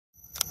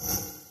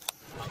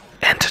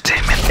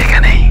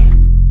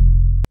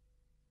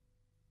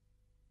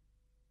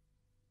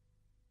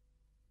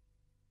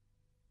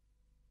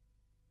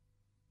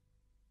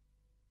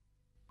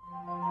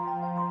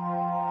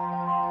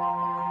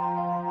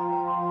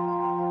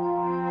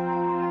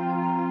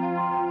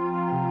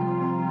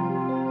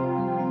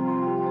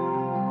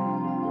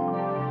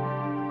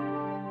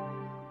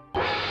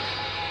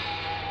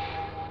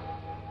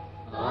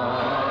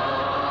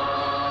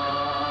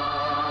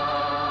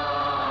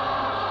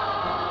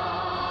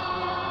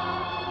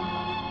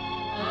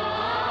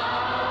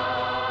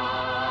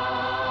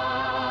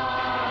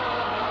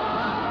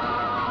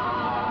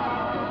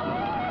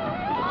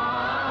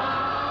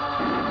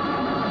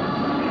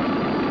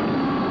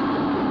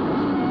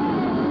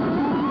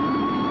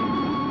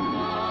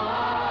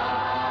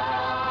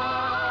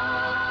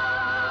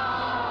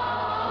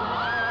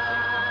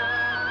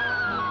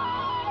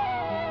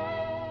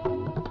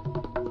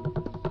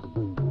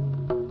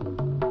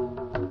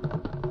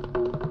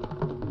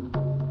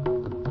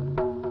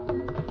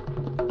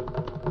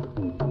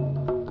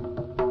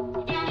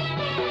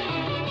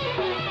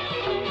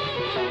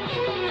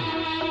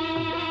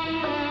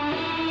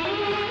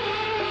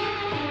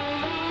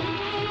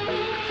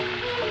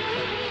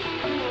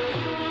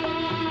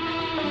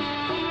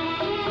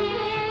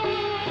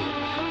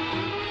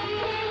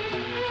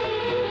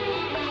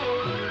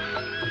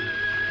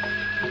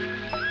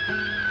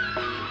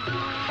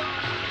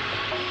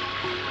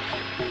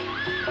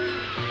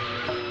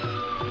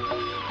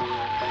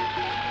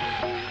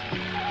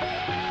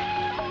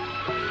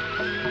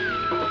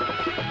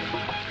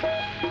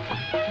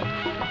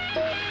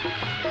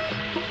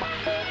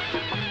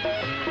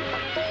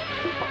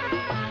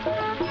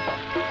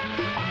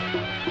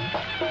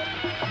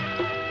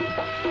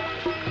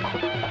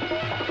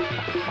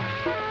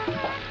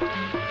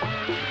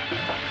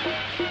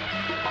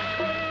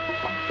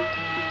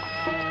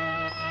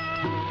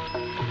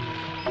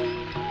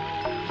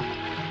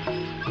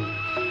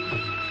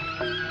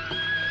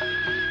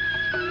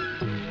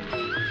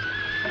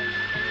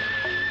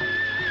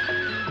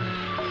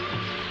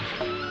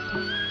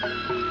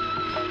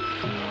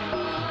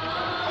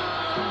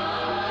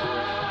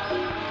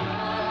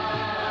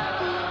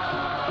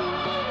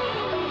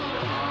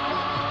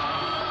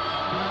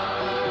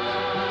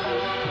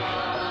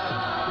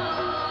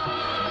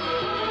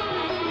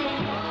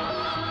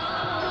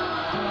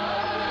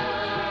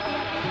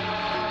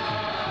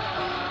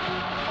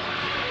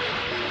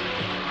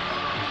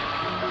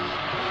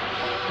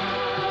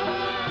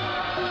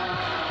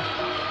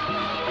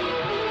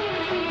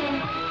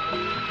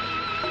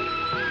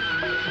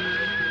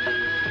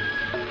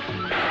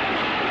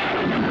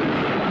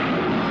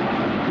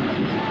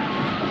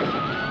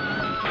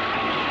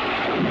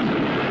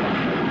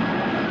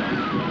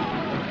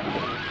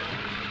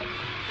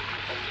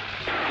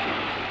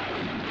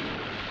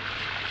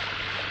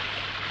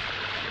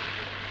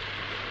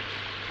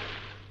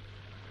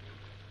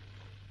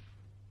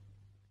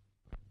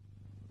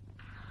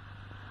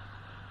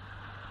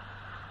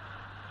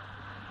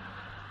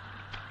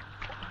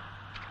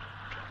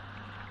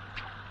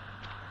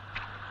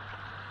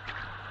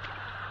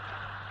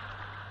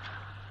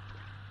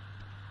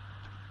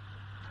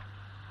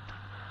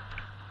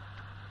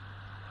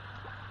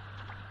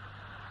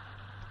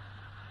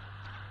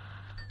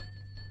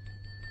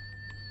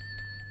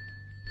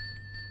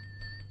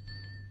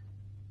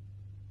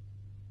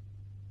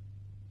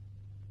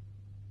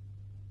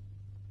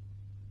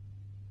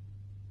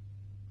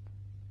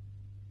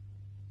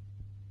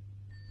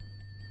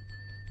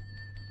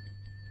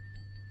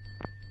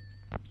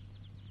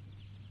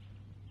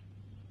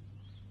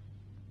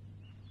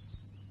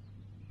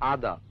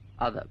আদা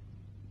আদা।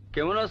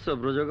 কেমন আছো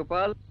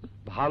ব্রজগোপাল?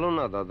 ভালো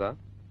না দাদা।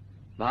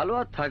 ভালো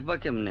আর থাকবা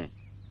কেমনে?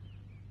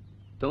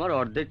 তোমার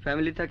অর্ধেক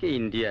ফ্যামিলি থাকে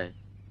ইন্ডিয়ায়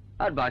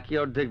আর বাকি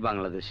অর্ধেক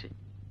বাংলাদেশে।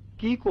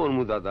 কি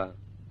করমু দাদা,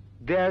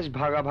 দেশ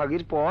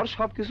ভাগাভাগির পর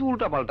সবকিছু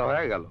উল্টাপাল্টা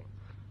হয়ে গেল।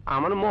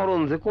 আমার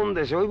মরণ যে কোন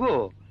দেশে হইব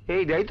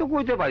এইটাই তো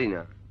কইতে পারি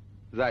না।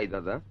 যাই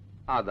দাদা,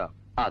 আদা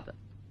আদা।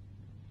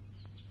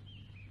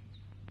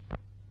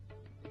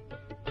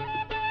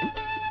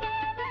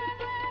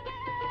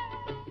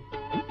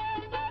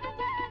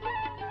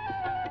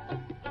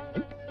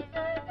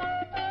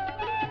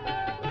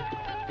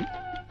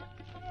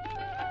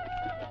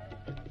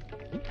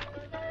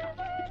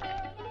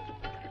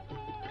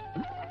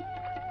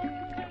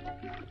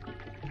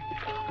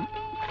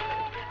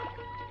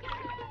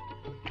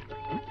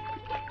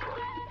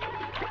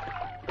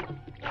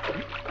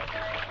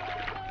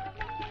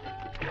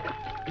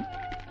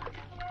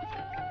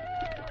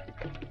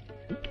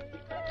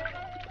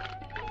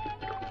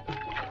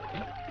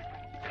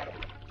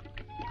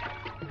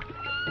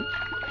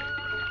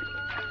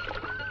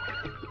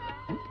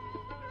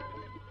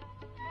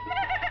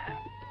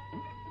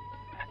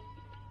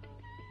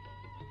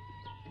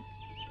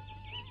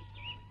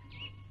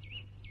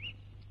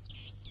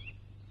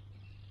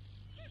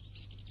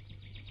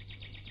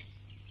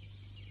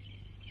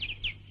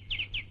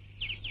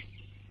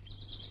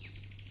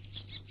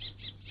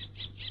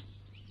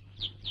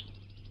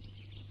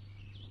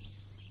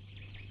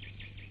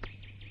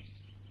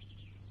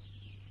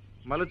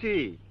 মালতী,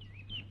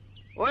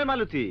 ওই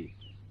মালতী,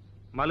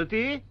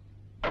 মালতী,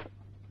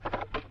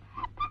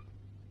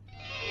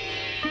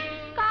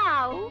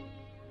 কাউ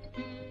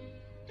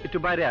একটু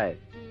বাইরে আয়।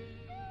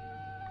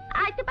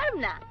 আইতে পারব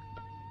না।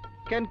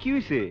 কেন, কি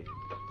হইছে?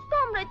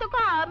 তোমরাই তো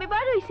কাউ, আমি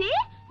বার হইছি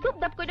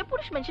ধুপধাপ করে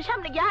পুরুষ মানুষের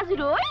সামনে গিয়ে হাজির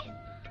হই।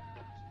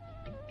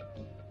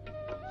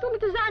 তুমি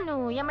তো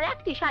জানোই আমার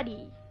একটি শাড়ি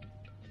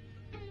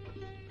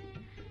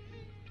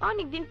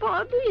অনেকদিন পর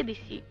ধুয়ে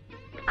দিছি,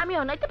 আমি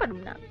অনাইতে পারব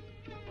না।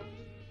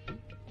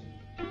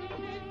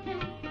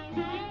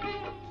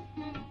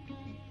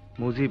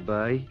 মুজিব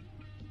ভাই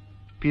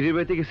পীরের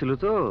বাড়িতে গেছিল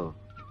তো,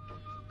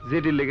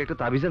 জেডির লেগে একটা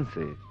তাবিজ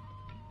আনছে।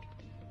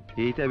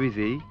 এই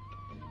তাবিজেই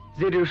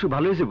জেডির অসুখ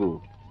ভালো হয়েছে বউ।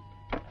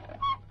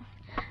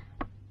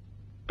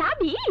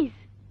 তাবিজ?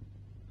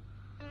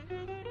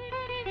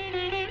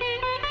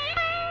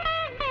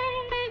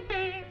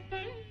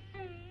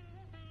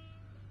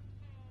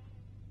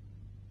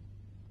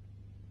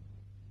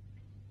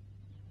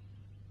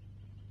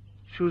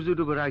 সূর্য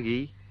ডুবার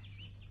আগেই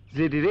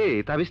জেডি রে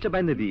তাবিজটা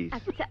বাইন্ধে দিস।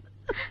 আচ্ছা।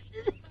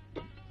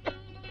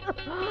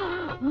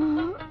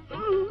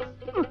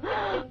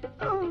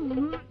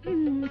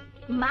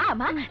 মা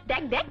মা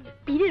দেখ দেখ,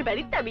 পীরের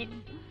বাড়ির তাবিজ।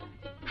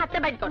 হাতটা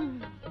বাইট কর,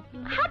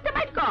 হাতটা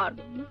বাইট কর।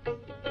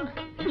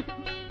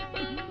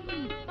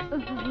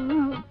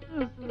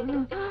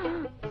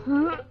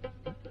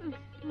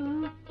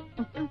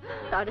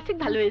 তাহলে ঠিক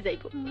ভালো হয়ে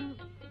যাইব।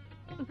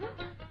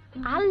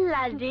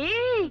 আল্লাহ রে,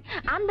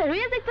 আন্ধার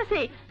হয়ে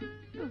যাইতেছে।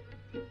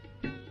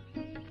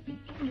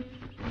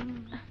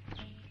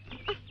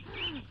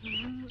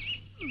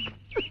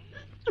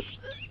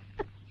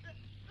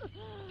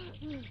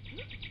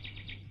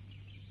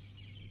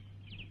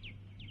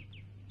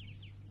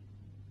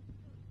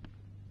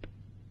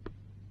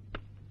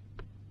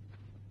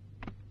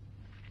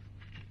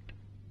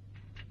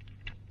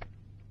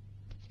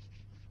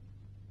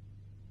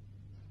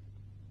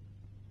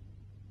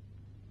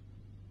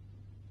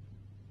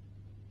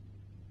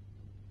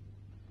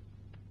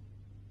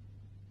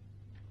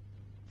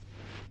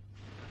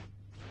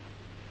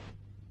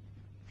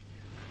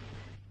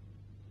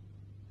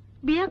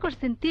 বিয়া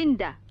করছেন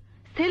 3টা,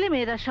 ছেলে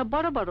মেয়েরা সব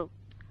বড় বড়।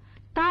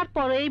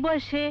 তারপর এই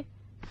বয়সে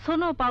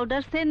সোনো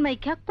পাউডার সেন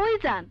মাইখা কই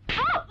যান?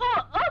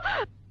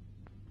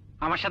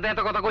 আমার সাথে এত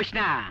কথা কইস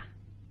না।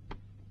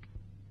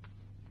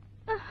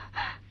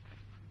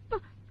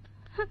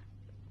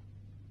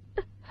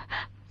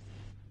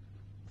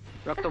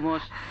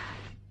 রক্তমোষ,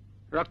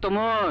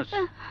 রক্তমোষ।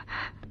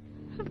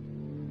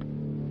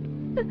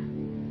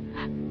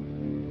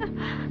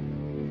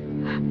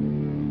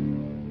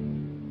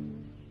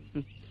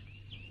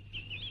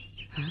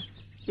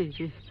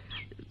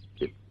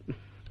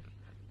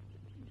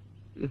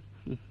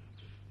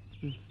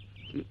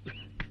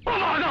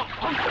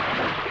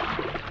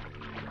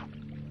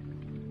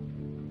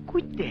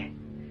 কইতে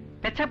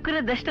পেছাব করে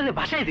দেশটারে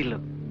ভাসাই দিল।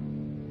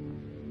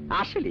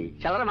 আসলে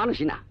সাধারণ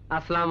মানুষই না।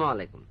 আসসালামু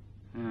আলাইকুম।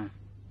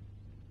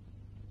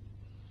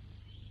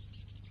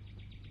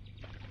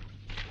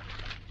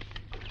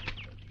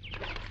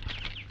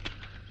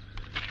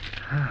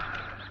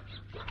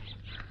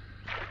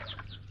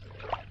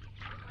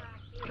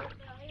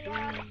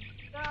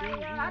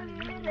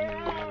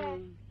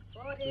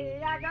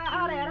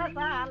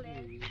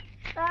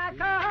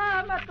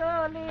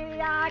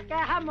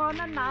 কেমন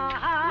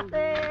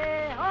নাচে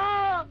ও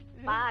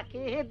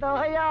পাখি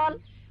দয়াল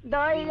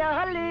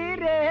দয়ালি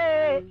রে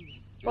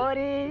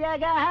পরিয়া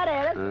গারে।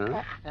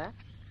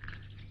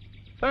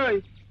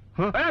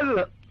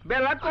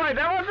 বেলা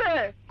কয়টা বাজে?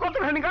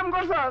 কতখানি কাম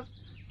করছস?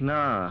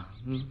 না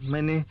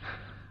মানে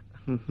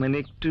মানে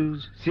একটু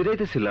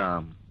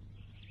জিরাইতেছিলাম।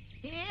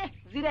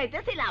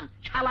 জিরাইতেছিলাম?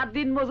 সারা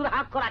দিন মজুর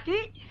হাত করা কি?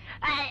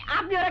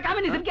 আপনি ওরা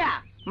কামে নিছেন কে?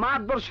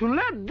 মাতবর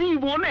শুনলে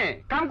দিব নে।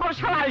 কাম কর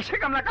শালা, আইসে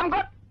কাম না, কাম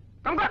কর,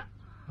 কাম কর।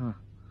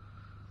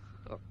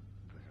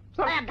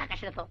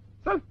 ঢাকাস না তো,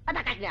 চল।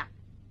 ঢাকাস না।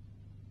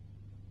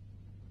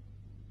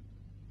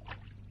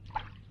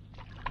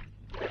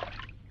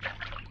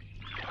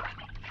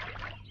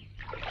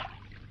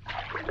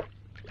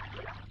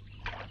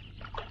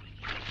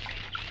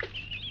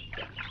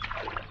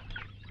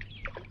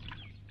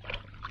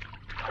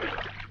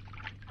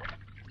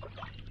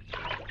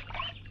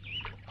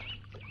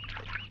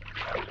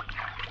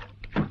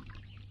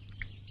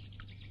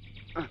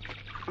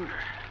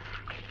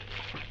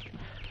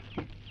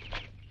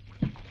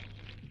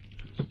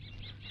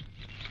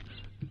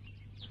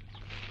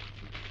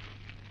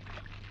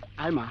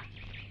 আয় মা,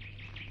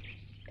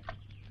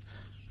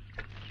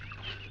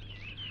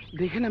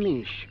 দেখে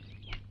নামিস।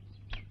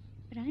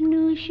 প্রাণ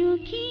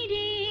সখী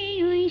রে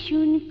ওই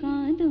শুন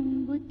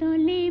কদম্ব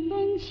তলে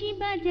বংশী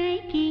বাজায়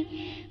কে?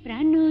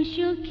 প্রাণ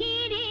সখী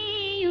রে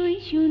ওই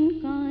শুন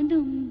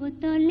কদম্ব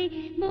তলে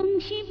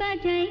বংশী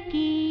বাজায়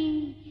কে?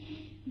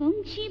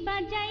 বংশী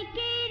বাজায়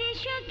কে রে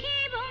সখী,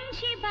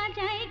 বংশী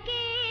বাজায়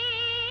কে?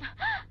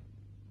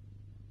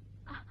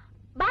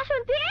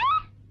 বাসন্তী,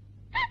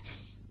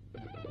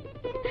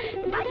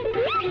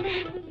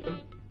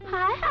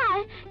 হায়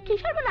হায়, কি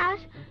সর্বনাশ!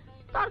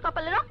 তোর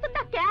কপালে রক্ত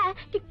থাকে,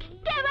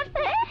 কে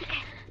মারছে?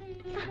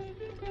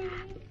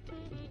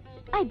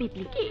 আই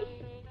বিপলি কি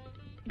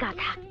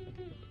গাধা,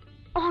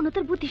 অহনো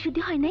তোর বুদ্ধি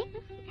শুদ্ধি হয় নাই?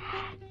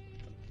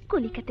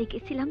 কলিকাতায়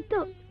গেছিলাম তো,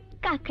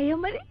 কাকাই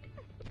আমার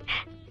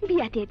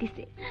বিয়া দিয়ে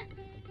দিছে।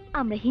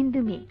 আমরা হিন্দু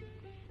মেয়ে,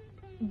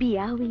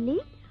 বিয়া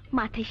হইলেই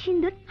মাথায়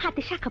সিন্দুর,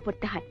 হাতে শাখা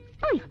পড়তে হয়।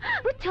 ওই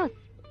বুঝছো?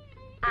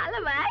 আলো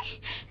ভাই,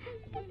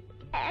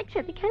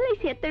 একসাথে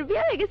খেলাইছি আর তোর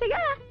বিয়ে হয়ে গেছে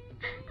গা।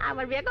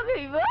 আমার বিয়ে কবে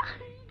হইব?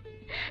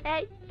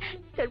 এই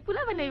তোর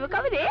পোলাপান হইব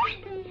কবে রে?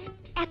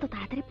 এত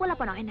তাড়াতাড়ি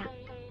পোলাপান হয় না।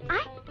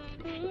 আয়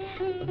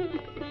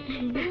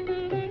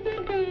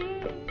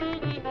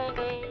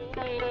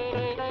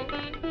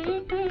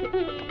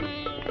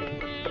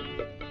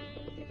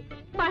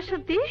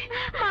বাসন্তী,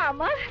 মা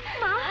আমার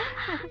মা।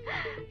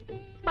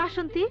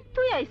 বাসন্তী,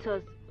 তুই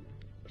আইছস?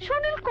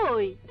 সুনীল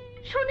কই?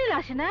 সুনীল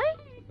আসে নাই?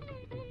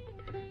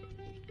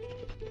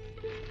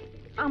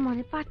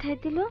 আমারে পাঠায়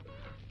দিল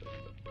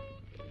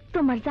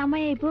তোমার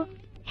জামাই আইব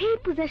এই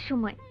পূজার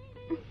সময়।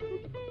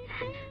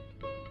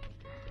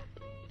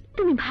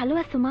 তুমি ভালো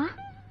আছো মা?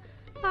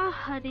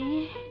 আহারে,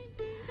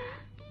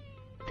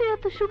 তুই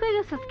এত শুকাই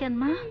গেছিস কেন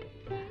মা?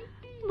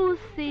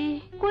 বুঝছি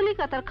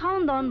কলিকাতার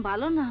খাওন দাওন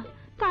ভালো না,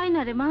 তাই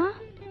না রে মা?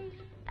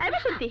 এই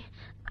বাসন্তী,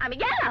 আমি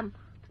গেলাম।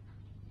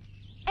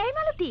 এই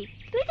মালতী,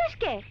 তুই যাস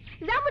কে?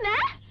 যাবো না?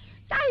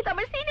 তাই তো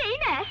আমার সিনেই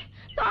না।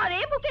 তোর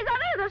এই বুকে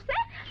জড়ায় ধরছে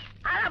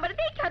আর আমার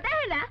দেখা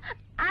দেয় না।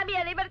 আমি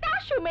আর এবার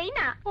কার সময়ই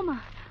না। ওমা,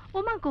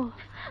 ওমা গো,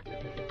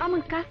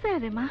 আমার কাছে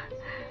আরে মা।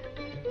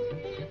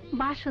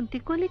 বাসন্তী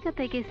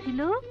কলিকাতায় গেছিল,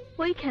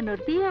 ওইখানোর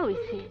বিয়া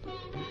হইছে।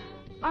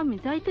 আমি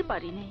যাইতে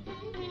পারি নাই।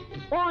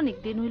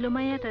 অনেকদিন হইল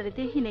মাইয়াটারে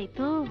দেখি নাই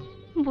তো,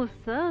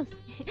 বুঝছস?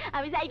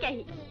 আমি যাই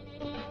কাহি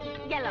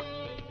গেলাম।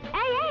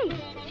 এই এই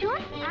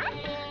শোন,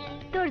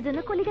 তোর জন্য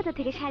কলিকাতা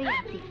থেকে শাড়ি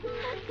আনছি।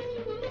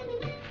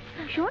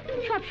 শোন,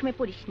 সবসময়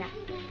পরিস না,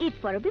 ঈদ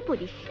পরবে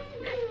পরিস।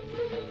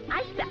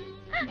 আচ্ছা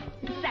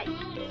যাই।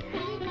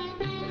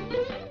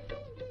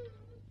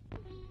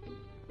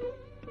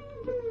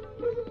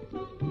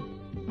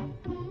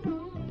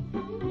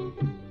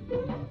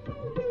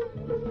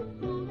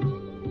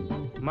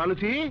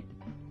 মালতী,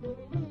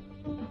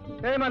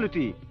 এই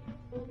মালতী,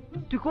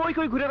 তুই কই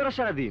কই ঘুরে বেড়াস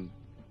সারাদিন?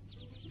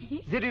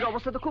 জেডির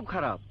অবস্থা তো খুব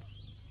খারাপ।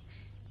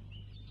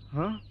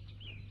 হ্যাঁ,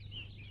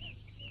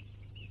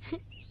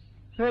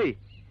 এই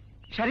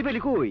শাড়ি পেলি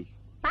কই?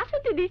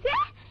 বাসন্তী দিছে,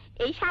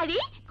 এই শাড়ি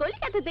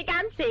কলকাতা থেকে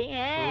আনছে।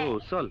 ও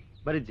চল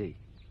বাড়ি যাই,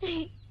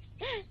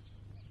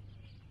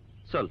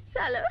 চল।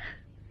 চলো।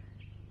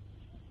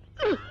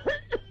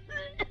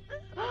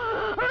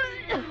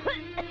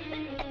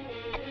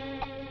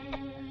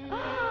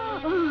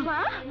 মা,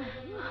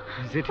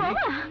 জেঠি,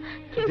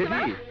 কি হয়েছে, জেঠি,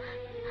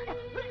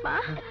 মা?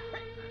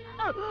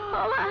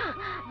 ও মা,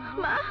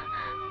 মা,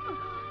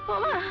 ও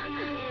মা,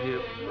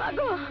 মা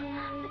গো,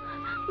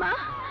 মা,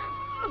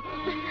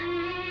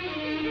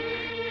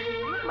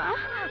 মা,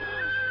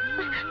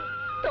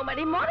 তোমার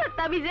এই মরার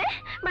তাবিজে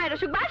মায়ের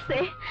অসুখ বাড়ছে।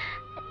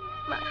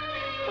 মা,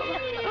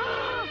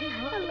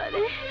 আল্লাহ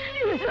রে,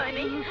 কিছু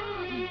হয়নি,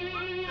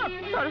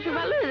 তোর অসুখ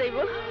ভালো হয়ে যাইব।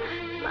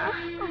 মা,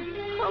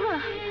 ও মা,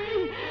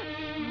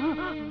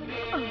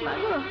 মা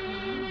গো,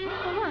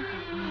 ও মা,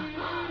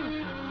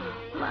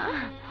 মা।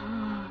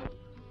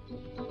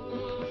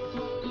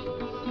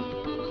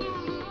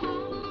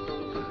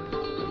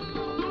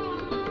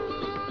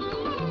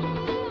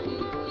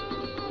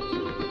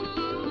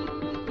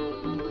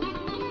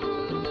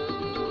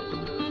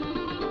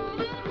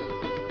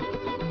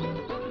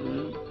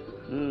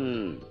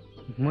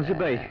 মুজিব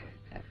ভাই,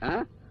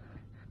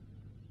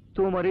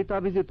 তোমার এই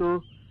তাবিজে তো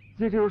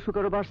জেঠির অসুখ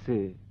আরো বাড়ছে।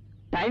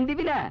 টাইম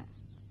দিবি না?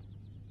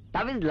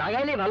 তাবিজ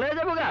লাগাইলে ভালো হয়ে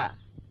যাবো গা।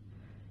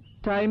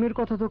 টাইমের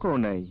কথা তো কও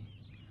নাই,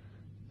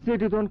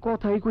 জেঠি তখন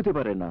কথাই কইতে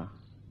পারে না।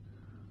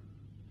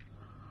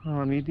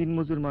 আমি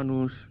দিনমজুর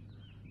মানুষ,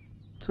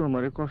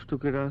 তোমারে কষ্ট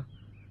করে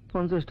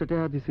 50টা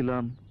টাকা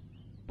দিছিলাম।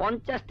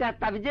 50 টাকা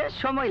তাবিজে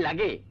সময়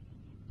লাগে,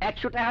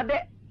 100 টাকা দে,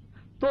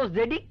 তো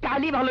জেডি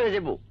কালই ভালো হয়ে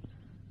যাবো।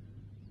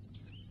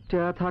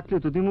 টাকা থাকলে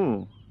তো দিমু,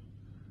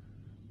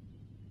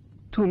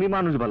 তুমি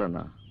মানুষ বালা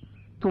না,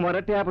 তোমার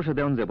আর টাকা পয়সা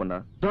দেওয়া যাব না।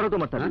 ধরো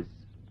তোমার তাবিজ।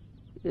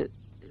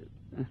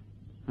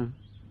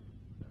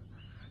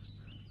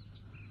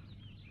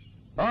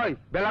 ওই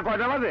বেলা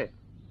কয়টা বাজে?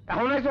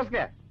 এখন আইসস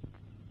কে?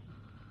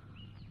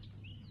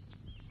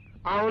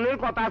 আউনের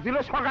কথা ছিল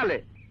সকালে,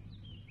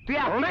 তুই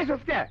এখন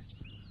আইসস কে?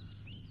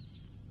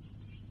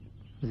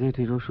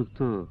 জেঠির অসুখ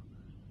তো,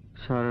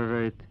 সারা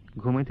রাত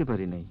ঘুমাইতে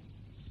পারি নাই।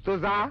 তো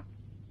যা,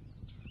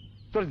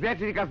 তোর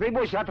জেঠির কাছেই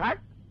বসে থাক,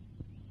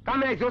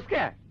 কামে আইসস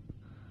কে?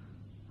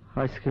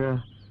 আজকে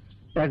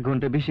 1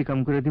 ঘন্টা বেশি কাম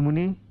করে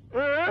দিমুনি।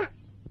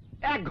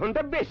 1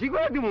 ঘন্টা বেশি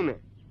করে দিমুনে?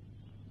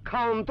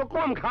 খাওন তো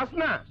কম খাস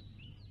না,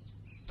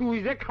 তুই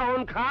যে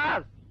খাওন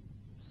খাস,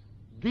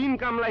 দিন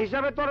কামলা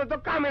হিসাবে তোরে তো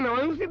কামে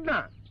নেওয়া উচিত না।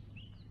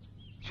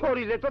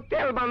 শরীরে তো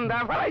তেল বান্ধা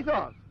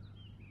ফেলাইছস।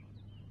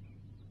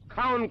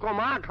 খাওন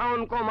কমা,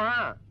 খাওন কমা,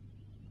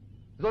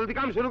 জলদি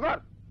কাম শুরু কর।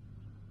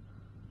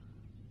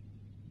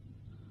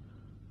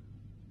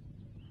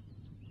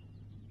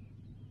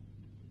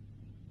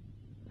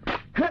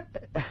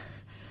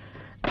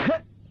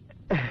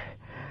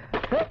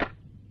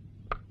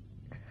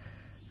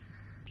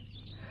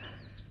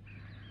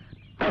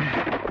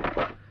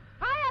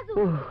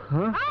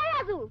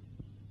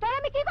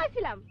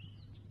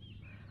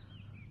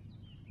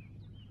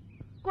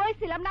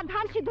 কইছিলাম না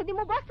ধান সিদ্ধ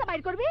দিমু, বস্তা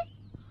বাইর করবি।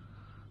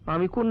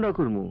 আমি কোনটা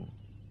করবো?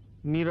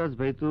 মিরাজ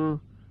ভাই তো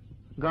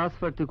গাছ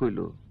ফাড়তে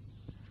কইলো।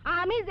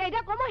 আমি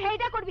যেটা কমু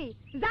সেইটা করবি।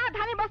 যা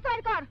ধানের বস্তা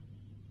বাইর কর।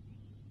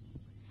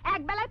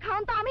 এক বেলার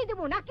খাওন তো আমি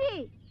দেবো নাকি?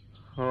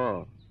 হ,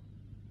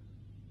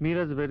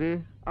 মিরাজ ভাইরে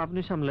আপনি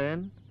সামলেন,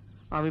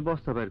 আমি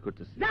বস্তা বাইর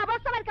করতেছি। যা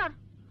বস্তা বাইর কর।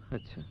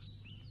 আচ্ছা।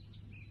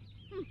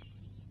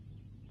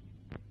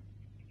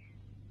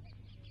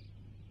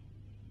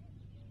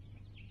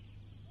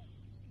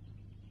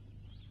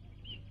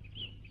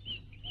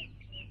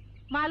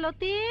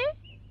 মালতী,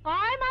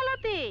 ওই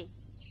মালতী,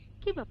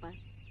 কি ব্যাপার,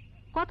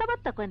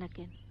 কথাবার্তা কয় না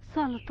কেন?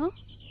 চলো তো।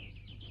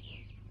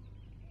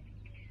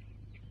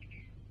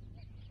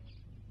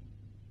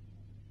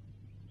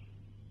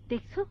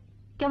 দেখছো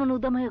কেমন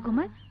উদাম হয়ে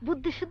ঘুমায়,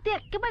 বুদ্ধি শুদ্ধি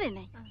একেবারে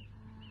নাই।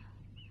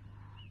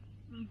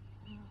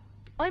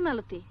 ওই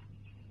মালতী,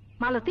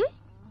 মালতী,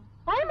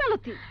 ওই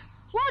মালতী,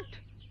 উঠ।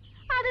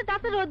 আরে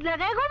দাঁতে রোদ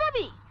লাগায়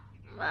ঘুমাবি।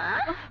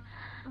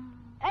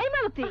 এই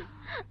মালতী,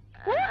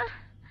 উঠ।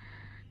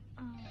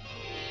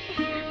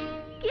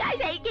 কি আই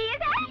যাই কে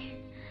যায়?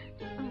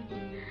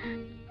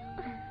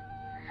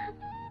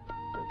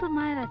 তোর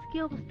মায়ের আজ কি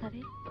অবস্থা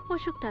রে?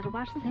 অসুখটা আরো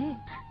বাড়ছে।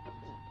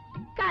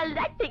 কাল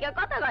রাত থেকে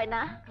কথা কয়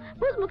না,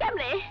 বুঝবো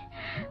কেমনে?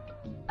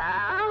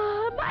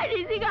 বাইরে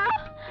জিগাও,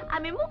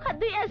 আমি মুখ হাত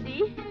ধুই আসি।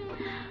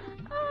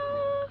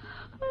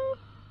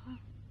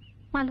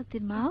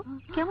 মালতীর মা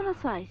কেমন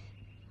আছো? আইস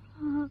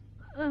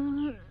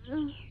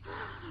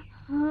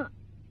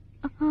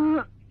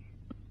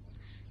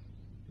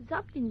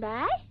জপটিন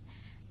ভাই,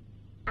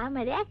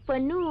 আমার 1 পা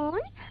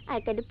নুন আর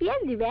একটা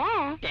পেঁয়াজ দিবে।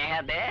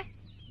 দে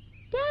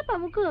কে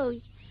পাবো কই?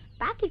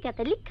 বাকি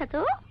কথা লিখা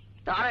তো।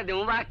 তারে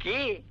দেবো বাকি,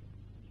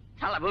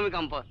 শালা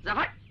ভূমিকম্প। যা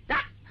ভাই, যা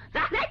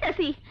যা।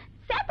 যাইতাছি,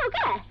 সে তো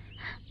কে?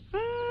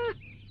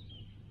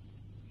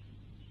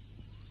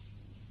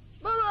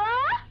 বাবা,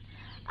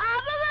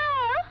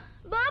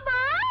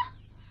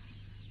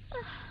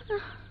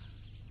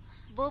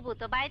 ববু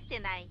তো বাড়িতে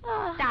নাই,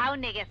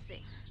 টাউনে গেছে।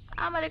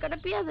 আমার একটা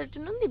পেঁয়াজের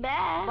চুনুন দিবে?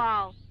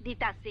 বাও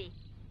দিতাছি।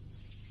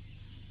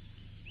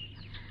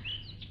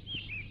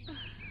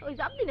 ওই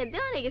সব দিনে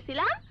দেওয়ানে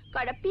গেছিলাম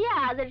কয়টা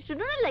পেঁয়াজের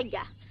চুনুনের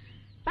লাগিয়া,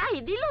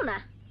 তাই দিল না,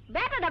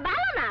 বেটাটা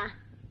ভালো না।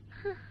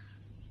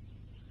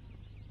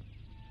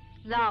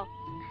 যাও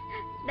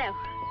দেও।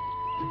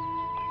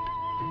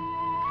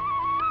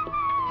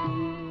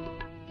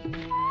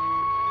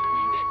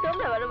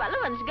 তোমরা বড় ভালো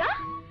মানুষ গা,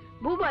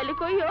 বু বলে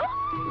কইও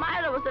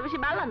মায়ের অবস্থা বেশি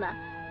ভালো না,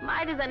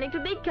 মায়ের জানি একটু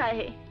দেখা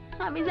হে।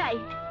 আমি যাই।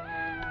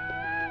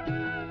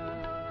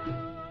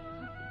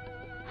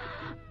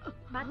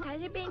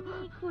 মাথার বেনি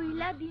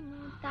খুইলা দিমু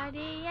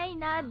তারে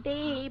আইনা দে,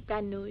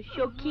 প্রাণ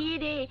সখী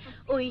রে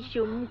ওই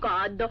সুম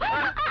কদ।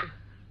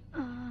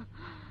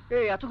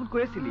 এই এতক্ষণ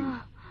করেছিলি,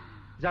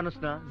 জানোস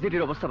না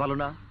জেঠির অবস্থা ভালো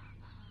না,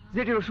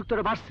 জেঠির অসুখ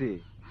তোরা বাড়ছে।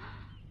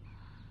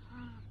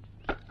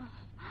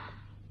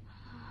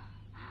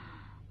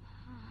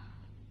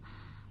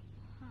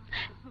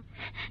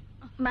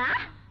 মা,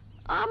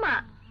 ও মা,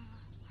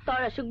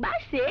 তোর অসুখ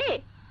বাড়ছে?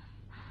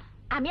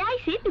 আমি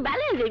আইছি, তুই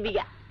ভালো হয়ে যাবি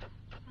গা।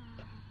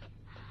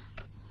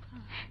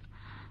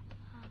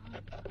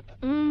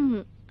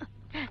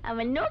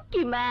 আমার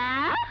নকি মা,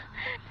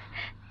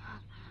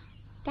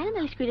 কেন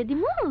নালিশ করে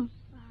দিমু?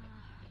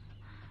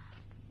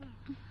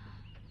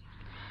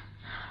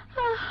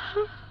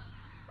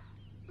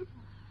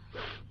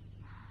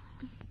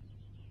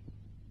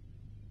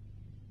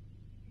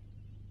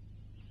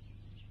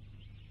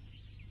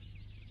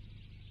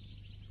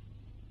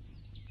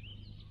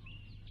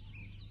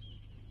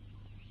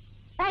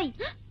 এই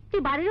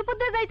তুই বাড়ির উপর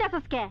দিয়ে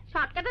যাইতাছস কে?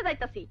 শর্টকাটে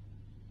যাইতাছি।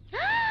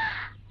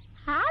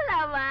 হ্যালো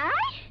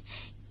ভাই,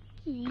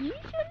 কি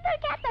সুন্দর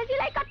কাঁথা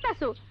সেলাই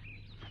করতাছো,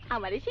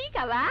 আমারে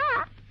শিখাবা?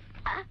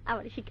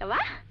 আমারে শিখাবা?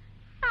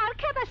 আর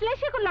খেতা সেলাই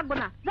শিখুন লাগবো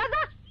না, যা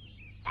যা।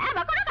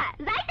 এবার কোনো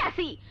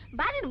যাইতাছি,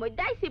 বাড়ির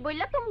মধ্যে আইছি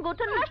বললা তুমি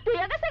গোঠন নষ্ট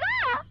হয়ে গেছে গা।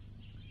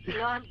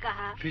 লন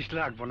কাহা ফিস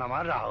লাগবো না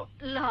আমার, রাও।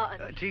 লন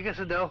ঠিক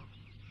আছে, দাও।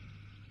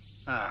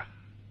 হ্যাঁ,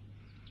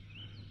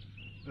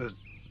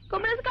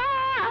 Kobras ka!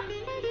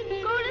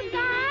 Kobras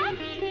ka!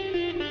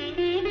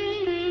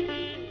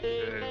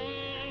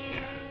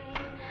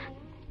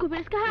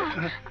 Kobras ka!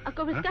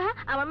 Kobras ka!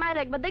 আমার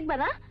মায়ের একবার দেখবা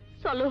না?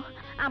 চলো,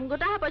 আমগো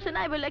টাকা পয়সা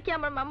নাই বলে কি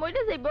আমার মা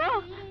মরে যাইব?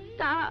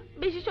 তা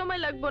বেশি সময়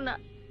লাগবো না,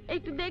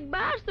 একটু দেখবা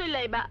আর চলে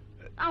আইবা।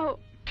 আহো।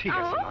 ঠিক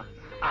আছে মা,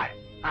 আয়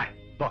আয়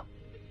বল।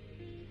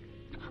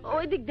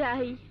 ওই দিক দিয়ে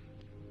আই।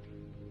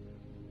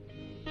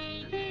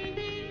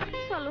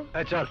 চলো।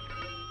 চল।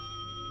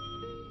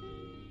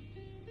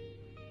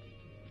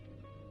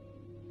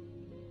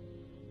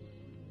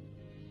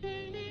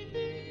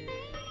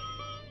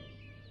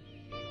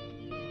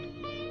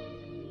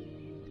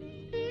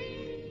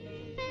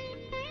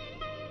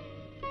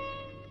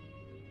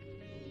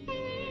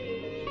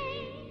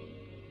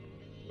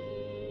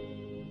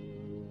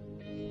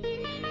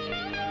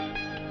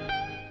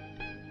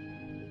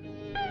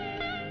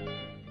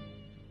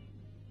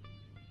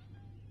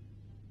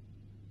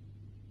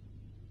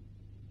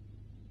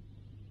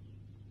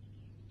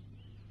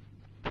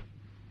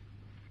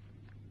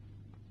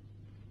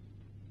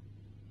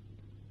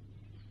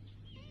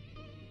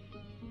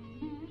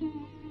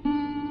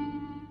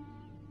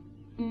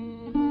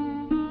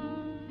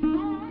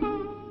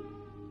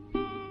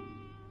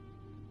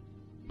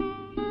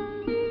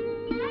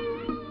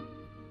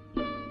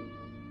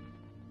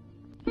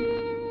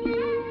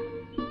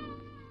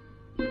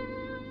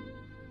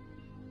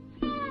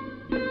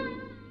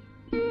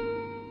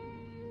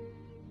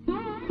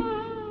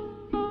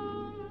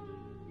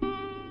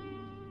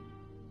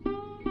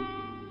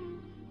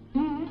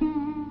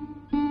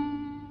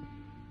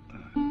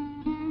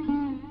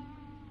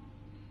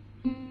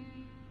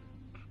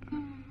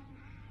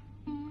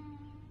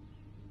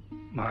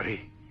 মারে,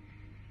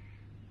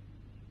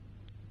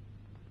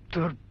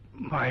 তোর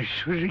মায়ের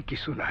শরীরে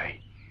কিছু নাই,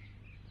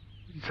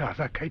 যা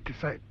যা খাইতে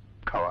চাই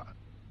খাওয়া।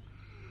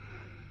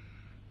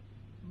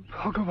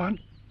 ভগবান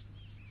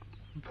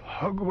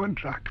ভগবান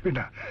রাখবে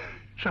না,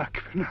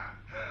 রাখবে না,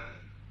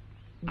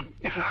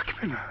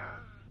 রাখবে না।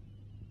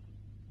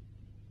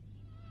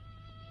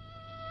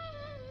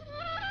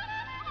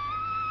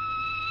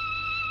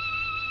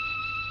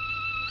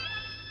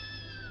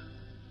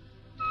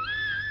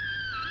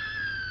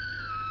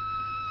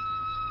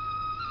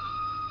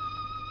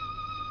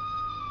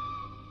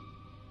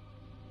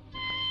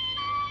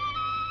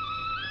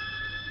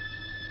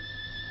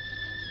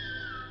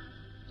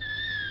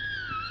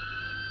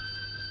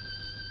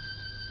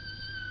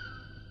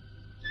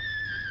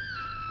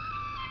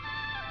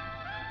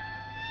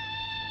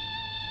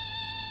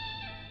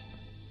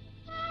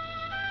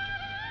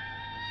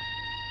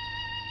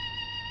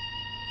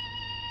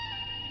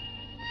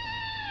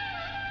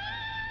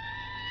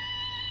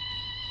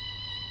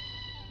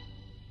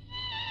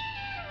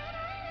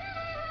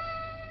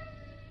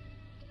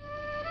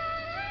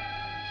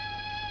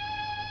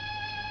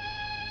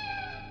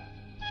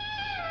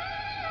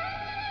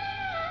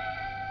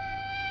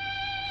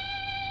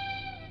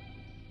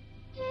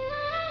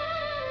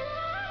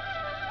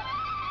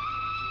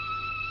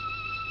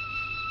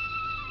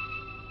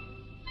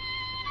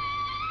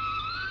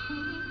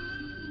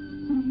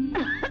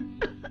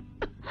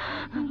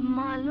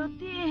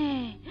 মালতী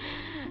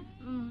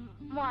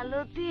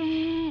মালতী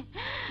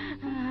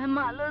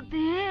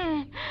মালতী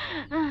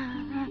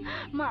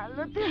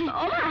মালতী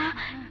ও মা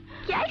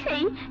কি আইছে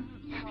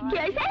কি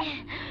আইছে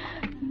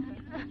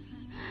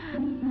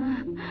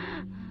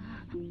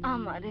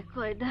আমারে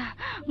কয়টা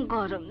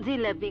গরম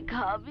জিলাপি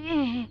খাবি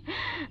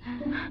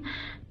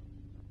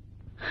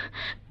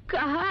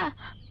কাহা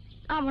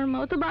আমার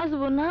মাও তো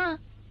বাঁচবো না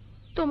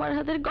তোমার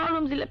হাতের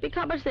গরম জিলাপি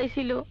খাবার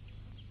চাইছিল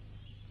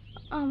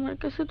আমার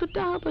কাছে তো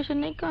টাকা পয়সা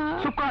নেই কাহা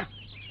চুপ কর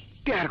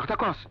টেহার কথা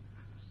কস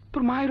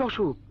তোর মায়ের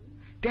অসুখ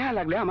টেহা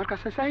লাগলে আমার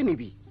কাছে চাই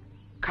নিবি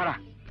খারা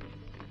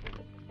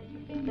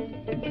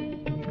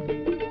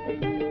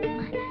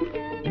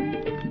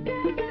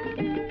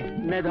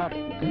নে ধর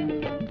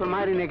তোর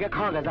মায়ের নেগে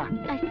খাওয়া গেছা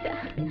আচ্ছা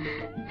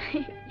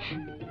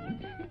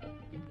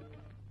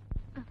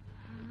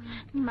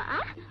মা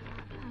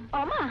ও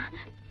মা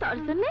তোর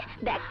জন্য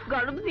দেখ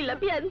গরম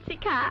জিলাপি আনছি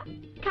খা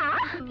খা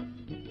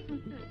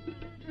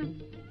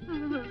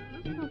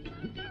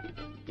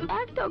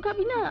একটাও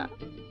খাবি না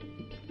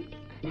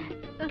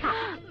খা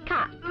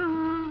খা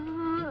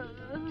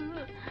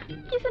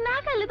কিছু না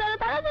খাইলে তোরা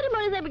তাড়াতাড়ি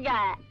মরে যাবি গা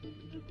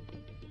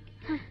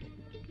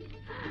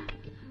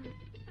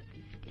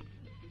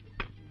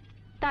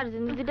তার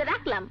জন্য যেটা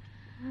রাখলাম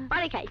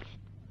পরে খাইস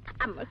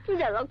আমার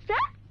খিদা লাগছে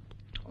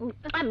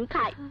আমি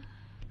খাই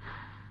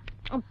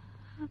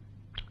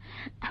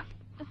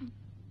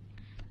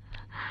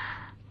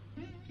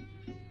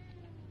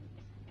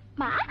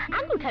মা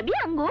আঙ্গুর খাবি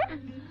আঙ্গুর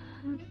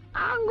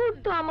আঙ্গুর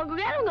তো আমাকে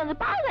গ্রামগঞ্জে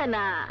পাওয়া যায়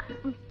না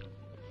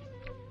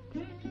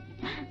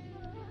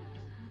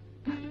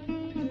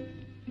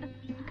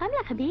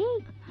কমলা খাবি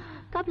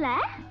কমলা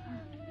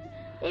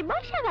এই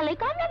বর্ষাকালে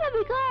কমলা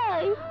খাবি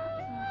কই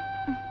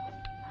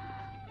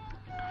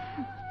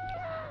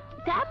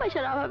টাকা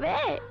পয়সার অভাবে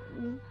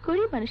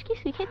গরিব মানুষ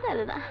কিছুই খেতে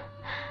পারে না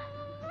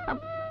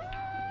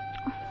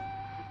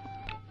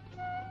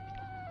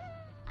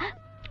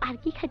আর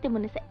কি খাইতে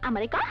মনে চাই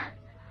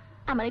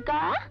আমারে কা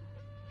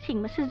শিং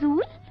মাছের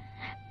ঝুল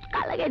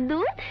কালা গায়ের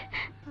দুধ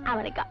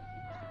আমারে কা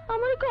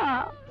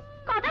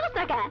কথা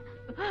কথা কা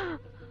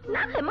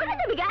না খাই মরে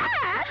যাবি গা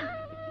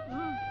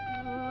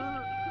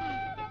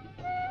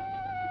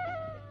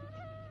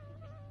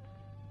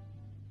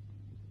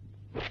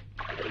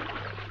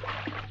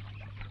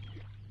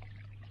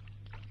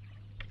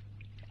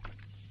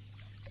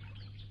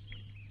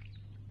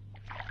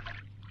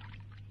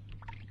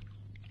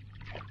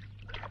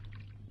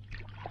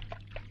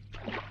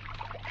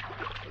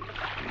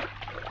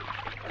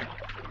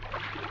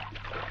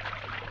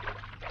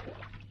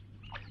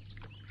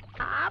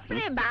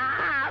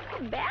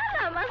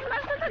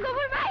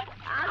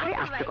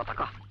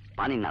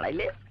পানি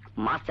নাড়াইলে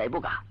মাছ চাইবো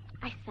গা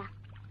আচ্ছা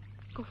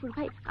গফুর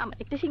ভাই আমার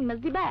একটা শিং মাছ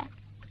দিবা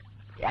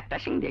একটা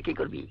শিং দিয়ে কি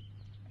করবি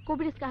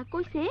কবিরাজ কাকা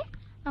কইছে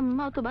আমার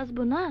মা তো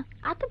বাঁচবো না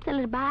আতপ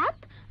চালের ভাত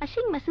আর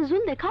শিং মাছের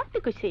ঝুল দিয়ে খাওয়াতে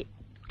কইছে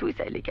তুই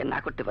চাইলে কেন না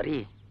করতে পারি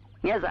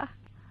নিয়ে যা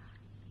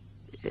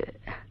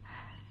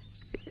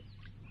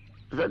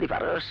যদি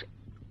পারস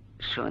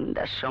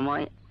সন্ধ্যার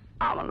সময়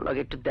আমার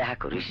লগে একটু দেখা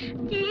করিস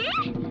কি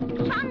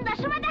সন্ধ্যার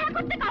সময় দেখা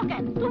করতে কাও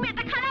কেন তুমি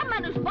একটা খারাপ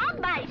মানুষ বদ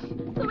বাইশ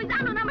তুমি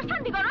জানো না আমার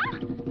শান্তি করো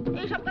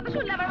এইসব কথা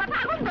শুনলে আমার মাথা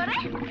আগুন ধরে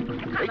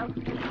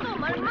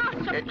তোমার মাছ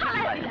সব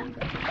ফালাই দিলাম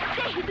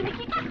দেখি তুমি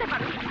কি করতে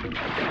পারো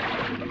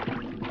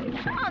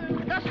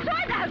সন্ধ্যার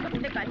সময় দেখা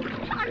করতে পারি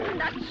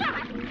সন্ধ্যার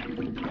সময়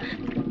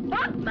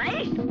বদ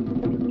বাইশ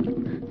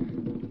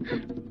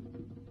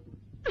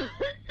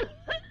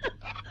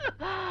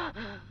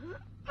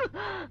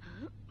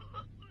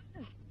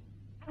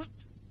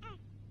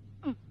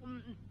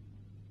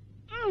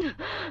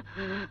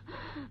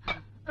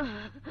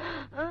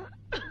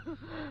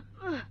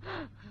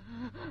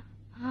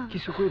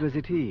কিছু কইবা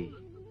জেঠি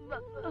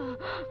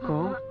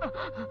কও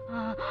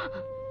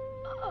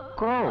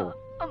কও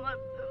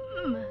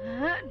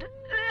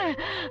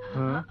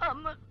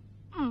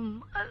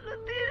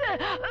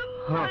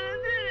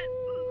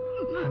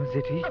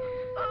জেঠি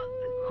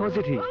ও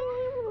জেঠি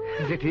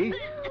জেঠি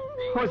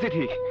ও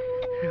জেঠি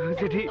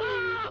জেঠি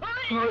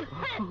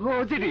ও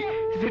জেঠি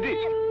জেঠি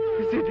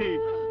জেঠি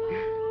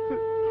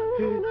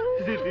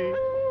জেঠি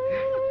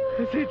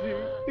জেঠি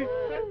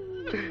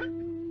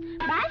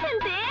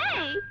বাসন্তী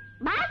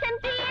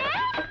বাসন্তী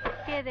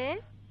কে রে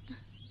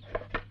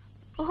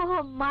ও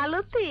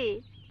মালতী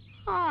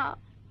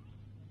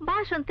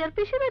বাসন্তী আর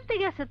পিসি দেখতে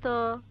গেছে তো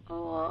ও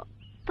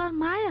তোর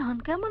মা এখন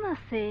কেমন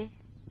আছে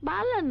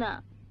ভালো না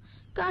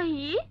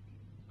কাহি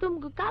তুমি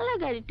কালা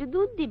গাড়িতে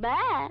দুধ দিবা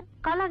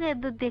কালা গাড়ির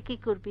দুধ দিয়ে কি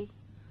করবি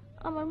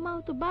আমার মাও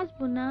তো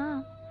বাঁচবো না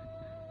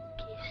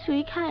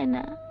কিছুই খায়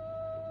না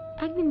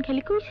একদিন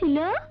খালি কইছিল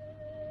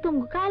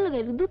তুমি কালা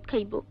গাড়ির দুধ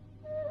খাইব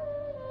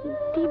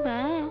দিবা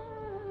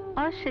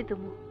অবশ্যই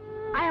তুমি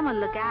আয় আমার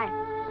লোকে আয়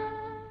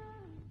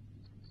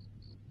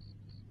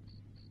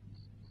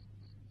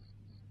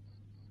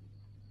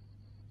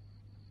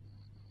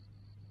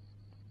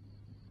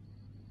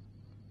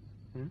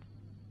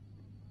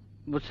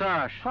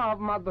বুঝছাস সব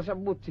মাদ্রাসা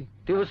বুঝছি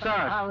তুই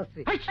বুঝছাস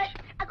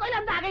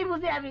কইলাম তো আগেই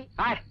বুঝি আমি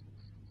আয়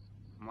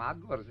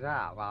মাতবর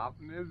সাহেব,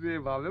 আপনি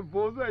যেভাবে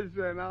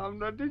বোঝাইছেন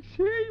আমরা ঠিক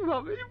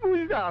সেইভাবেই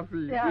বুঝতে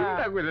আছি,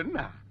 চিন্তা করেন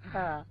না।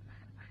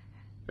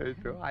 এই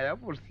তো আয়া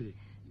পড়ছি।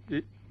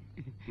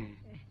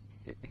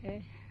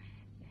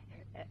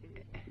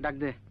 ডাক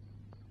দে।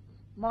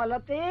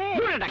 মালতী,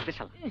 ডাক দে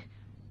শালা।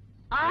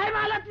 আয়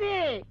মালতী,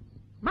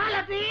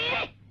 মালতী,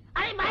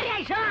 আরে বাইরে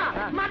আইসো,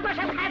 মাতবর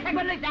সাহেব খায়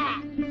থাকবে লইছে।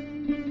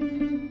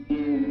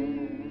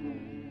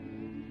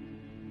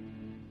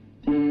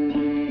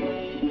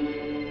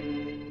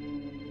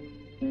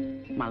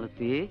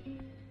 মালতী,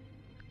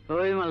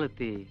 ওই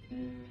মালতী,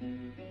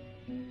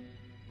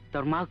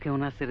 তোর মা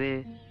কেমন আছে রে?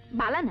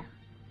 বালা না।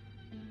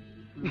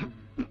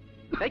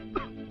 এই,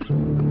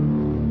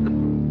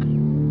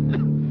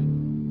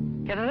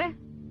 কেন রে?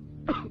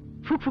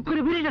 ফুক ফুক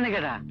করে বেরিয়ে জানে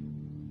কেনা?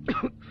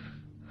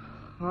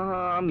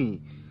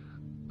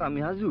 আমি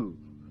আজু।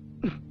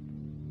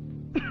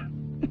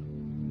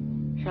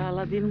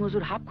 শালা দিন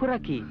মজুর হাফ খোরা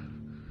কি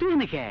তুই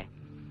নাকি?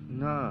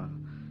 না,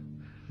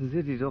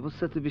 জেডির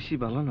অবস্থা তো বেশি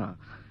ভালো না।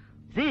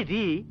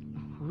 জেডি?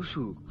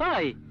 অসুখ।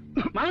 হয়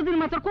মালতীর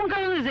মাথার কোন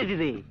কারণে জেডি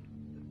রে?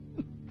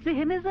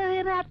 সেহেনে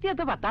যাহেনে আত্মীয়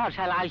তো বাতা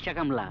শালা আলসা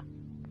কামলা।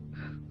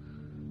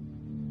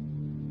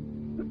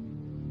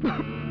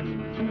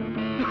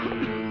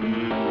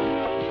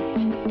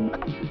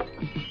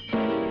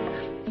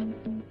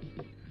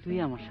 তুই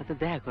আমার সাথে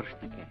দেখা করিস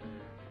না কে?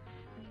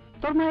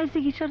 তোর মায়ের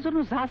চিকিৎসার জন্য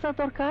যা যা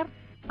দরকার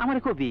আমার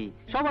কবি,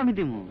 সব আমি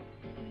দিমু।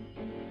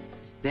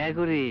 দেখা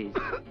করিস।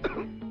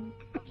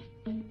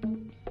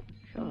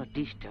 শালা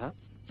ডিস্টার্ব।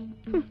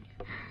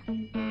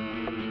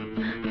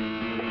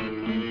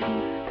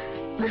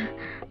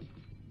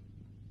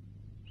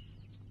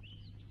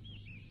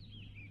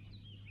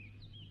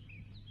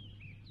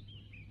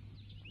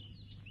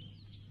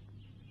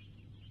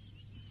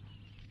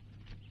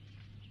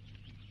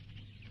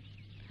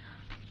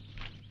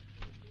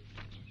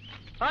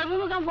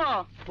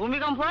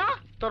 ভূমিকম্প,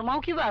 তোর মাও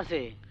কি বা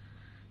আছে?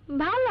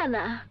 ভালো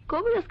না,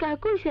 কবিরাজ কাকা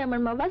কইছে আমার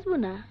মা বাঁচবো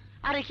না।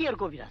 আরে কি আর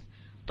কবিরাজ,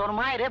 তোর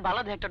মায়ের ভালো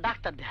একটা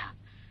ডাক্তার দেখা।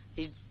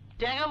 এই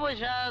টাকা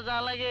পয়সা যা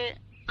লাগে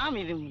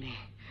আমি দিমুনি।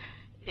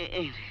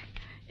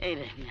 এই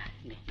রে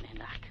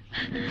ডাক।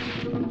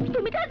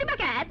 তুমি যা দিবা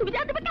কে? তুমি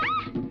যা দিবা কে?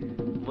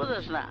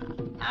 বুঝছ না,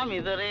 আমি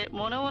ধরে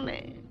মনে মনে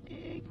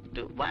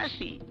একটু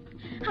বাসি।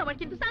 আমার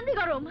কিন্তু চান্দি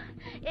গরম,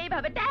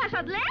 এইভাবে টাকা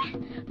সাজলে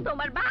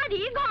তোমার বাড়ি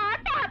ঘর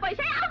টাকা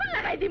পয়সায় আগুন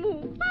লাগাই দিমু।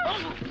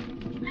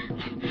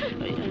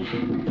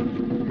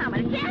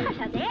 আমার টাকা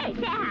সাজে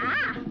টাকা,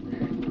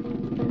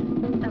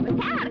 তবে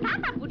টাকার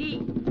কাটা পুরি।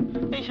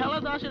 এই শালা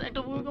তো আসেন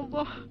একটা ভূমিকম্প,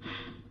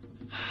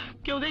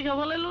 কেউ দেখে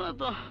ভালো না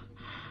তো।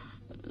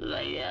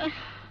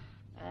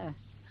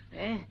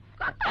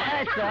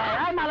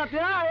 মালতী,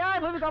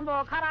 ভূমিকম্প,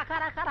 খারা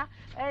খারা খারা।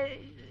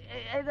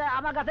 এই যে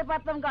আমার কাছে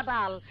পাতলাম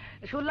কাঁঠাল,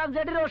 শুনলাম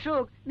জেডির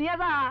অসুখ, নিয়ে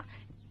যা,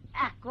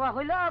 এক কোয়া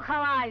হইলেও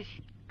খাওয়াইস।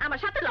 আমার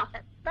সাথে ল।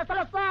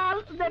 তাহলে চল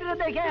জেডিরে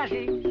দেখে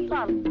আসি,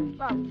 চল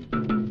চল।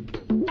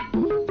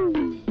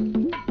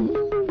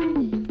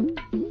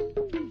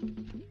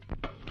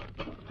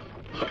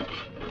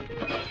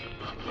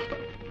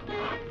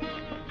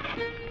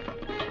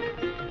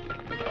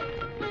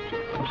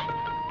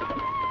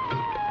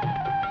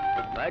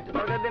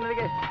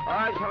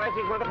 সবাই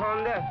ঠিক মতো খাওয়ান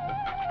দে,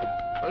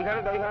 ওইখানে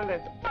দে,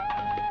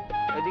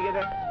 এদিকে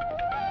দে,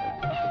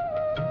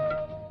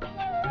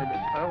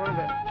 ওখানে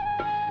দে।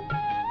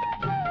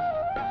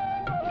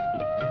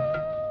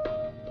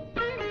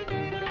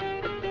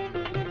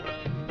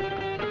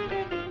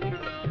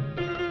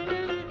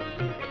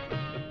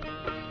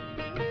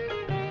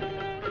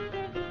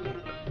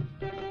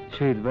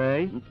 শহীদ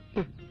ভাই,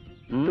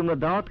 তোমরা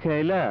দাওয়াত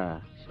খাইলা?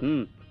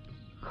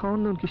 খাওয়ান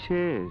দাওয়ান কি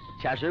শেষ?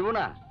 শেষ হইব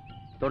না,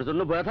 তোর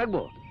জন্য বয়া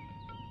থাকবো।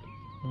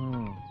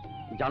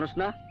 জানোস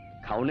না,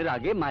 খাওনের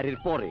আগে মায়ের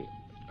পরে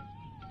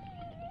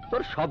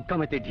তোর সব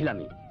কামেতে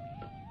ঢিলামি।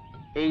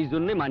 এই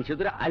জন্য মানুষের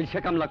তোরা আলসা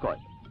কামলা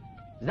কয়।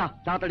 যা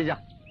তাড়াতাড়ি যা।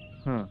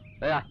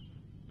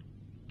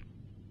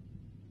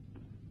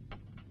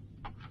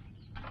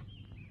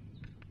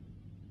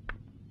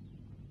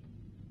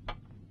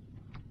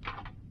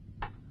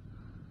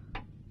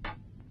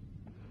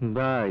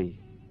 ভাই,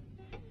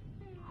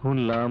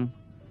 শুনলাম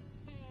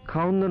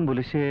খাওন দান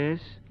বলে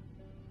শেষ।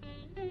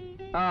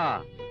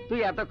 তুই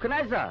এতক্ষণ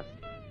আইসাস?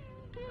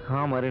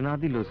 আমারে না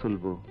দিলেও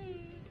চলবো,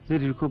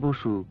 জেঠির খুব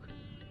অসুখ,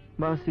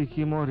 বাসি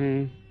কি মরে।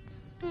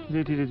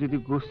 জেঠিরে যদি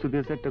গোস্ত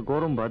দিয়ে একটা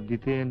গরম ভাত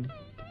দিতেন।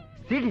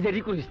 জেডি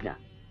জেডি করিস না,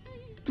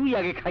 তুই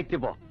আগে খাইতে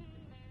বহ,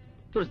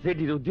 তোর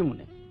জেডির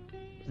উদ্যমনে।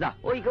 যা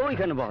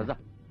ওইখানে বহ, যা।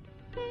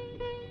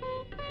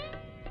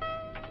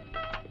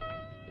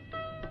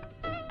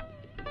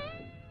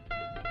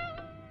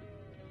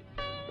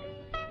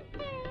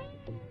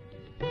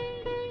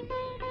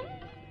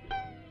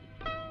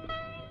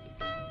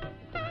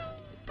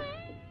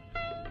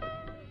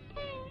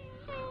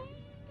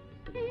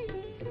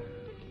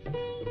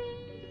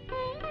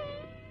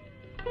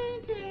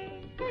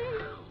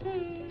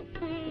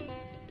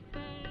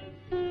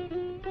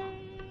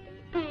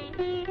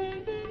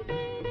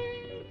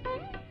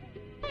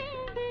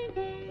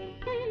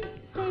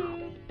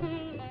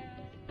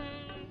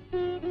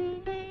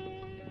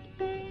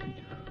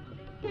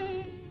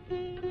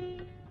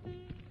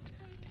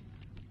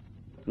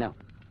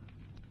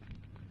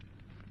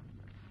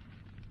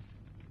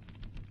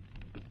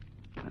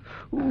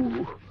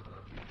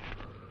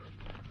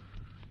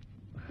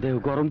 দেহ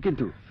গরম,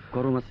 কিন্তু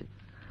গরম আছে।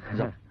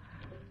 যাও।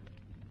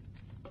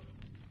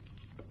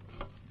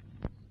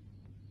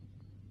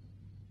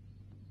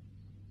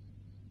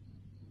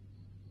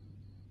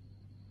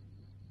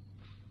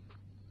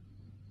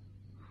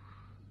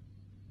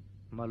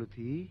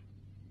 মালতী,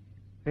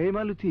 এই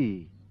মালতী,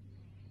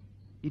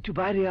 একটু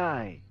বাইরে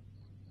আয়।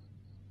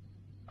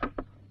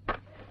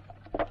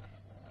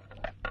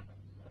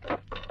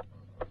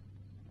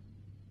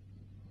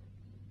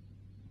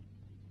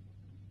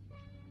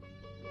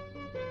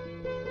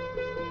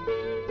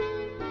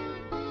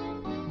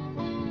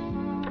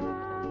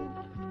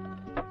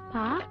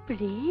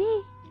 বাপরে,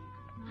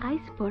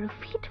 আইস বড়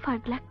ফিট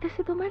ফাট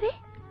লাগতেছে তোমারে।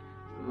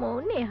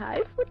 মনে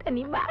হয়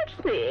ফুটানি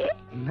বাড়ছে।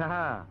 না,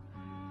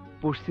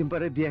 পশ্চিম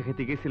পাড়ে বিয়া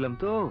খেতে গেছিলাম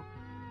তো,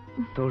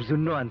 তোর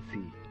জন্য আনছি।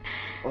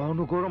 অন্য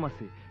গরম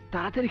আছে,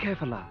 তাড়াতাড়ি খাই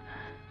ফেলা।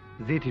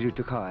 জেঠির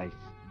একটু খাওয়াইস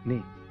নে।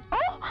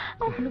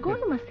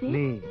 গরম আছে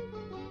নে।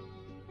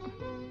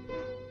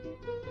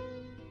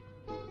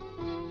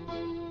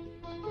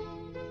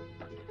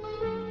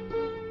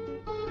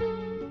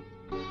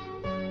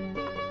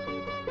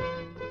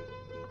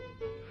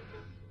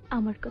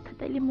 আমার কথা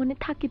তাইলে মনে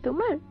থাকে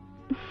তোমার?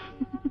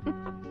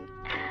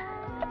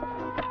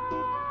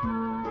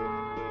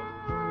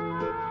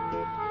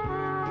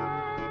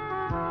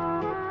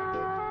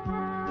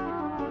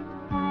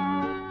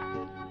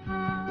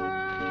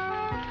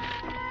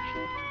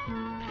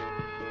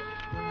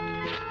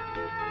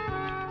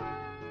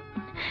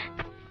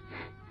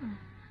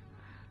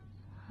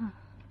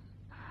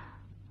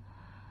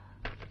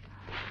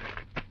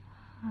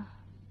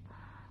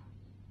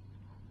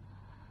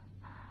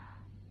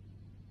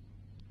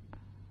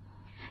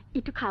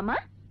 একটু খা মা,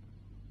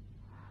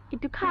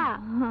 একটু খা।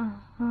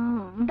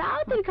 দাও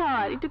তুই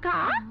খাওয়ার, একটু খা।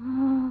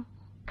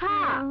 খা,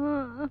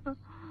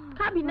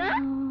 খাবি না?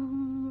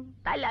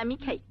 তাহলে আমি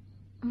খাই।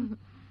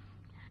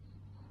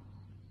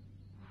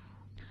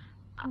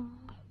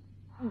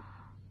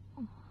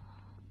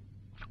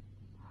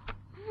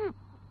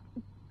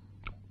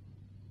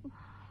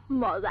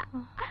 মজা,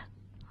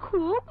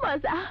 খুব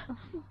মজা।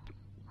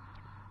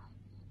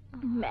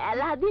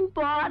 মেলা দিন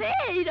পরে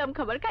এইরকম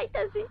খাবার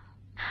খাইতেছি।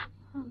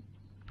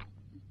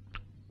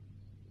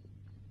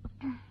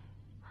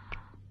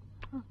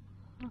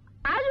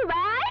 আজু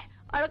ভাই,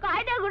 ওরা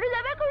কয়টা গরু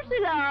যাবে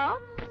করছিল?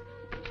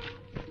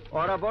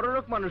 ওরা বড়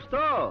লোক মানুষ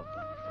তো,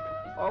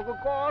 ওগো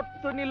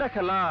কত নীলা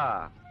খেলা।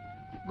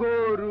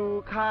 গরু,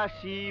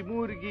 খাসি,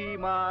 মুরগি,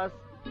 মাছ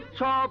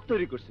সব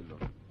তৈরি করছিল।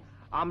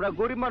 আমরা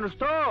গরিব মানুষ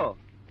তো,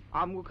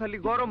 আমগো খালি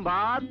গরম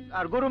ভাত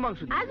আর গরু মাংস।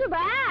 আজু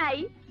ভাই,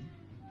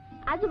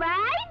 আজু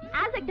ভাই,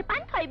 আজ একটা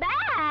পান খাইবা?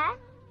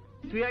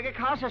 তুই আগে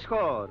খাওয়া শেষ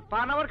কর,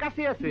 পান আমার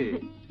কাছে আছে।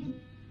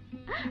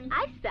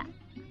 আচ্ছা।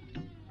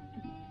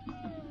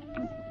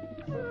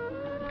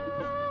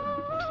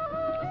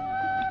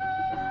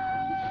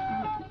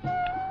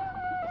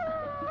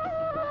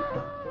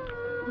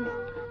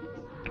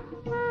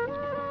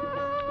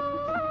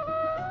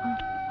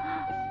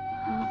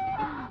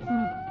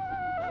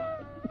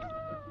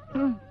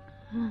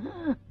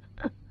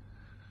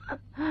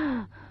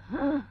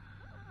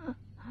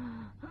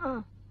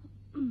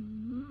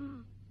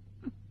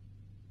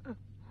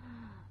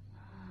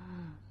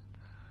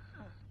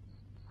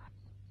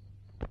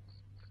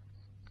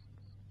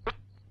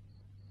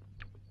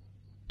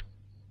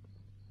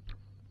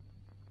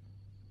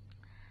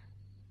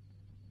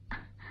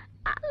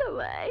 আলো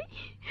ভাই,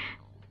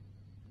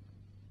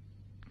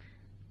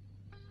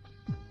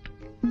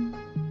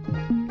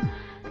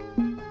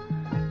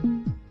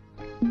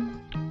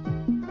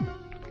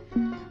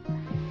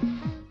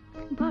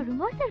 বড়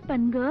মজার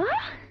পান গো,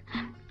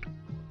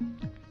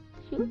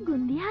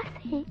 সুগন্ধি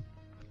আছে।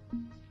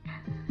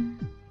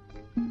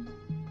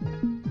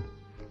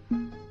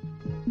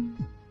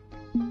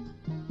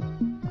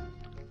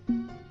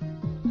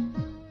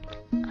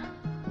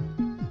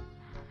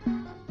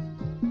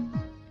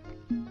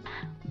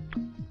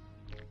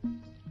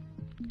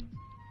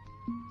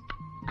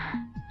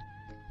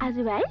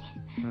 আজু ভাই,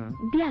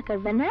 বিয়া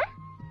করবে না?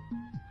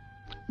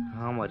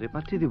 আমারে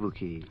পাত্রী দিব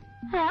কি?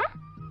 হ্যাঁ,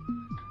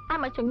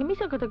 আমার সঙ্গে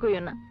মিশা কথা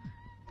কইও না।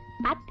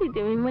 পাত্রী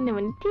তুমি মনে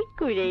মনে ঠিক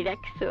কইরাই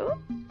রাখছো।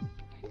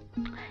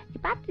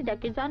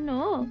 পাত্রীটাকে জানো?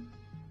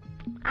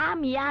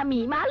 আমি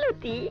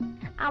মালতী।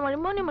 আমার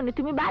মনে মনে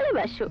তুমি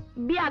ভালোবাসো,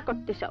 বিয়া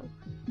করতে চাও।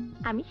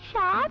 আমি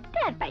সব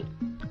টের পাই।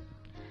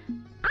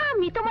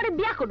 আমি তোমার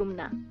বিয়া করুম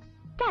না।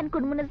 কেন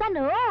করবো না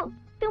জানো?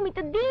 তুমি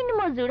তো দিন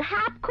মজুর,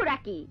 হাত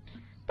খোরাকি।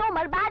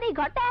 তোমার বাড়ি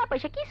ঘর টাকা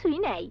পয়সা কিছুই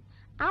নাই।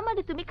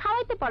 আমারে তুমি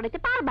খাওয়াইতে পড়াইতে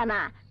পারবা না।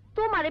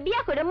 তোমারে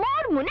বিয়া করে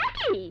মরমু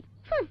নাকি?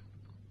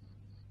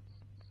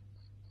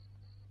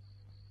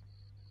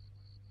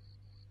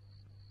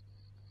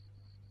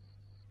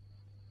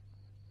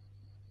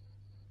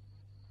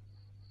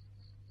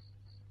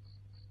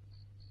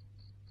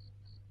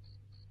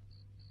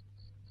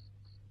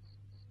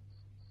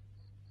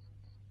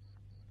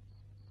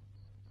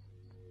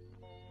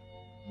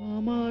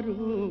 আমার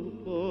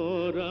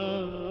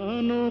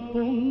পরাণ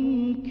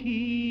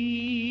পঙ্খী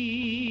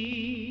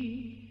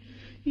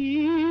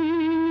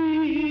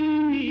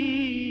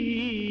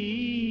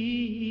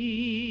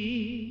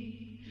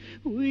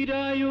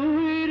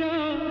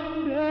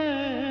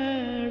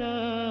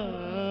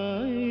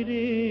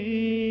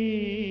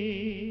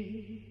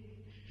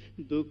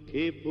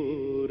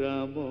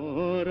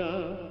মোরা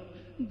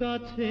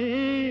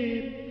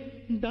গাছের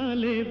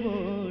ডালে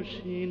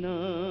বসে না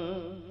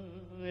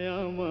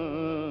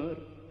আমার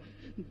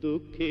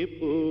দুঃখে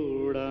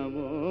পোড়া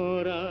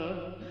মোরা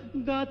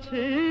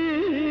গাছের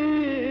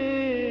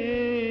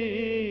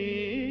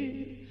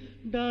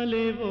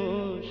ডালে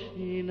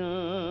বসে না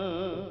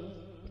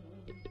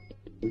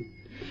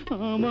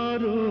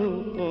আমারও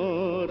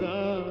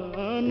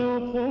পরানো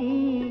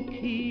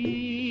পঙ্খী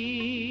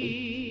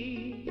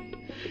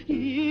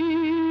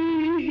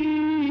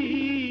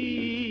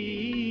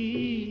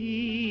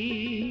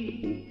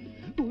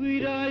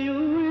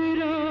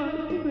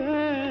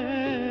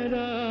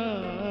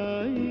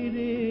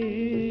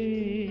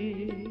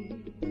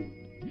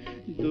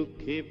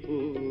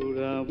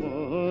পুরা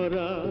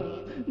মরা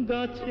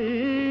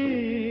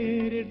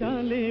গাছের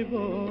ডালে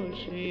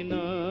বসে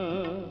না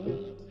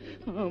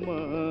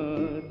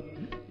আমার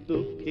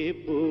দুঃখে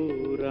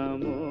পুরা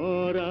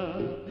মরা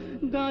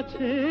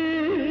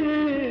গাছের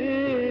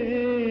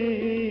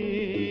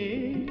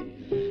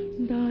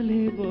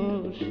ডালে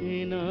বসে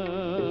না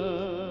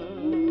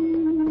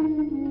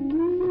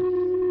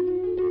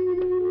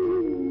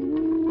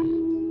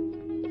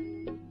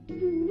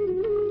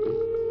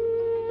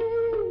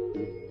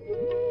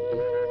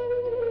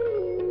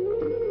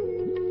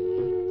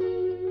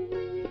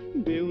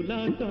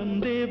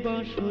কান্দে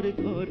বাসর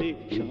ঘরে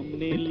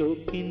সামনে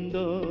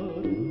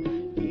লক্ষিন্দর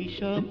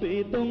হিসাবে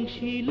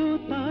দংশিল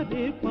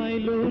তারে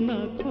পাইল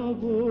না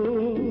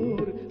খবর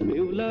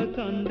বেউলা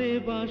কান্দে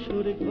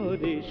বাসর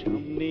ঘরে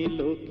সামনে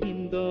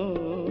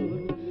লক্ষিন্দর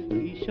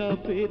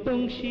হিসাবে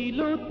দংশিল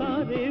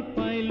তারে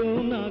পাইল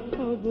না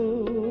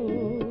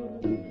খবর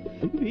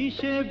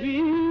বিষে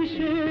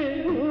বিষে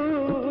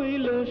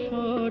হইল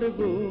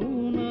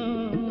সর্বনাশ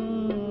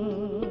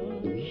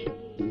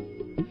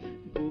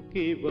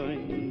বুকে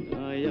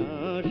বান্ধায়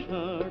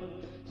আষাঢ়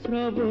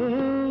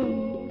শ্রাবণ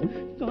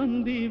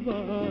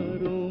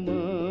কান্দিবার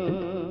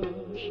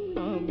মাস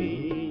আমি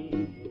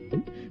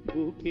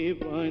বুকে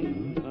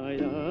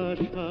বান্ধায়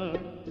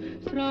আষাঢ়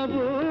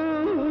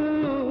শ্রাবণ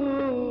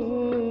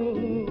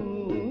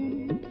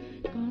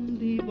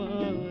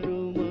কান্দিবার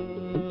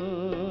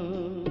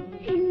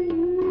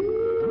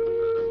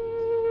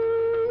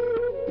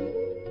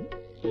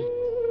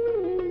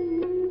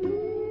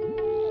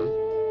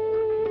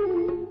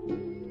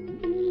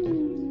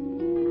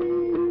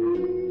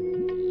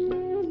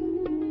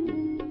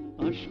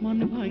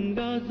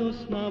ভাঙ্গা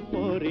জ্যোৎস্না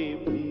পরে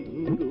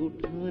বন্ধুর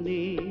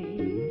উঠানে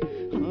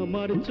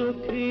আমার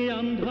চোখে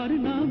আন্ধার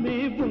নামে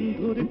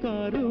বন্ধুর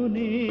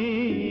কারণে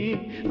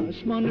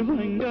আসমান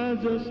ভাঙ্গা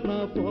জ্যোৎস্না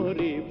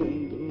পরে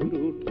বন্ধুর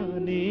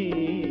উঠানে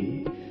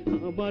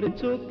আমার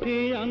চোখে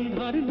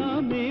আন্ধার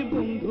নামে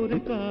বন্ধুর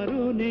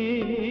কারণে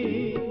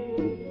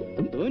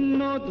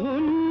ধন্য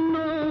ধন্য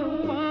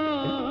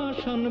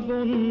পাষাণ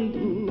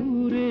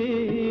বন্ধুরে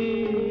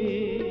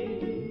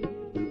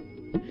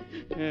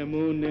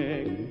এমন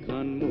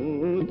একখান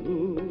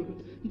মধুর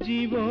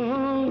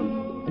জীবন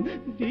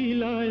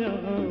দিলায়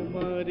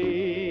আমারে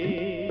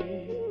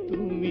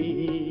তুমি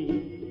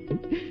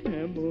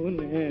এমন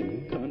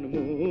একখান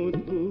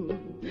মধুর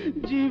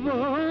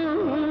জীবন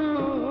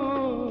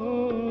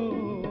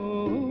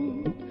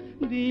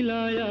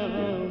দিলায়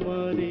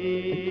আমারে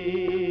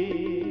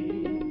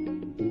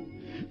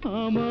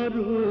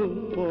আমারও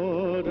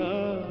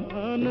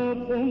পরাণ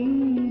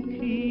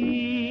পঙ্খী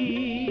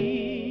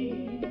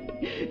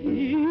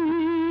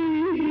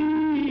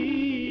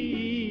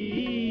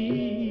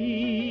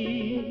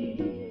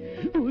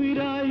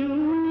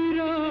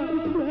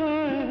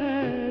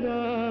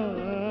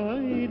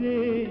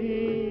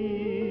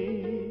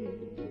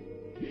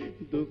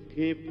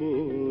দুঃখে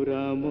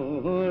পোড়া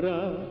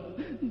মরা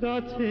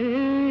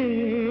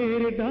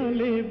গাছের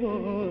ডালে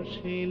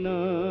বসে না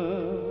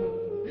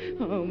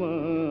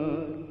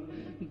আমার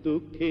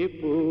দুঃখে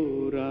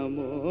পোড়া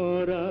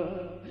মরা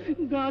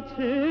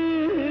গাছের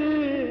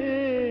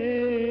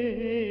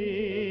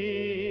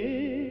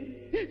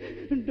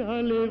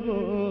ডালে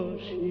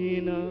বসে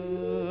না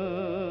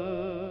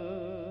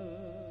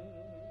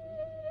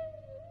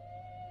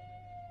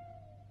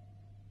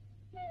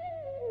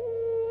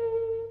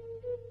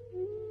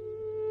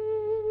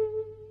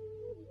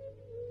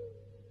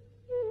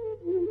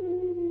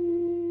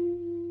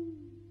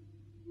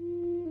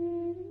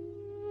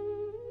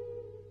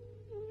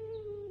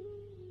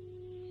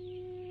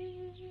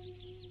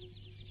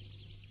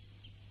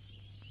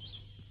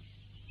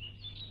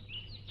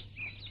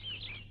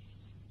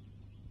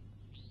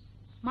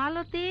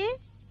মালতী,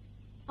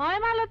 ওই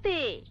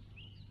মালতী,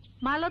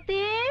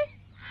 মালতী,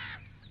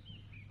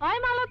 ওই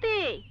মালতী,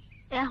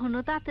 এখনো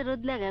তাতে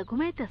রোদ লাগা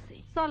ঘুমাইতেছে,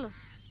 চলো।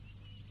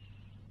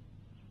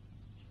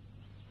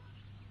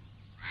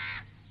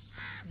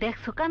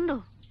 দেখছো কাণ্ড,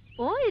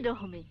 ওই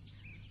রকমই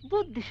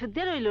বুদ্ধি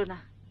শুদ্ধি রইল না।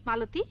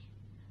 মালতী,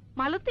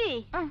 মালতী,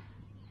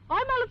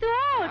 ওই মালতী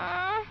ওঠ,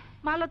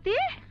 মালতী,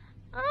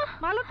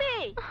 মালতী,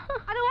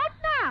 আরে ওঠ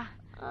না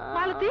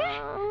মালতী,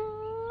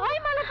 ওই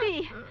মালতী,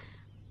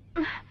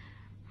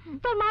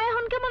 তোর মা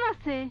এখন কেমন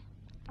আছে?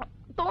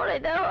 তোরে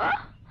দেওয়া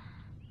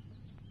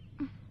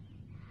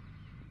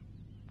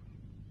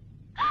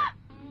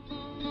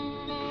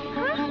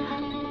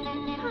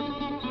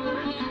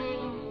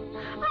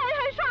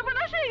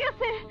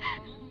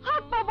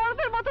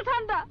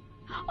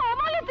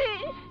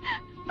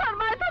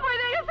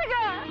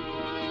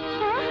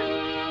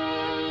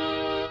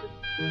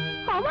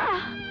মা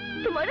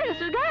তোমার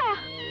সুগা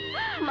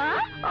মা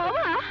ও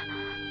মা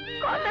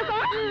কোনটা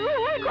কর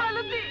ওই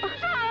কোয়ালিটি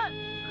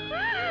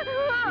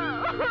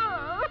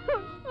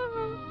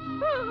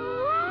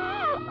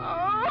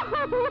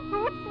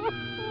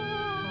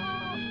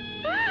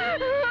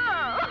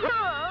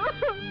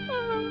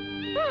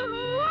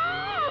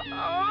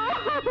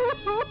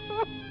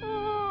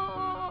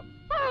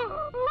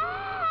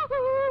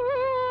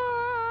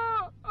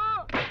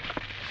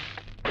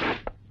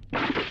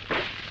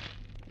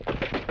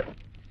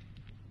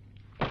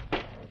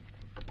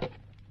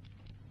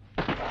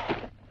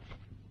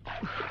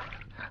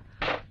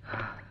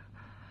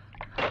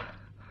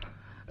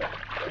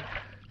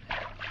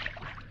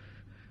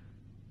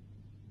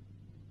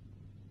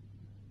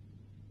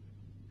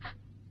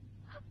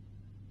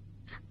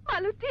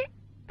মালতী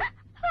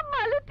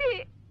মালতী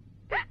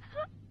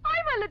ওই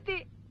মালতী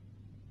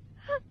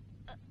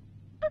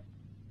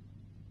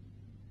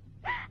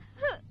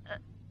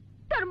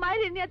তোর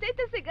মায়ের নিয়ে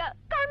যাইতেছে গা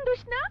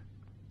কান্দুস না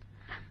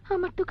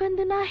আমার তো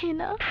কান্দে না হে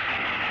না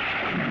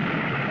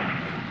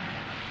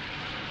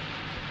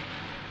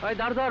ওই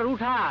দর দর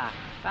উঠা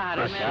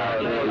আরে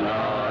أشهد أن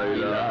لا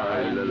إله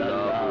إلا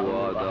الله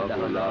وحده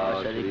لا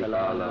شريك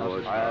له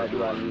وأشهد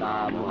أن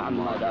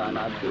محمدا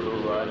عبده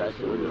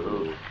ورسوله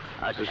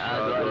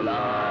أشهد أن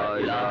لا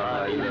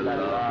إله إلا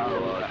الله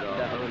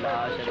وحده لا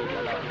شريك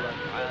له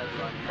وأشهد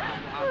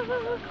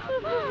أن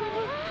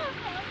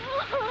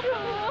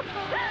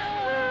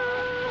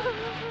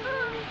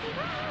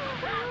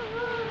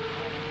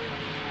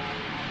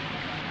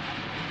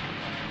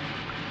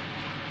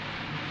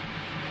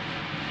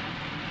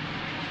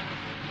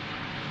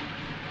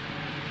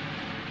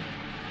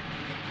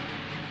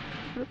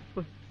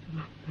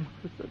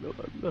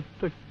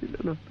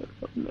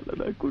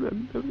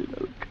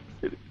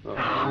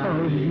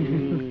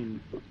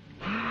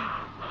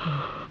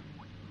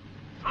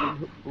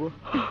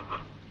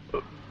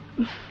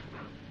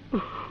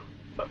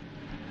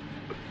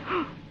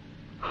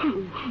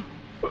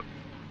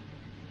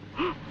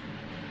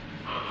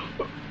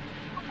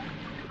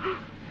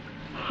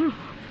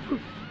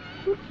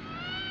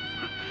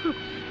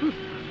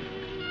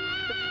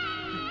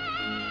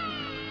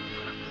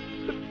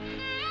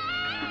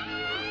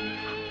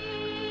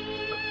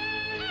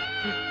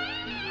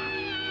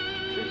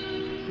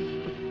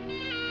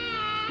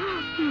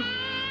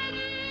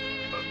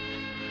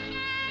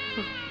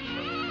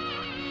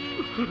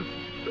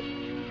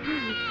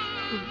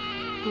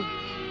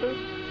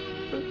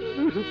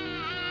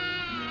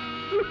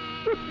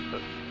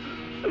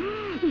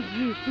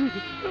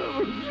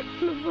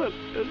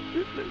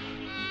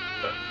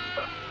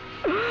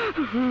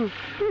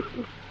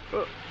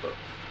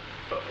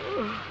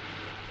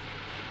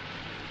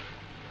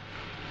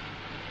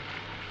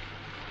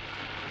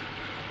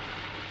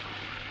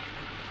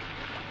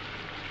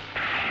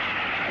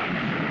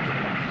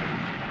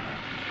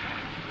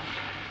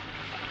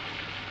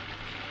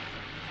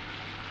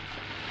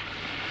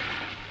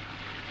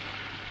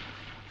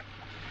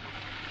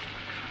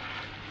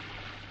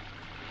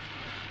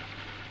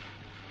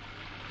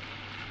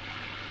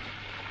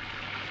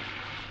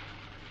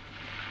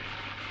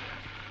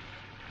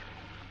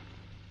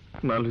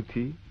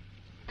মালতী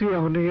তুই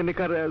এখন এখানে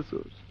কারে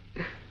আসোস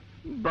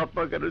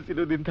বাপ্পা কেন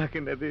চিরদিন থাকে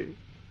না রে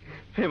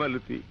হে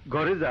মালতী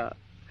ঘরে যা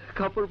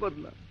কাপড়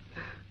বদলা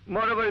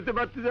মরা বাড়িতে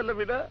বাড়তে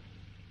জ্বালাবি না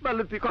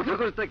মালতী কথা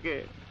কস থাকে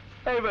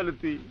এই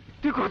মালতী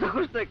তুই কথা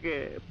কস থাকে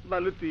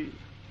মালতী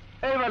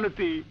এই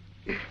মালতী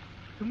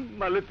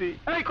মালতী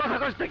এই কথা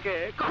কস থাকে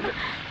কথা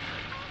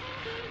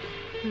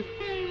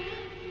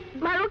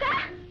মারুকা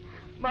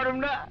মারুম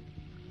না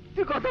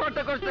তুই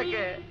কথাবার্তা কস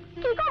থাকে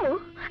কি কমু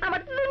আমার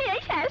তো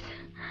দুনিয়াই শেষ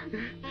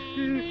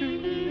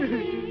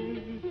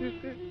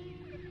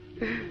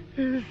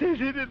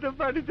সেদিনে তো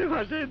পানিতে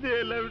ভাসাই দিয়ে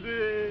এলাম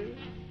রে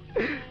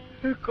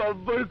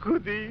কব্বর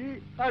খুদি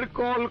আর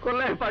কল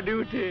কলায় পানি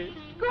উঠে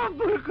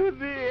কব্বর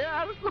খুদি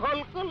আর কল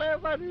কলায়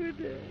পানি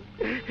উঠে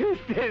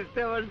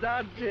আমার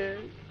যাচ্ছে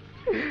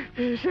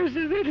শেষে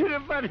সেদিনে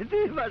পানিতে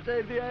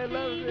ভাসাই দিয়ে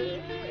এলাম রে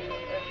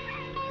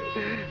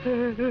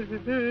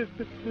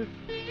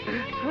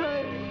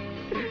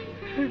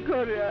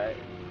ঘরে আয়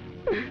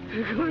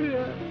ঘরে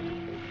আয়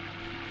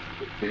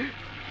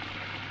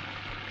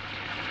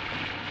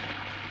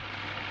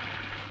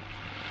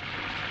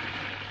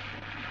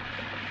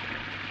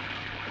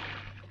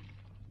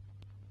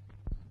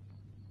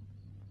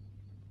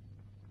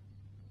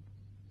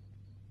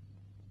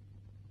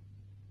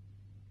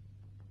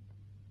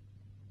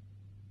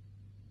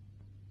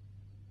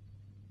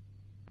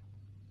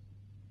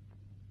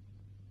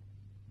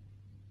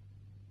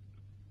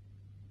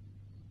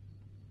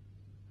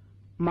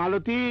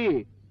মালতী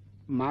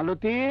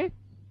মালতী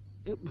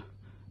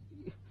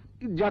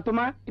যা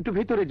তোমা একটু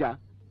ভেতরে যা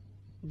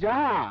যা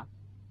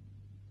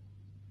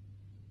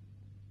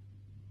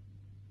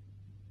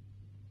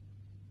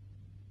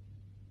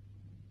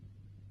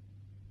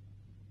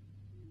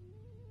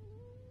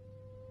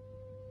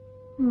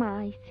মা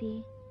আইছে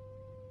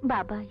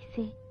বাবা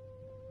আইছে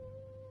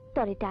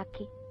তরে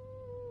ডাকে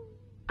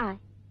আয়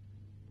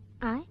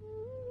আয়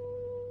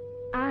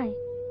আয়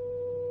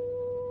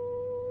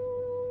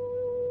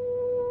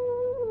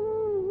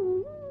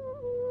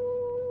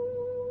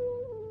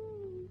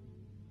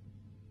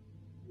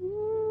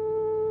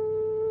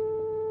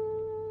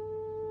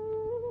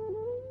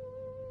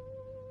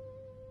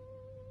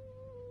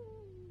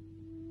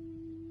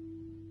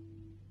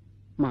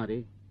মারে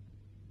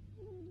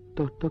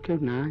তোর তো কেউ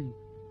নাই,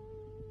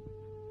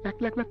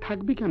 একলা একলা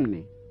থাকবি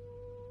কেমনে?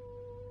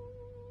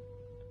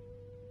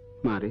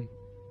 মারে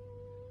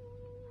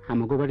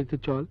আমাগো বাড়িতে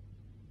চল,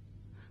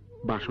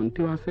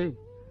 বাসন্তীও আছে,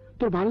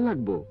 তোর ভাল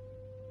লাগবো।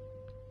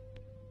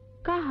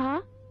 কাহা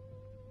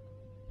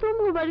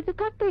তুমি বাড়িতে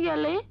থাকতে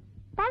গেলে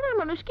পাড়ার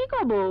মানুষ কি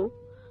কব?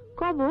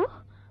 কব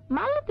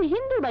মালতী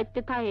হিন্দু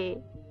বাড়িতে থাকে,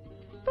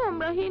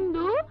 তোমরা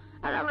হিন্দু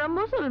আর আমরা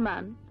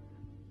মুসলমান,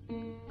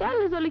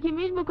 তাহলে চলে কি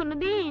মিশবো কোনো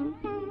দিন?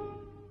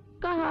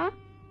 কাহা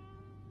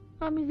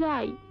আমি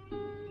যাই।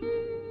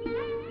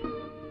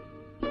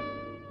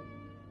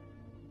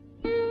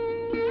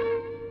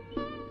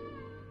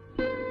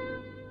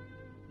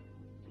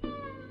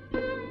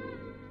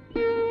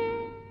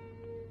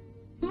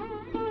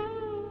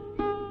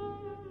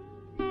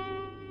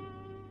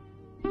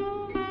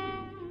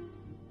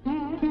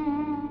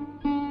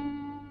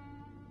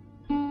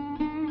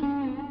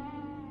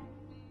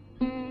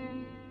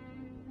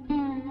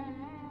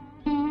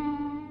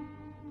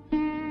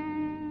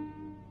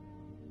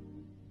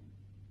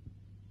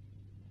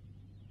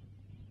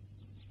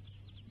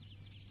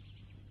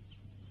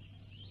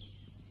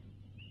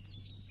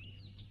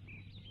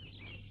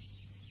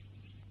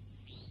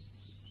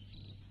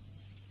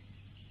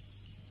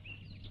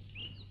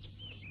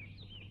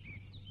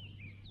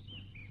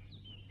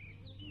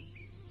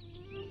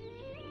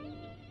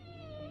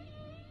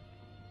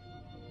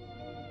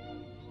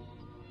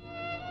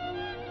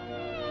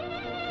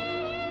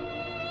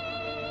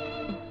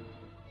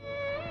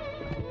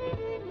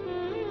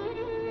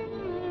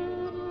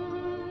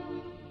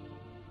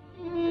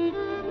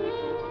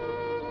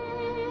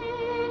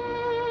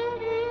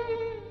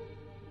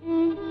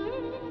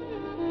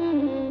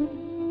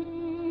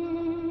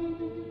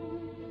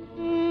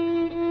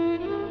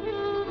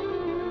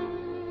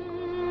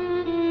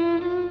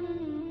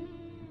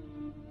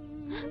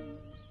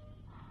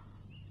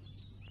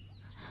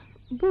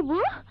 বুবু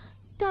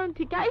টাউন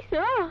থেকে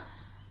আইসো?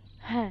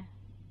 হ্যাঁ।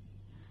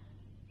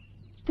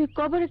 তুই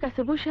কবরের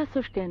কাছে বসে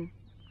আছিস কেন?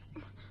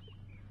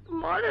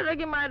 মরার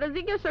আগে মায়েরা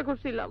জিজ্ঞাসা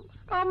করছিলাম,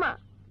 ও মা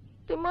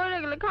তুই মরে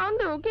গেলে খাওয়ান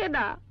দেবো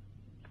কেডা?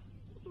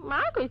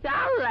 মা কইছে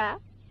আল্লাহ।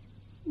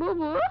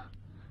 বুবু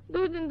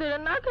 2 দিন ধরে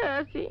না খেয়ে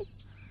আছি,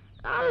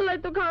 আল্লাহ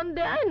তো খাওয়ান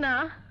দেয় না।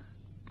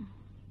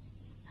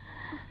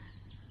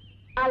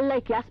 আল্লাহ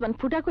কি আসমান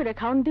ফুটা করে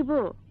খাওয়ান দিব?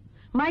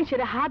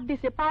 মানুষের হাত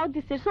দিছে, পাও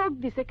দিছে, চোখ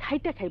দিছে,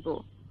 খাইতে খাইব।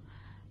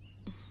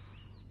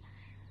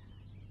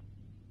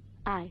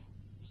 আয়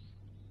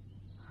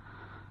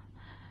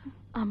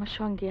আমার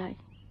সঙ্গে আয়।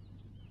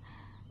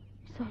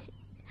 চল।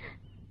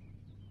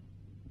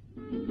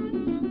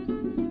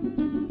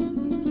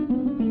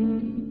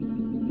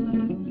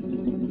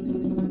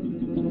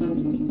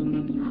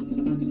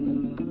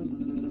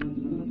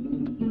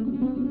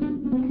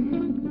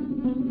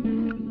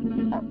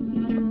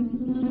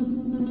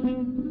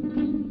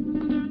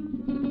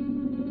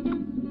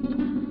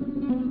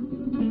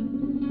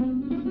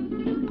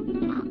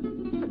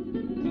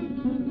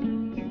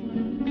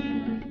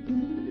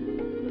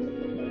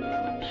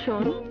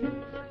 শোন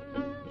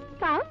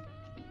কাল,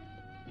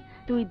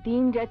 তুই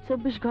দিন রাত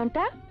 24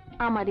 ঘন্টা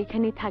আমার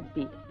এখানে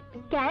থাকবি।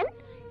 কেন?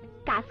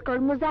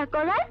 কাজকর্ম যা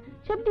করার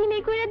সব দিনে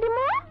করে দিব।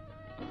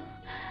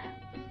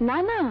 না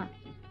না,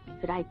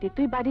 রাইতে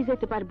তুই বাড়ি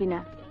যেতে পারবি না,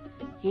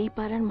 এই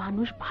পাড়ার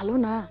মানুষ ভালো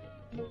না।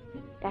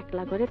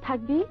 একলা করে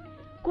থাকবি,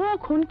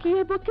 কখন কি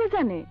হইব কে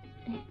জানে।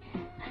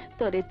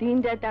 তোরে দিন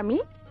রাত আমি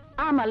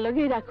আমার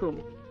লগেই রাখুম।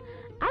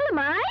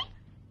 আলমাই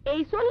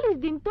এই 40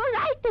 দিন তো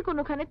রাইতে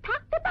কোনোখানে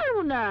থাকতে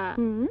পারবো না।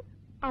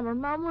 আমার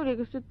মা মরে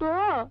গেছে তো,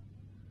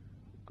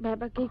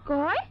 বাবা কি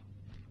কয়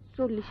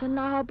 40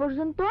 না হওয়া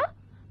পর্যন্ত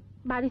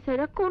বাড়ি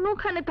ছাড়া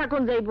কোনোখানে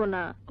থাকুন যাইব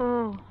না। ও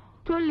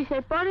 40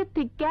 পরের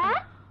থেকে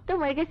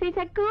তোমার কাছেই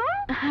থাকো।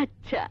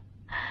 আচ্ছা।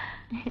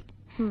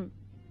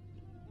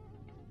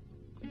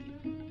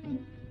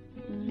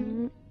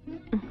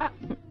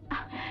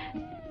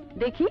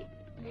 দেখি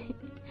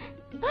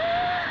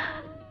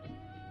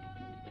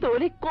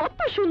তোরে কত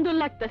সুন্দর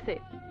লাগতেছে।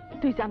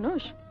 তুই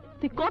জানোস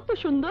তুই কত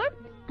সুন্দর?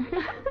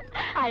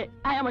 আয়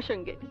আয় আমার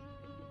সঙ্গে।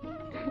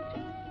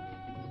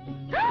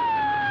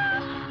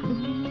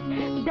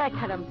 দেখ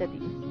হারামজাদি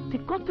তুই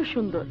কত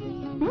সুন্দর।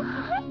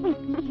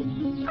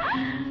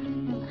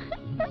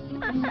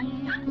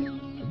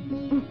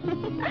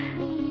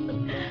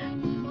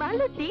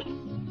 মালতী,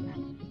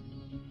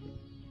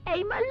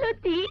 এই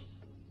মালতী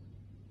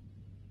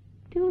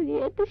তুই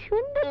এত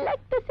সুন্দর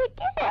লাগতেছে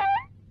কে?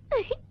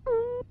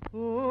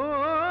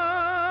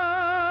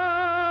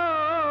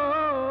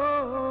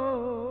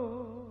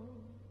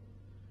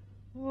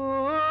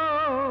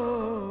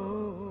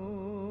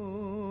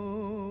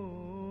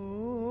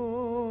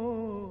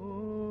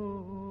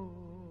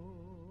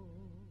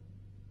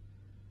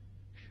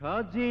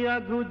 সাজিয়া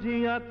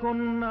গুজিয়া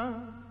কন্যা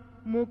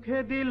মুখে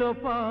দিল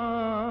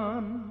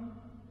পান,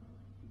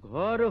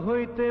 ঘর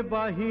হইতে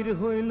বাহির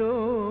হইল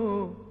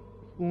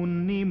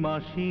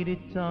পূর্ণিমাসির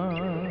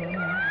চাঁদ।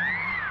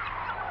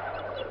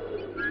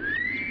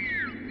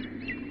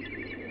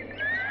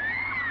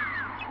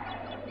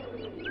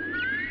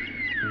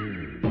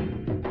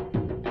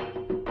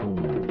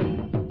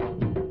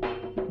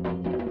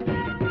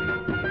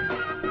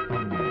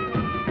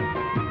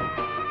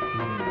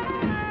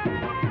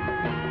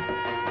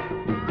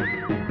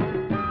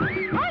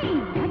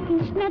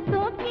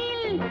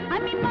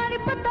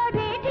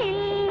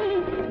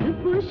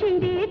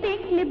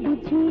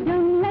 বুঝি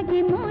রং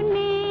লাগে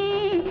মনে,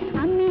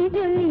 আমি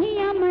জ্বলি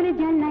আমার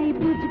জ্বালায়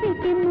বুঝবে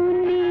কে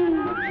মনে।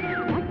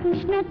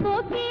 ডাকিস না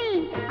কোকিল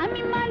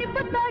আমি মারব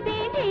তোরে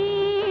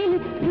ঢিল,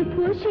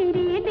 রূপসী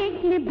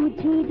দেখলে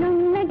বুঝি রং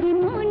লাগে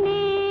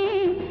মনে,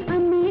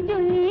 আমি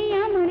জ্বলি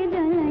আমার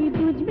জ্বালায়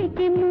বুঝবে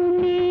কে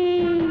মনে।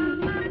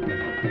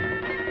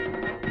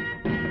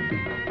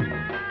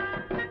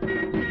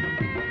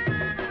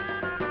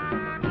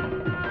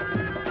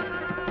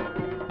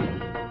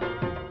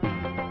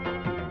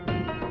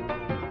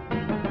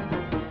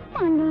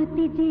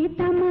 মালতী যে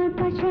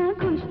তামাকাশা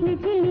ঘষলে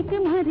ঝিলিক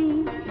মারে,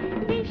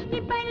 বৃষ্টি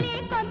পাইলে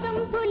কদম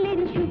ফুলের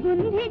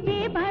সুগন্ধি যে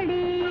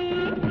বাড়ে।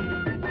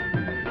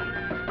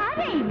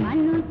 আরে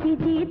মালতী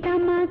যে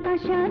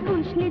তামাকাশা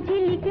ঘষলে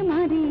ঝিলিক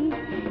মারে,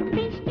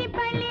 বৃষ্টি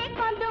পাইলে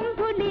কদম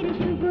ফুলের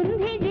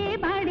সুগন্ধি যে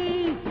বাড়ে।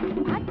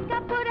 ভাত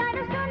কাপড় আর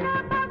সোনা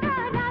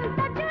বাগার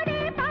আলতা চড়ে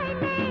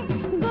পাইলে,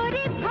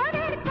 গরিব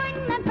ঘরের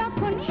কন্যা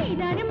তখন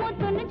হীরার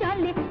মতন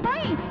জ্বলে।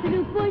 ওই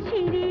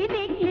রূপসী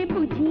দেখলে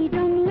বুঝি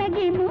রং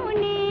লাগে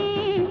মনে,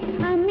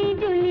 আমি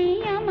জ্বলি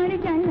আমার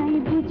জ্বালায়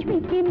বুঝবে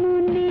কে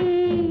মনে।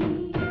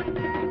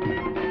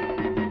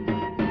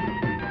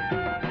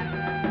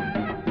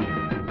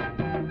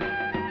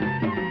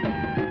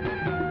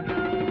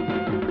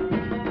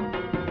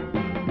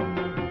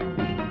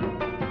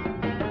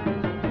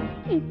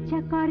 ইচ্ছা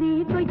করে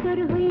কৈতর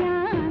হইয়া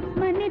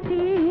আসমানেতে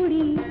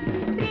উড়ি,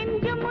 প্রেম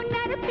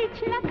যমুনার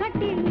পিছলা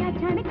খাটে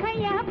আছাড়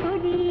খাইয়া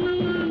পড়ি।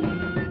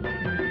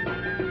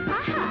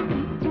 আহা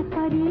ইচ্ছা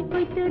করে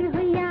কৈতর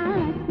হইয়া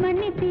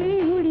আসমানেতে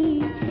উড়ি,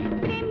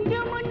 প্রেম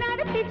যমুনার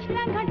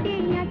পিছলা ঘাটে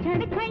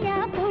আছাড় খাইয়া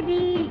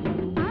পড়ি।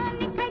 পান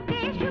খাইতে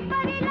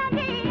সুপারি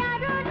লাগে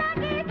আরো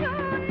লাগে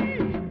চুন,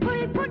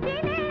 ফুল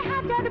ফুটিলে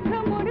হাজার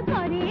ভ্রমর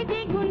করে যে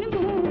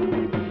গুনগুন।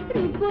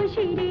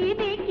 রূপসী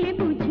দেখলে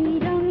বুঝি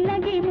রং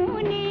লাগে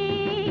মনে,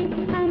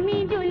 আমি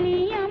জ্বলি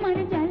আমার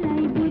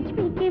জ্বালায়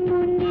বুঝবি কে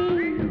মনে।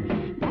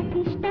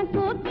 ডাকিস না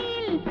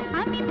কোকিল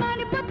আমি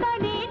মারব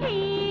তোরে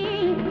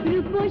ঢিল,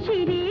 রূপসী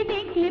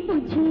দেখলে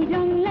বুঝি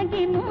রং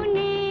লাগে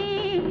মনে,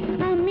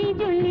 আমি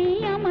জ্বলি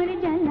আমার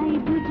জ্বালায়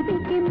বুঝবি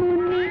কে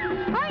মনে।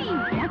 ওই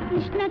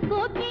ডাকিস না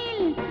কোকিল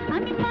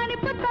আমি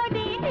মারব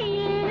তোরে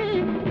ঢিল,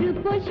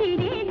 রূপসী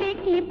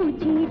দেখলে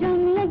বুঝি রং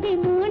লাগে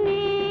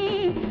মনে,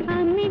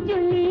 আমি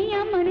জ্বলি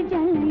আমার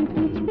জ্বালায়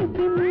বুঝবি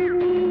কে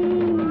মনে।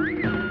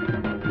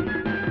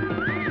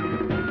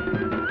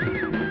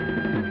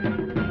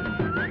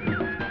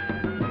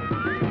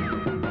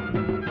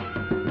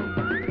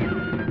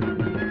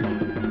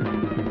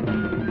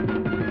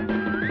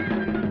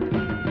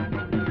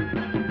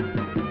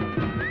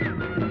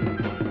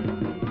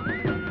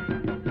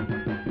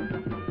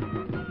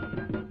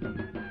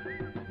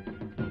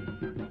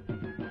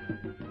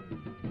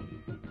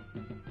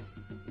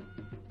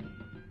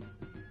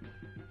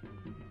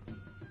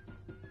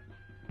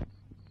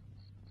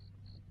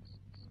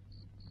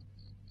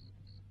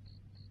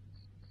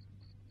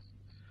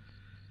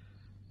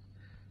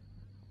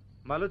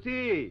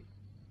 মালতী,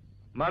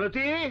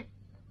 মালতী,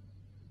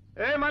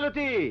 এ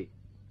মালতী,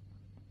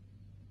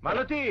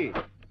 মালতী।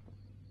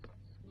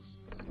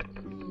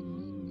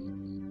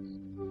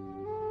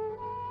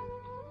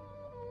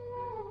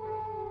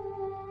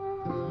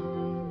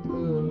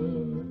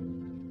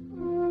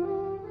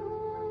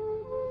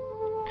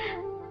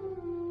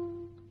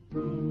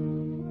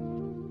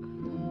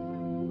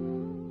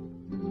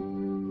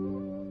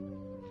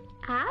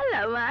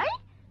 হ্যালো ভাই,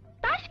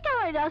 তাস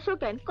খাওয়াই আসো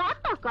কেন? কত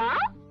টাকা?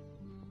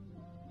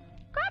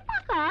 কত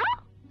টাকা?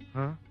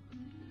 হ্যাঁ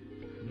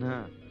না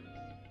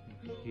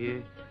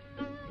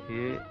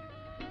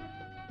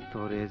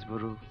তোর এজ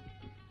বড়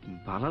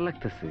ভালো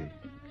লাগতেছে।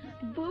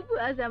 বুবু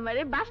আজ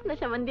আমারে বাসনা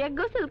সাবান দিয়া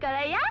গোসল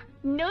করাইয়া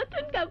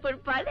নতুন কাপড়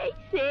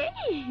পরাইছে।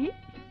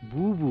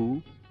 বুবু?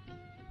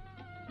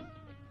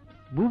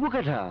 বুবু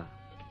কাঠা?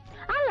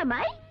 আল্লাহ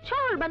মাই,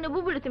 শহর বানো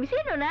বুবুরে তুমি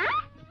চিনো না?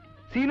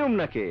 চিনুম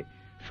নাকে,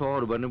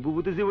 শহর বানো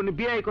বুবুতে জীবনে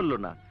বিয়ে করলো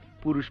না,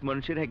 পুরুষ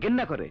মানুষের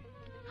ঘেন্না করে।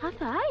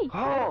 হাসাই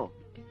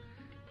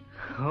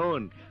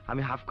হন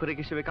আমি হাফ করে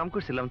হিসেবে কাম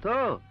করছিলাম তো,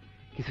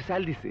 কিছু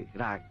চাল দিছে,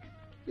 রাখ।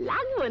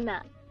 লাগবো না।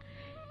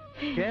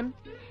 কেন?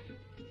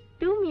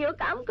 তুমিও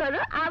কাম করো,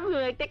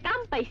 আমিও একটা কাম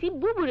পাইছি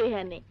বুবুরে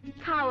হানে।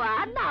 খাওয়া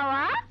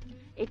দাওয়া,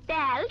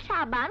 তেল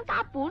সাবান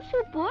কাপড়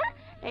সুপুর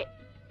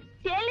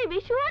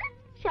টেলিভিশন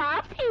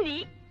সব ফ্রি।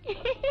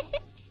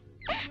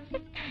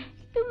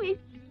 তুমি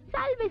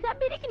চাল বেচা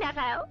বিড়ি কিনা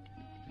খাও।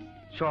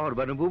 শহর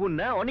বানু বুবুর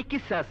না অনেক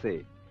কিচ্ছা আছে,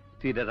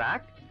 তুই এটা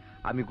রাখ,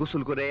 আমি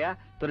গোসল করে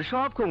তোরে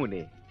সব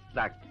কমুনে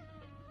রাখ।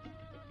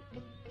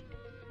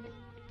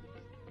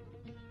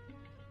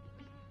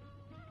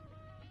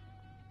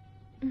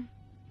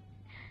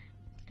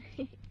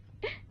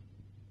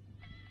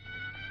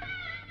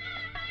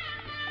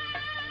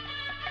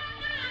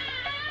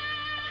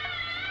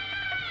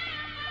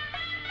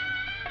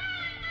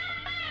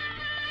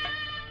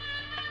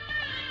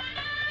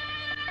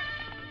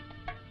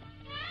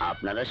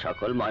 আপনারা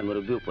সকল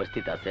ময়মুরব্বী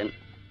উপস্থিত আছেন,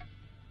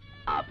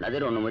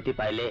 আপনাদের অনুমতি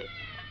পাইলে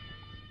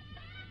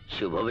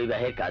শুভ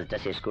বিবাহের কাজটা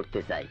শেষ করতে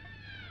চাই।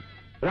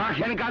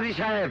 রাখেন কাজী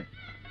সাহেব,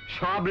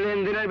 সব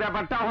লেনদেনের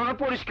ব্যাপারটা এখনো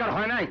পরিষ্কার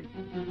হয় নাই।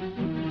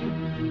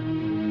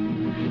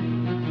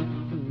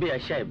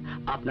 বিআই সাহেব,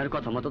 আপনার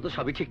কথা মতো তো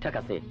সবই ঠিকঠাক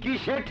আছে। কি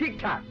সে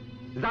ঠিকঠাক?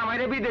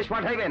 জামাইরে বিদেশ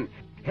পাঠাইবেন,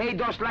 এই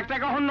 10 লাখ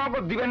টাকা এখন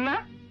নগদ দিবেন না?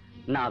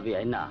 না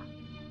বিআই না,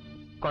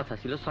 কথা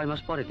ছিল 6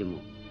 মাস পরে দিমু।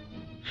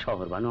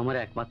 শহর বানু আমার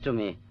একমাত্র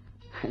মেয়ে,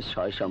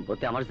 সয়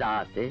সম্পত্তি আমার যা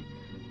আছে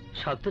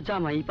সব তো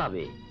জামাই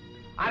পাবে।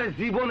 আরে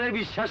জীবনের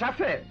বিশ্বাস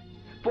আছে,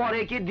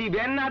 পরে কি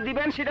দিবেন না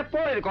দিবেন সেটা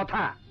পরের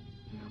কথা।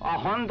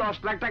 অহন 10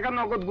 লাখ টাকা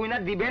নগদ গুইনা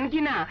দিবেন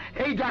কিনা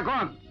এইটা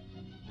কন,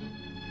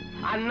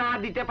 আর না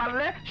দিতে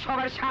পারলে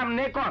সবার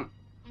সামনে কন,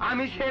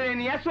 আমি ছেড়ে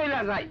নিয়ে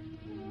চলে যাই।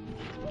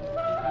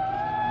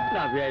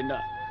 না বিআই না,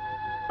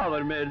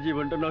 আমার মেয়ের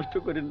জীবনটা নষ্ট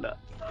করেন না,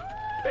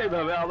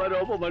 এইভাবে আমার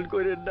অপমান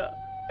করেন না।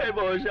 এই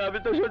বয়সে আমি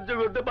তো সহ্য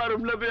করতে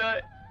পারুম না বিআই।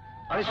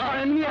 আরে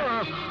সরেন মিয়া।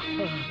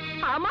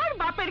 আমার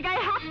বাপের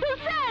গায়ে হাত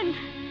তুলছেন,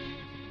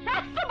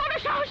 এত বড়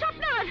সাহস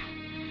আপনার!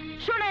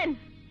 শোনেন,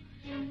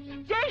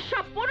 যে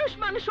সব পুরুষ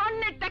মানুষ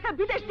অন্যের টাকা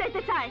বিদেশ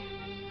যেতে চায়,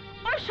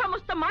 ওই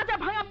সমস্ত মাজা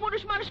ভাঙা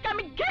পুরুষ মানুষকে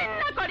আমি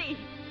ঘৃণা করি।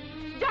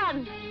 যান,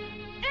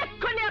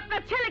 এক্ষুনি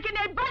আপনার ছেলেকে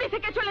নিয়ে বাড়ি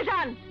থেকে চলে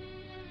যান।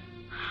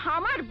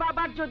 আমার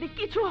বাবার যদি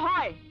কিছু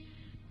হয়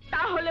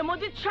তাহলে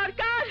মজিদ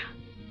সরকার,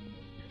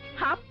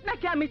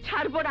 আপনাকে আমি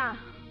ছাড়বো না।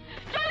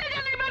 চলে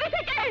যান এই বাড়ি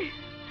থেকে,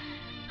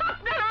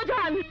 আপনারাও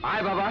যান।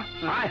 আয় বাবা,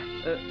 আয়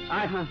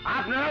আয়,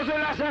 আপনারাও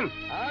চলে আসেন।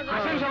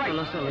 আসেন সবাই।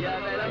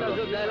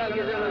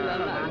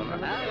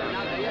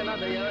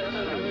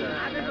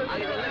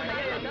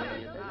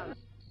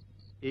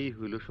 এই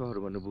হইল শহর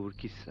বানু বহুর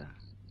কিসা।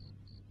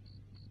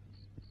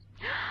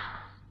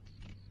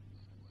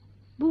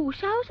 বুবু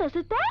সাহস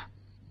আছে তা?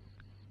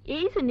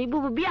 এই শুনি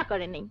বুবু বিয়া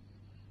করে নেই।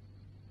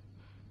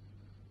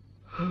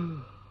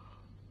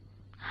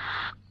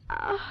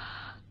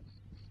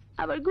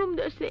 আবার ঘুম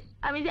ধরছে,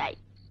 আমি যাই।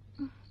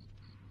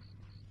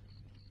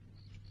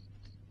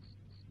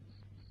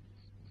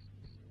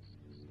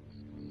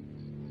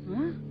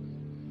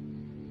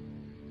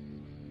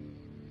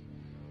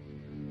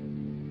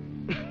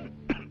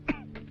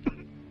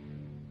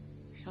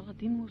 শালা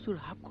দিন মজুর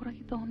হাফ করা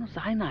কি তখনও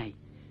যায় নাই,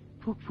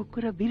 ফুক ফুক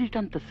করে বিড়ি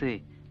টানতেছে।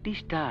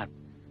 ডিস্টার্ব,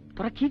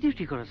 তোরা কি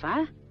ডিউটি করস?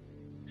 হ্যাঁ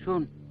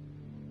শোন,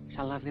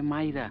 শালারে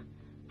মাইরা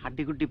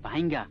হাড্ডি গুড্ডি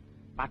ভাইঙ্গা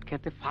পাট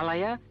খেতে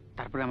ফালাইয়া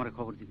তারপরে আমার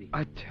খবর দিবি।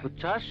 আচ্ছা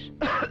বুঝছস?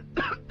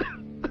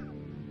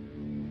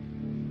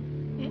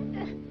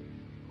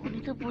 উনি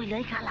তো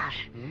বইলাই খালাস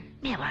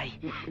নে ভাই।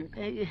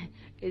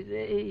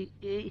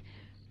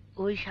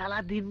 ওই শালা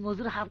দিন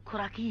মজুর হাফ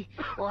খোরাকি,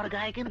 ওর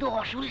গায়ে কিন্তু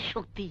অশরীর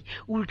শক্তি,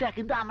 উল্টা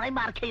কিন্তু আমরাই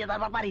মার খেয়ে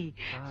দাঁড়া পারি।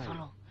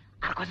 চলো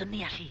আর কজন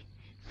নিয়ে আসি।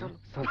 চলো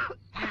চলো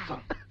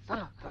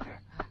চলো।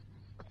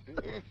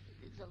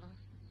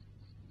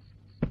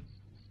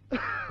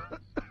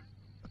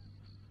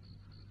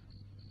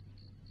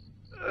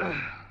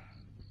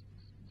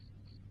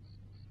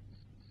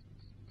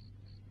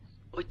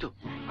 ওই তো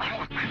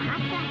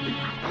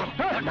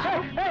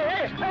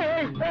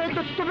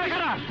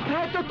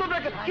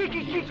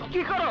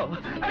কি করো?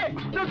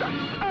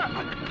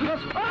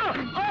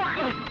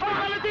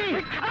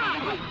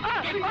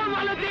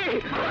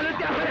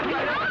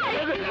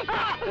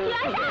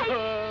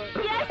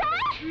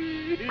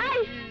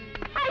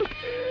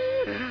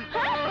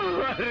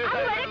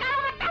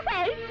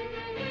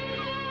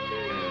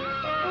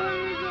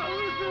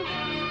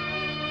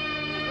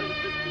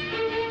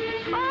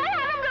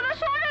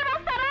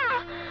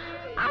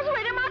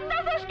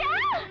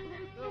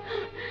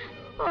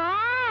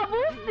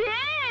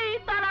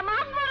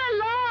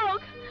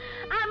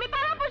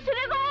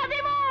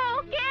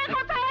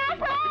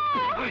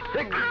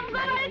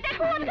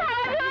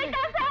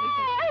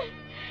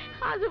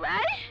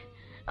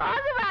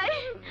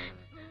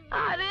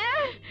 আরে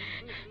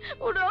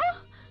উড়ো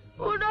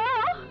উড়ো,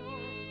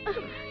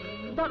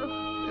 ধরো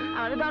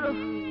আরে ধরো,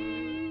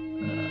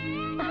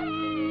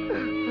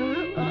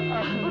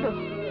 উড়ো।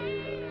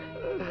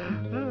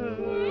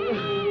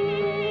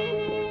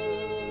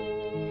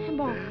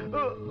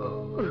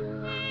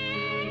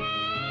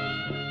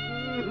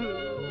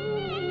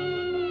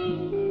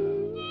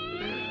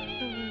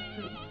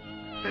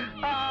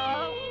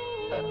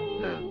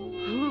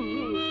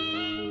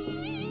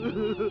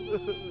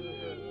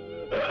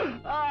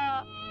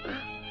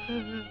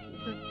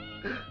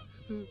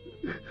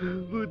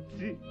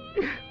 বুঝছি,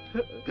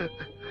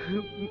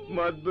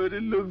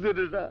 মাতবরের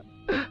লোকজনেরা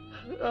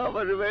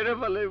আমার বাইরে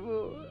পালাইবো,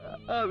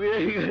 আমি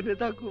এইখানে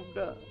থাকুম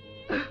না।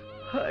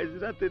 আজ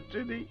রাতের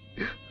ট্রেনে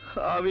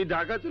আমি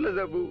ঢাকা চলে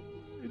যাব,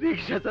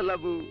 রিক্সা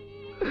চালাবো,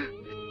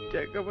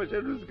 টাকা পয়সা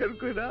রোজগার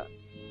কইরা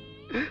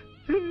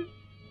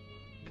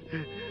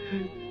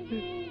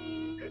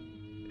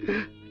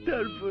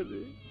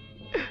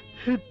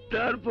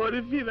তারপরে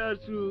ফিরে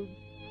আসুন।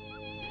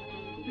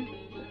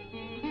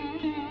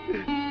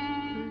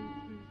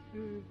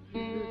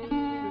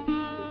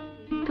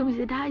 তুমি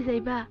যে ঢাই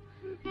যাইবা,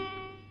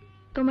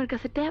 তোমার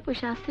কাছে টাকা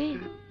পয়সা আছে?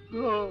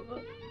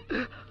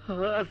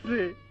 আছে,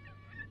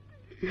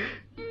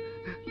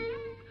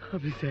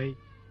 আমি চাই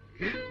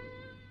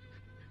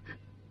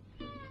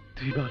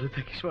তুই ভালো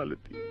থাকিস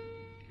মালতী,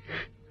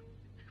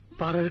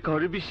 পাড়ার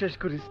কাউরে বিশ্বাস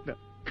করিস না,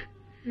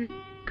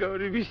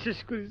 কাউরে বিশ্বাস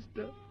করিস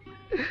না।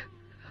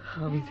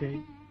 আমি যাই।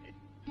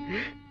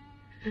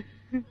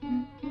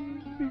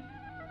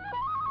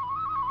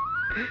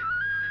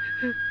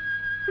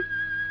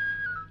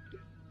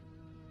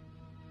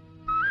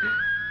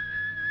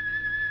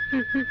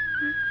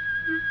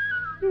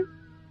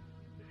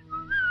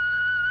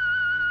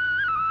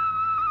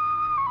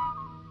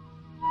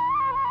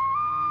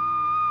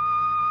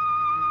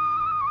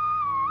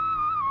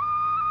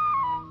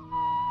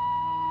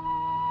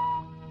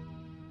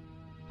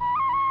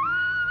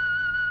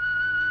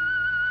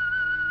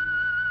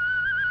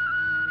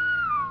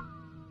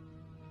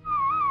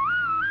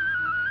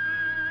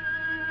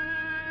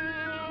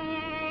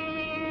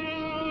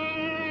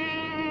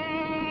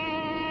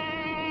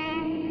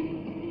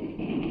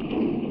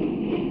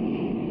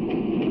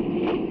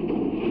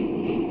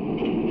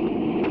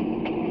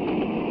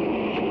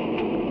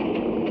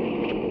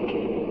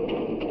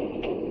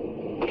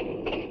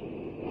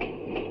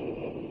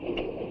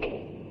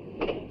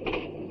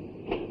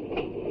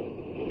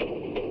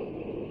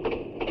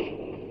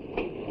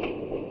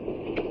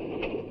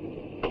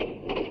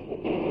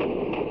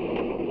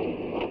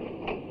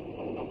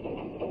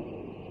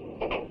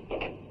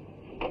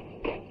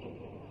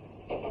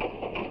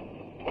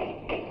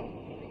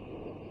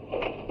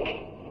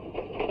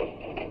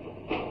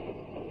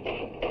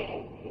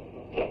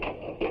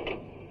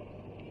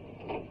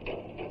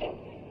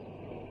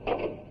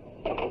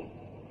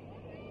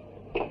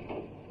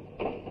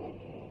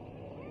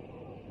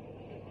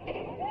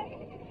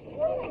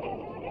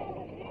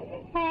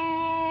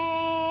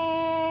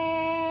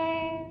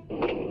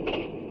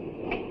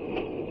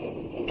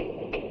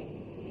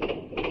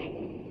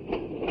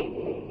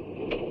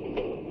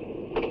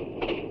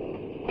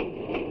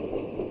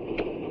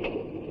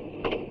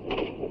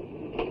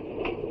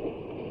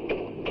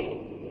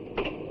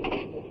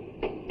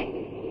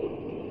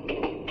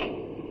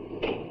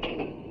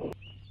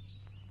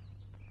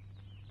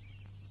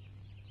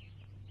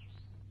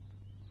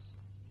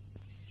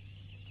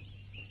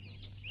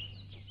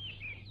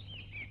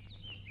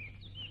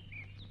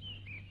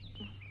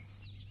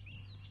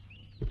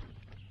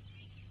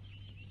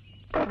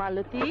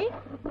 মালতী,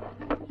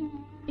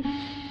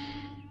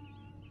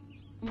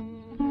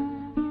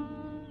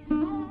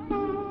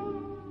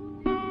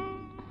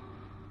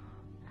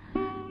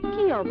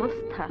 কি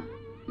অবস্থা!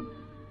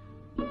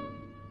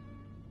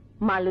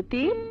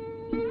 মালতী,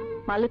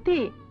 মালতী,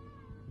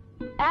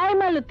 এই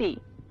মালতী,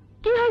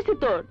 কি হয়েছে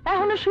তোর?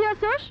 এখনো শুয়ে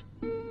আছস?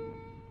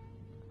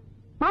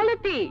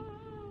 মালতী,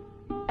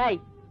 এই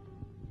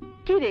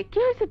কি রে, কি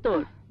হয়েছে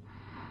তোর?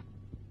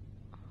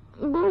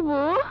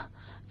 বুবু,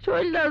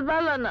 শরীরটা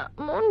ভালো না,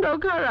 মনটাও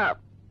খারাপ।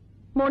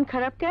 মন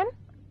খারাপ কেন?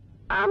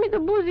 আমি তো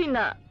বুঝি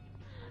না,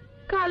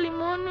 খালি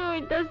মনে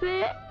হইতাছে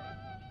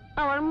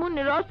আমার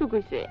মনের অসুখ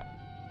হইছে।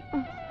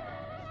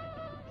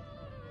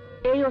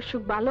 এই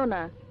অসুখ ভালো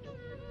না,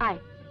 আয়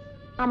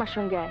আমার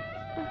সঙ্গে আয়,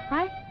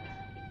 আয়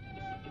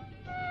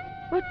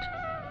উঠ।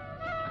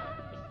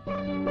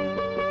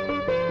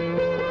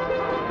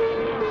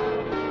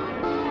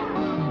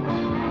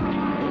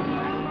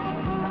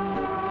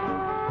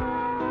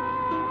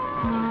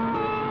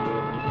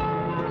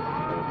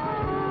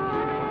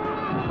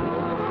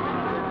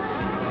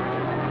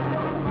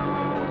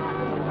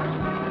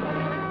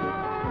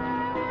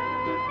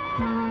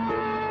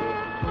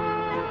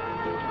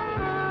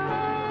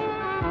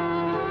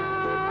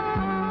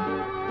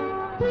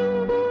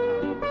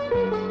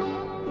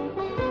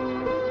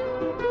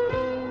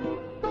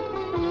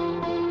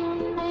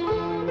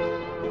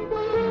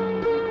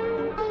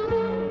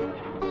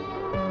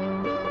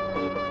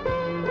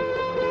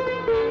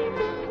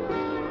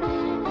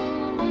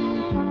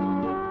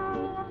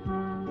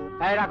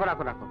 রাখো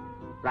রাখো রাখো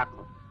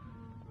রাখো।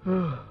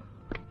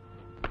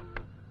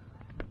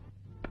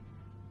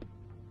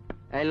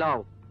 এই লও।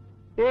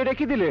 এই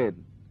রেখে দিলেন?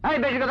 এই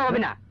বেশি কথা হবে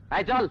না,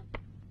 এই চল।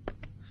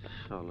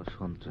 শালা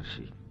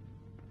সন্ত্রাসী।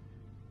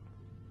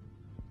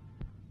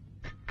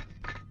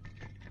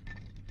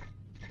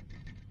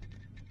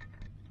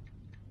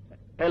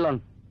 এলন,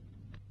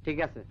 ঠিক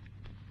আছে।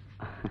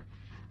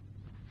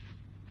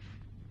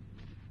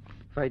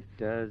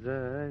 ফাইটা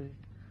যায়,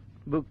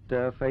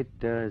 বুকটা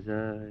ফাইটা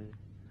যায়।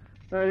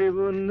 আরে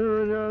বন্ধু,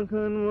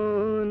 যখন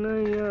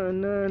মনাইয়া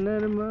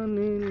নানার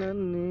মানে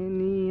নানে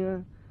নিয়া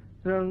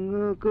রঙ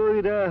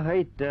কইরা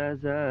হাইটা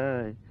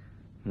যায়।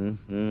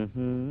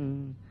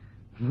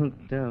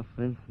 বুকটা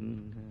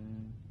ফাইটা।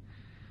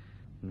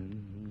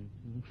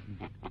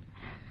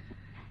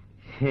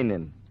 হে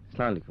নেন।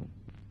 আসসালামু আলাইকুম।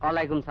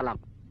 ওয়ালাইকুম সালাম।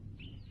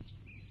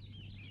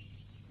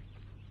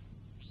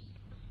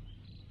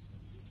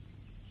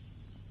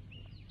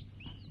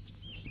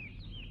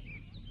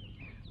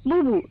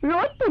 বুবু,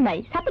 রোদ তো নাই,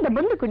 ছাতাটা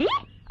বন্ধ করি।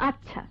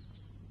 আচ্ছা।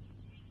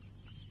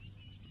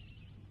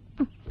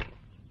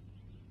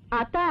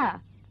 আতা,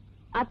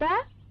 আতা,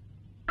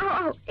 আও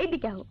আও,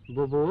 এদিকে আও।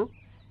 বুবু,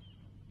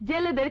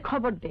 জেলেদের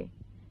খবর দে,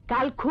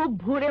 কাল খুব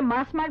ভোরে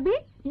মাছ মারবি,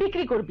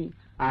 বিক্রি করবি।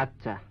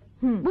 আচ্ছা।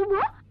 বুবু,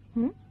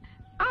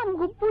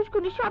 আমগো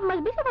পুষ্কুনি সব মাছ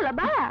বেচে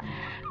বলাবা?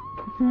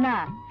 না,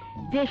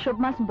 যেসব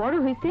মাছ বড়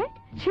হয়েছে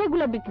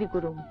সেগুলা বিক্রি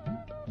করুম।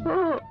 ও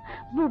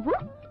বুবু,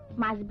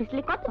 মাছ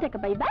বেচলে কত টাকা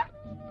পাইবা?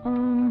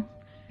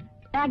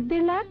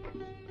 1-1.5 লাখ।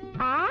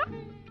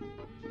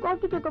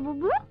 কত টাকা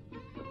বুবু?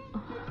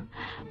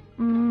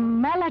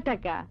 মেলা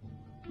টাকা।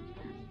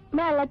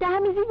 মেলাটা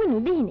আমি জীবনে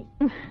দেখিনি।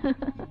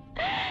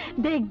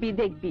 দেখবি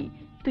দেখবি,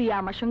 তুই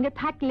আমার সঙ্গে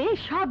থাকলে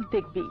সব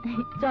দেখবি।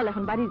 চল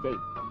এখন বাড়ি যাই।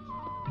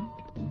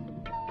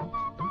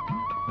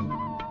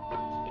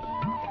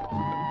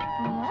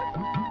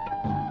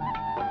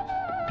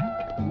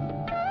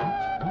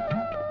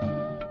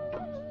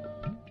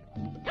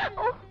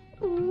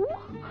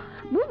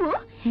 বুবু,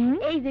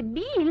 এই যে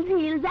বিল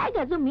ঝিল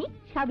জায়গা জমি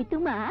সবই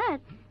তোমার?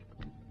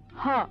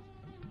 হ।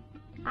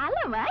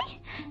 আলো ভাই,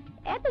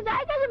 এত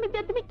জায়গা জমিতে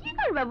তুমি কি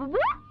করবা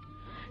বুবু?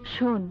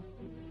 শোন,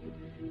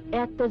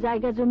 এত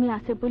জায়গা জমি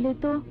আছে বলে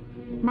তো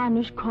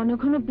মানুষ ঘন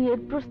ঘন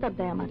বিয়ের প্রস্তাব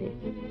দেয় আমারে।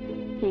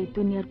 এই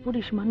দুনিয়ার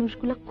পুরুষ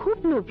মানুষগুলা খুব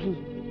লোভী।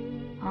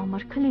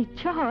 আমার খালি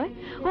ইচ্ছা হয়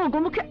ও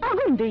মুখে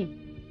আগুন দেই।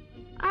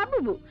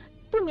 বুবু,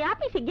 তুমি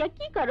অফিসে গিয়া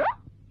কি করো?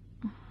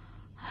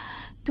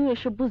 তুই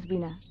এসব বুঝবি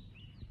না,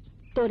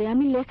 তোরে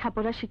আমি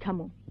লেখাপড়া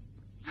শিখামু।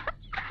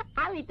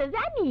 আমি তো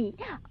জানি,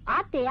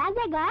 আতে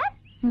আজাগার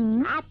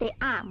আতে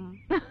আম।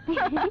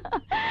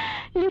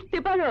 লিখতে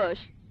পারোস?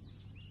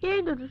 এই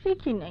দুটো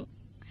শিখি নাই।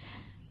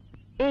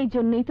 এই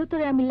জন্যই তো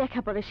তোরে আমি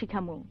লেখাপড়া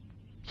শিখামু।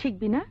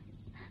 শিখবি না?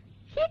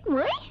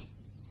 শিখমই,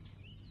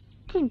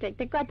 কিন্তু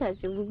একটা কথা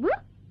আছে বুবু।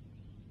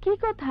 কি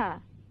কথা?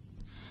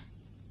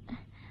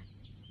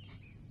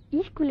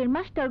 স্কুলের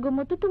মাস্টার গো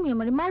মতো তুমি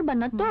আমার মারবা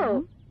না তো?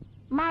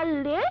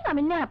 মারলে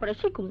আমি লেখাপড়া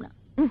শিখুম না।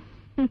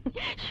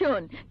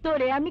 শোন,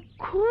 তোরে আমি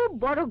খুব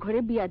বড়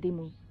ঘরে বিয়া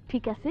দিমু,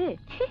 ঠিক আছে?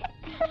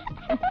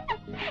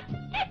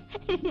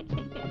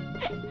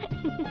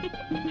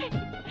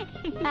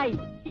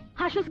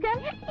 হাসুস কেন?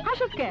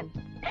 হাসুস কেন?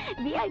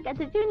 বিয়ার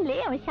কাছে শুনলে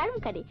আমার শরম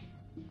করে।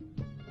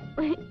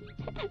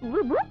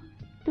 বুবু,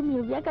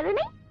 তুমিও বিয়া করো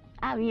নাই?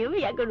 আমিও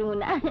বিয়া করবো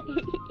না।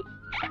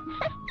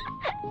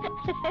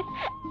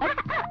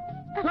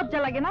 লজ্জা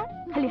লাগে না?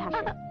 খালি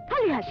হাসে,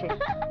 খালি হাসে।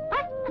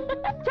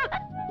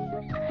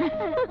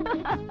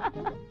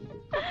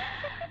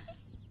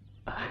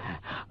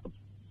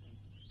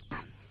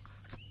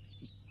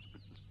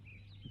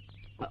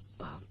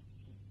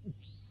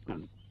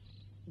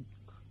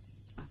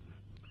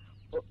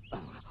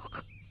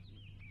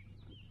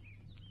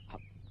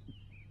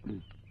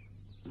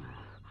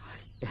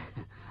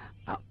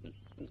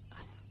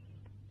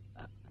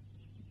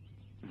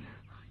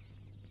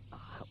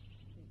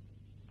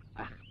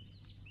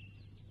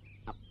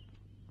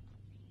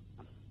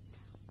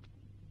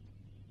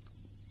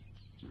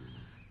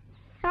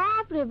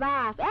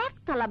 বাপ,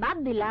 একতলা বাদ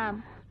দিলাম,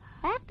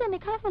 একটানে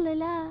খাই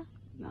ফেলাইলা।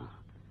 না,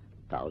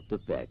 তাও তো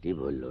পেটই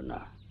বললো না।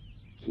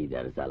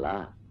 খিদার জ্বালা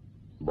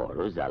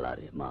বড় জ্বালা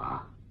রে মা।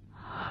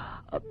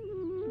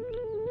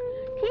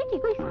 ঠিকই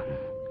কইছ,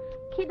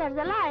 খিদার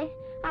জ্বালায়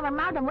আমার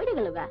মাটা মরে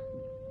গেল গা।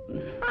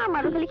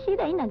 আমারও খালি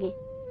খিদাই নাগে,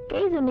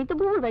 এই জন্যই তো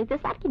বুবুর বাড়িতে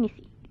চাকরি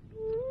নিছি।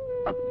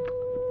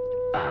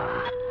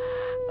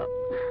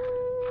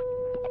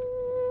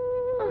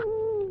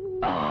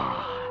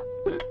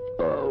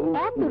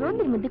 এত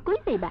রোদের মধ্যে কই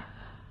যাইবা?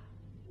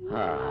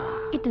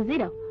 একটু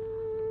জিরাও।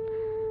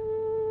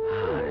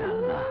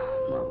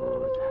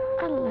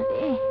 আল্লাহ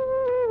রে,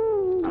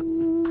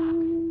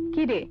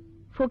 কি রে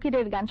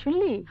ফকিরের গান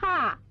শুনলি?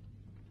 হ্যাঁ।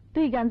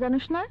 তুই গান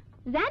জানিস না?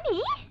 জানি,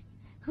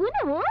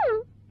 শুনাবো।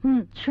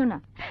 শোনা।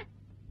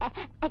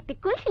 একটা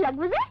কলসি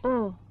লাগবে যে। ও,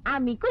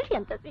 আমি কলসি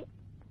আনতেছি।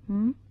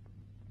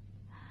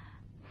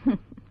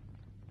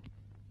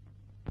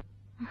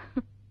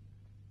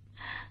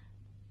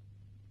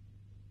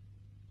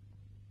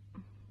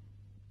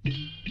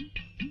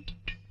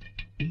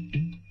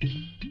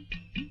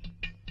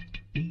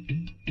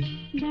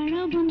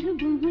 দাঁড়াও বন্ধু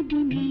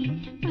বহুদিনে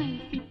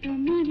পাইছি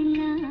তোমার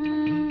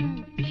লাগ,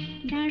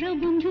 দাঁড়াও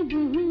বন্ধু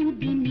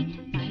বহুদিনে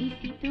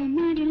পাইছি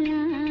তোমার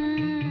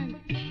লাগ,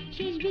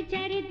 শেষ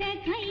বিচারে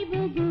দেখাইব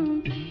গো,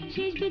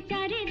 শেষ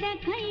বিচারে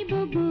দেখাইব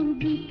গো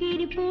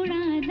বুকের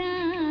পোড়া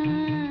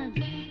দাগ,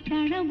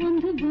 দাঁড়াও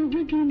বন্ধু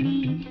বহুদিনে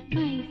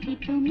পাইছি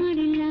তোমার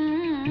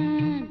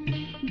লাগ,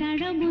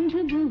 দাঁড়াও বন্ধু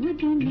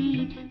বহুদিনে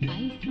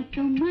পাইছি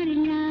তোমার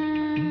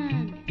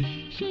লাগ,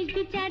 শেষ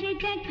বিচারে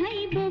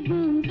দেখাইব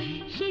গো,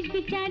 শেষ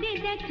বিচারে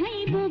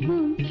দেখাইব গো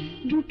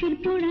বুকের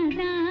পোড়া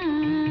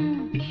দাগ,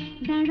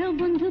 দাঁড়াও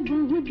বন্ধু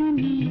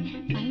বহুদিনে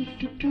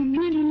পাইছি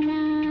তোমার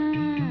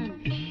লাগ,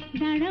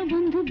 দাঁড়াও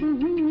বন্ধু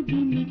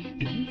বহুদিনে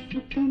পাইছি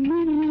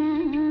তোমার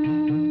লাগ।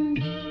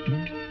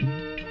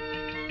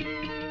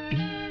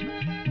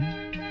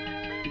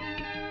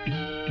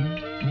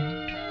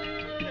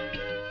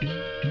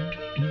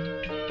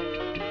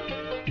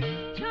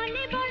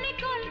 ছলে বলে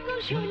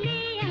কলকুশলে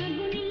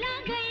আগুন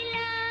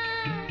লাগাইলা,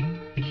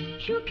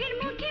 সুখের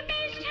মুখে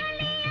বেশ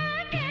ঢালিয়া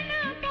কেন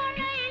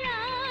পড়াইলা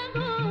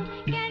গো,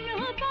 কেন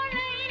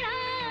পড়াইলা?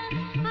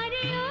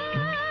 আরে ও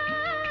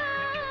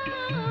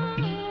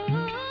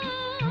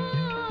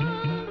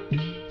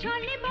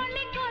ছলে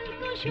বলে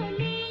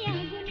কলকুশলে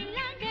আগুন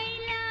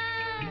লাগাইলা,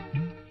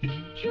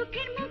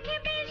 সুখের মুখে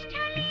বেশ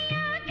ঢালিয়া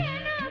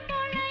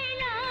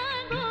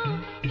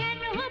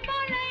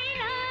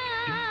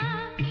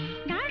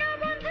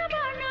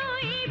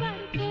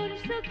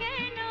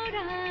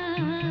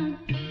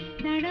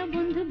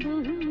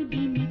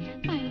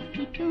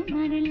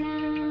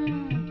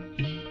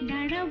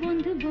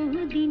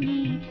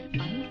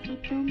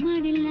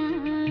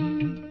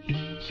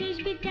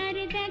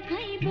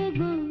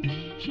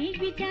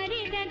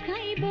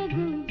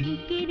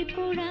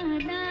পোড়া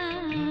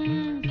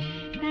দাগ।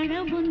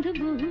 দাঁড়াও বন্ধু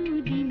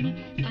বহুদিনে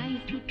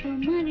পাইছি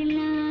তোমার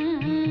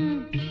লাগ,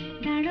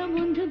 দাঁড়াও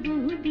বন্ধু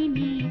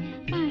বহুদিনে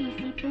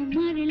পাইছি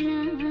তোমার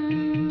লাগ।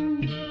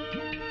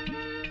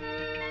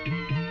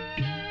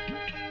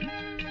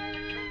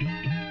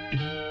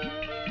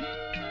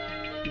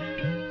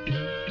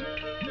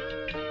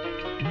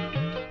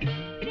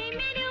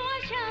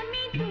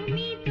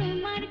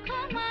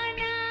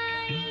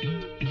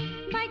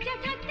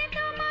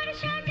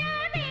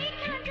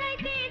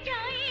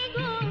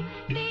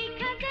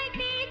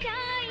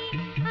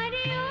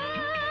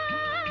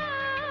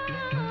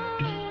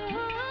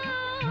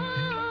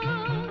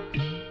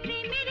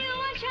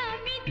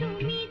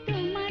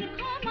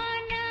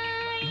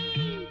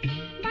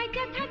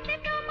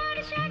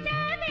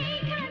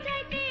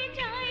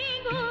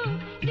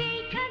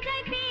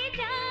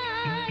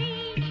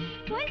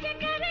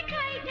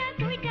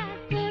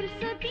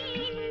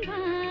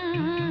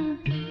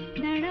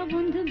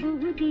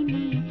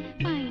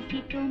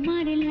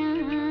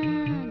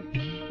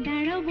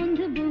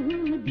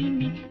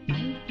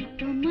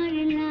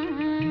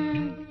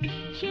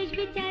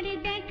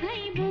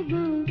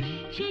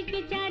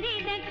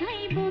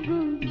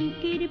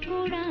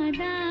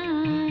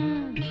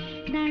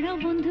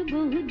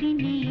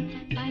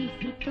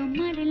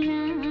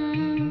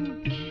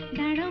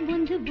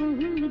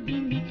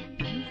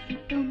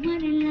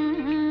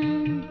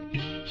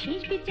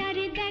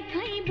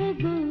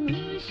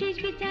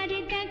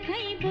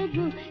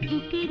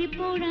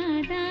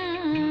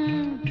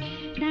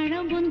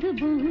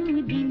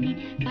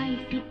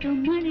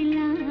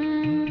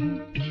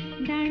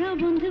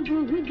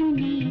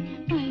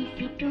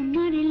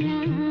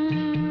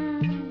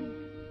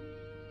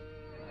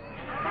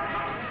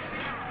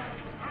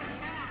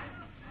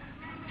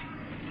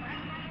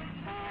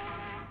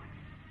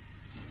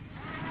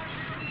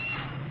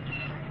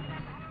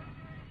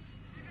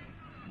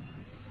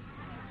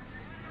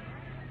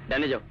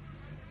 ডানে যাও।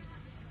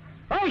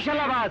 ওই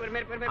শালাবাজ,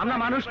 আমরা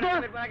মানুষ না?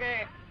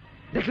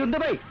 দেখুন তো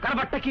ভাই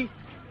কারবারটা কি।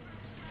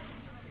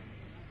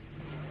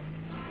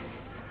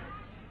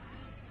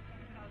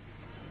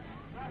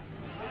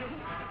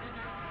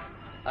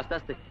 আস্তে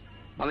আস্তে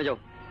বামে যাও।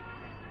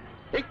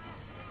 এই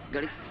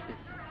গাড়ি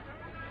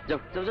যাও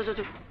যাও যাও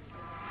যাও।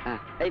 হ্যাঁ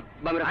এই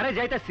বামে রাখো। আরে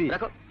যাইতাছি।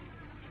 রাখো,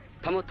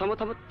 থামো থামো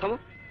থামো থামো।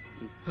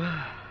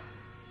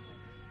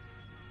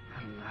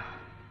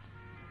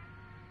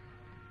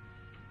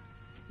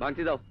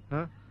 ভাঙতি দাও।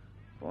 হ্যাঁ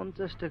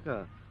 50 টাকা?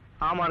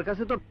 আমার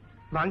কাছে তো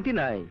ভাঙতি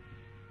নাই।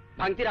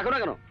 ভাঙতি রাখো না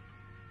কেন?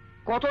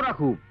 কত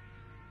রাখুক?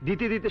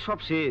 দিতে দিতে সব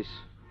শেষ।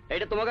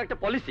 এটা তোমাকে একটা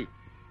পলিসি।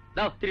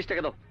 দাও 30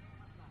 টাকা দাও।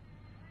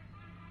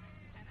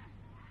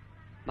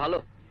 ভালো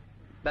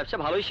ব্যবসা,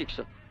 ভালোই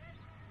শিখছো।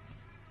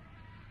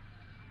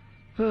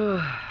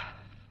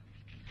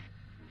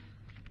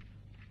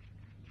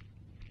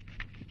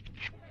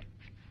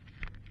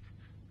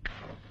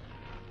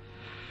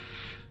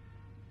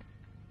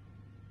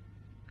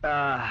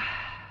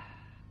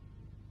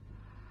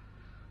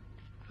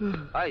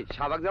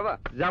 শাহবাগ যাবা?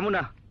 যাবো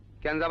না।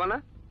 কেন যাবা না?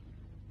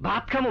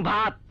 ভাত খামো,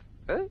 ভাত।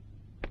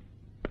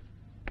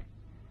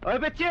 ওই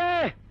বেচে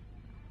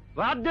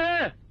ভাত দে।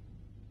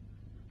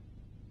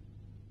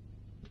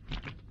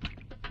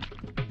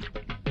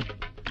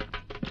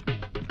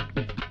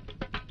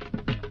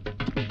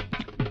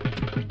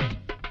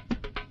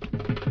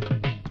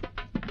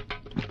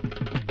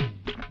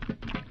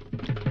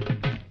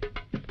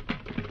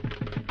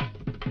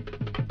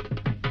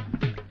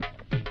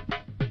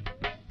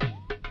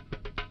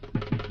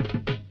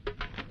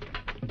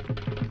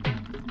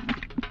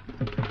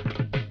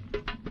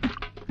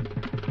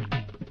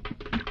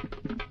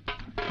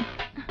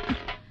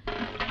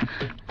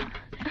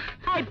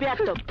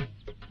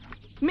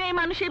 মেয়ে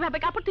মানুষ এইভাবে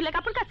কাপড় তুলে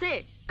কাপড় কাছে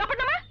কাপড়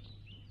নামা।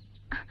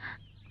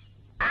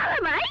 আরে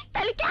ভাই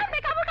তাহলে কেমনে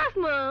কাপড়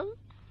কাচমু?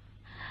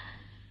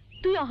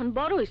 তুই এখন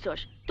বড়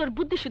হইছস, তোর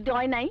বুদ্ধি শুদ্ধি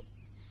হয় নাই,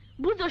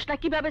 বুঝোস না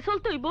কিভাবে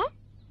চলতে হইব।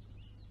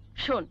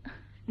 শোন,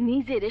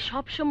 নিজেরে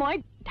সব সময়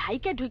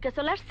ঢাইকা ঢুইকা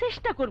চলার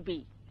চেষ্টা করবি,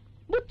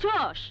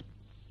 বুঝছস?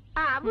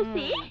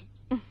 বুঝছি।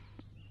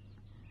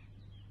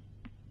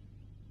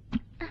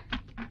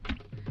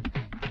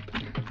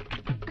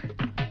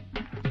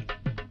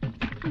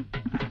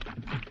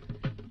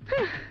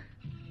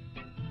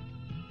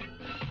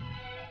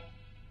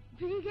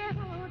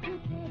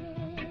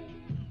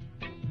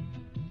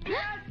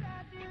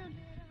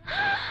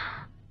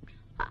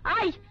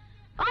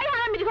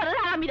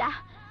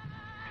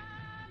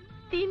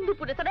 তিন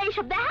দুপুরে তোরা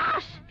এইসব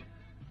দেখাস?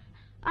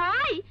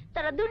 আই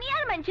তারা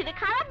দুনিয়ার মানুষের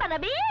খারাপ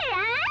বানাবি?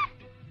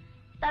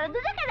 তারা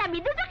দুজকে নামি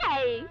দুজকে।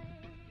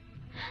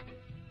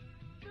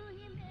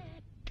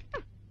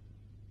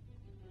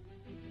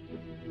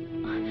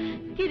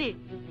 কিরে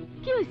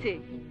কি হয়েছে?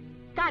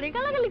 কারে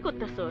গালাগালি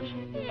করতেছস?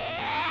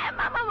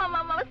 মামা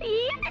মামা মামা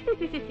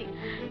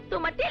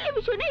তোমার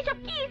টেলিভিশনে এইসব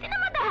কি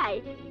সিনেমা দেখায়?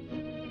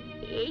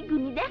 এই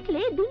গুনি দেখলে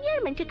দুনিয়ার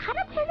মানুষ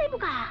খারাপ হয়ে যাইব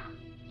গা।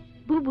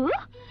 বুবু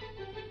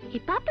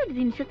এই পাপের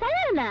জিনিস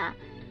চাইল না,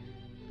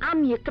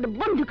 আমি একটা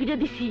বন্ধ করে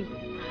দিছি।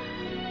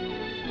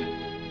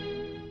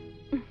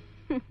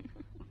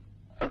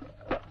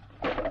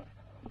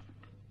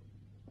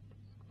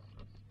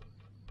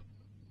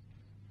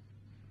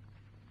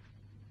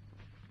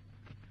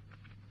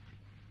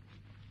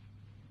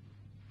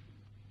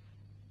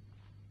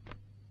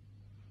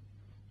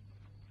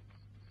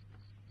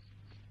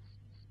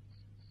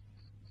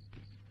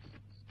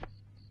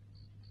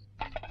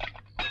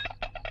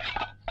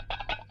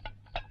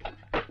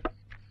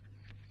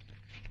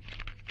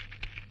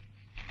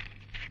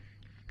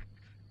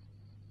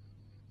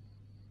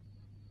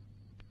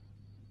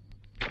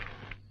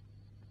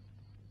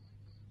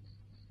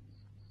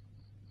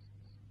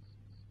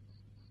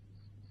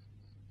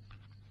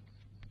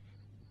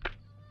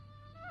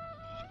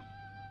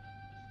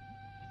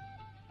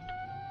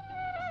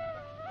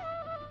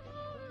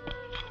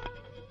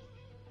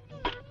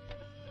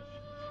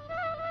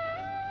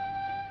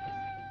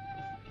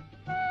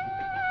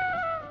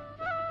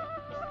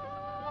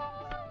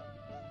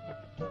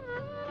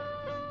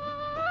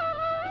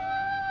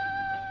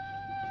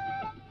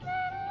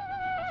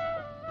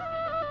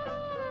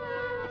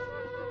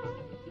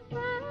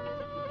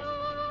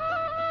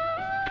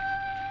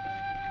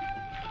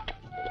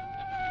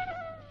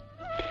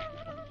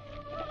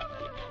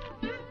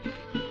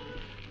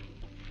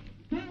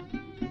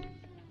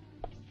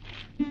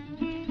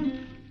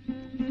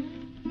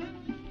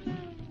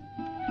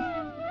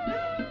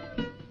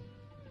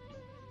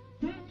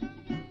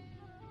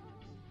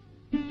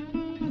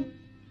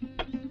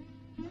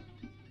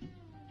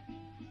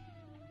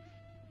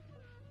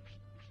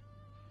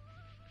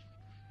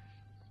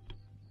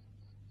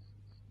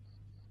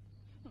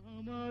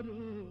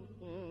 মারো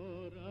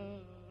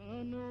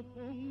পরাণ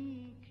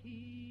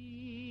পঙ্খী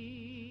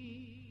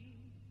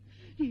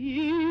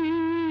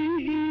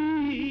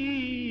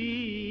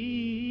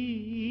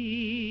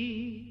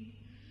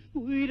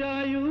উইরা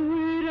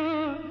উইরা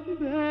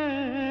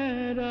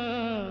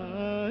বেড়াই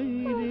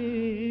রে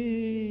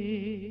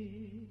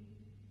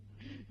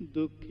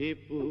দুঃখে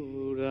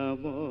পুরা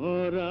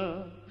মরা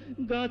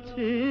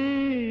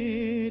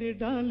গাছের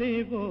ডালে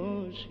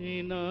বসে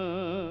না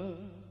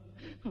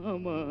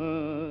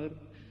আমার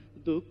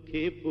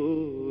দুঃখে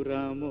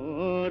পুরা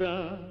মরা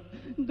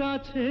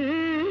গাছের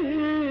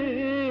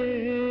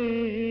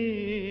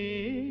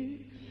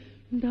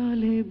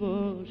ডালে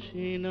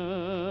বসে না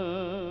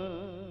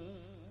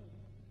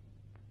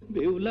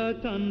বেউলা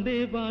কান্দে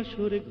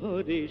বাসর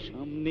ঘরে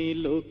সামনে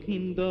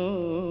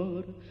লক্ষিন্দর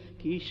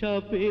কি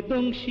সাপে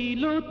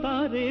দংশিল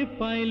তারে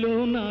পাইল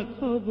না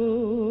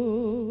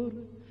খবর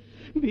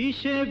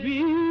বিষে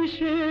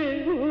বিষে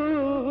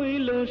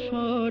হইল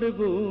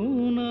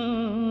সর্বনাশ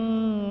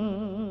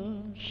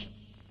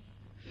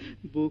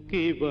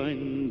বুকে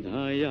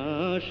বান্ধায়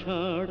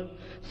আষাঢ়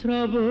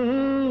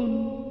শ্রাবণ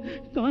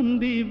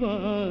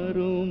কান্দিবার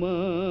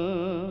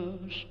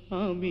মাস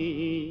আমি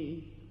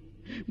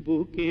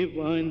বুকে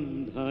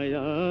বান্ধায়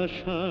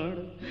আষাঢ়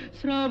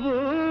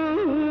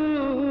শ্রাবণ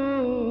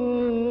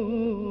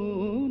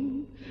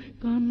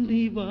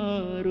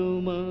কান্দিবার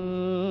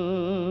মাস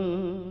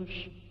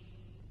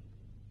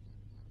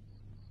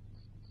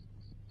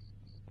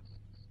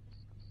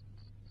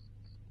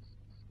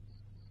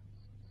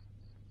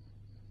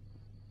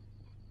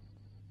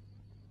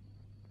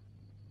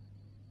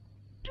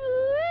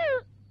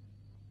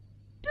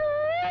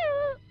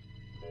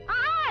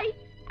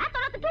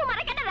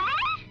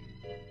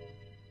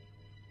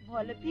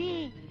বলবি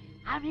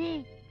আমি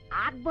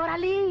আকবর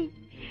আলী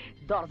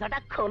দরজাটা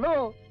খোলো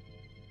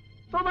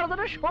তোমার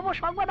জন্য শুভ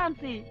সংবাদ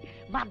আনছি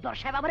মাদ্দর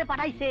সাহেব আমারে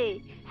পাঠাইছে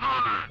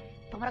হ্যাঁ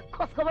তোমার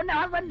খোঁজ খবর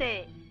নেওয়ার জন্য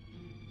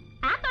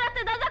এত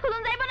রাতে দরজা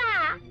খুলুন যাইব না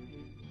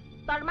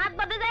তোর মাত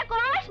বদে যায়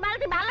কোষ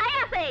মালতি ভালাই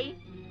আছে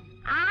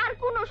আর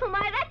কোন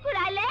সময় রাত করে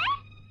আইলে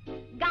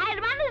গায়ের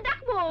মানুষ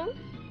ডাকবো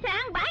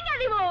ঠ্যাং ভাঙা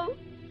দিব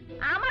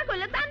আমার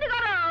কইলে চান্দি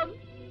গরম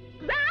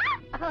যা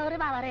ওরে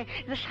বাবা রে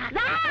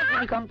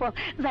ভূমিকম্প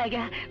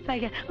জায়গা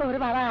জায়গা ওরে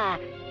বাবা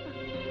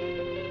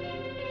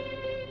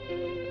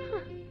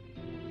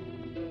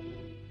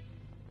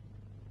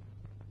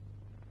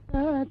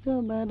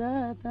তোমারা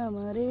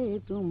আমারে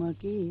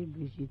তোমাকে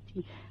বেশিছি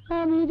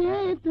আমি রে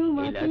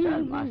তোমাকে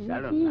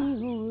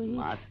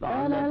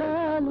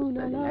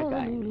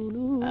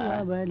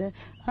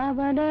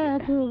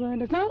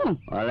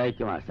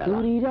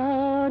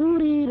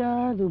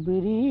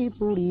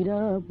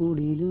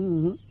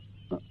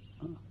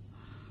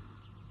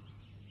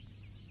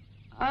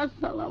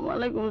আসসালামু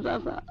আলাইকুম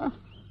চাচা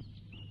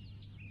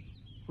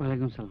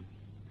ওয়ালাইকুম সালাম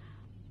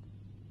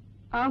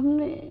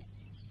আপনি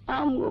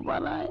আমগো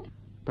পাড়ায়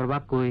তোর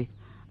বাপ কই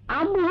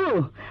আম্মু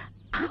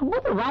আম্মু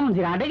তো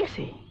বামুজির আডে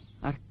গেছে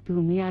আর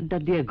তুমি আড্ডা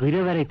দিয়ে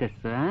ঘুরে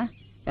বেড়াইতেছ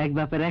এক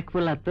বাপের এক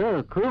পোলা তো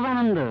খুব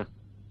আনন্দ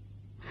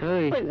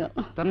ওই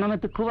তোর নামে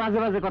তো খুব আজে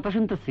বাজে কথা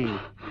শুনতেছি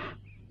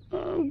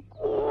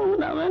কোন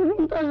নামে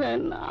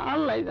শুনতেছেন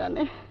আল্লাহ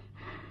জানে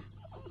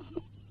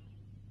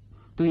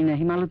তুই না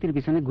হিমালতির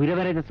পিছনে ঘুরে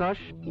বেড়াইতেছস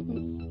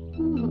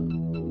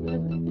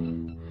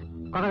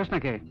কথা কস না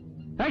কে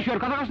এই শোর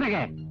কথা কস না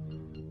কে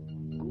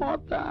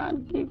কথা আর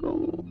কি কম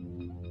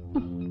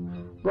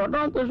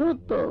ঘটনা তো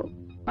সত্য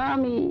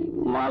আমি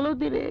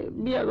মালতীরে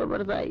বিয়া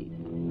করবার চাই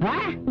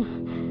হ্যাঁ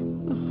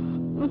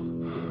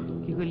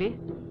কি কইলি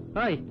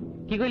ওই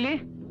কি কইলি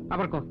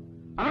আবার ক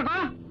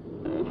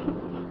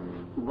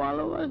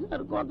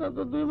ভালোবাসার কথা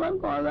তো দুইবার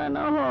কওয়া যায়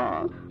না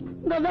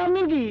দাদা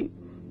আমি কি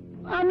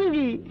আমি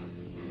কি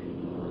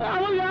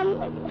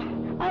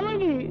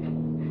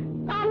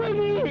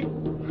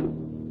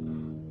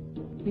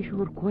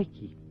কই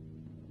কি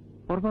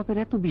ওর বাপের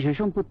এত বিষয়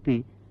সম্পত্তি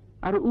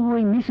আর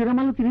ওই মিশরে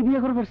মালতীরে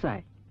বিয়ে করবার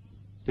চায়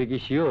তুই কি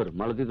শিওর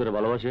মালতী তোরে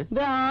ভালোবাসে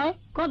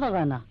কথা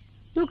কয় না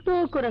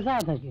টুকটুক করে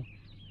চায় থাকে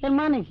এর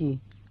মানে কি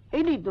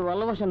এইটাই তো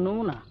ভালোবাসার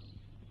নমুনা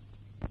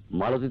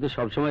মালতী তো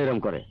সবসময় এরম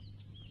করে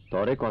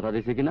তরে কথা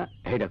দিছে কিনা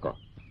এইটা ক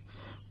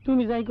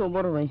তুমি যাই কো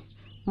বড় ভাই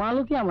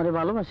মালতী আমারে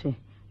ভালোবাসে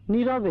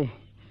নীরবে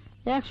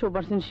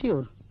 100%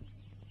 শিওর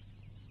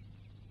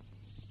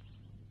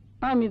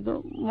আমি তো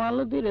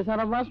মালতীর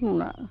সারা বাঁচবো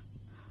না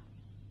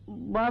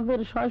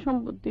বাপের সয়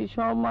সম্পত্তি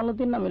সব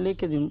মালতীর নামে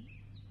লিখে দিন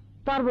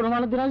তারপরে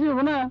মালতী রাজি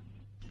হবো না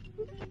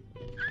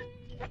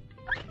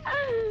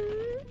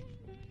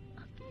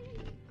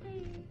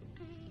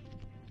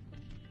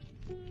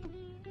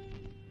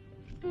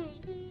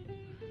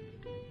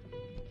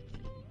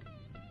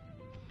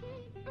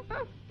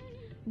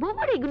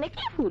বুবুরি গুনে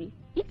কি ফুল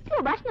একটু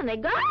বাসনা নাই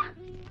গা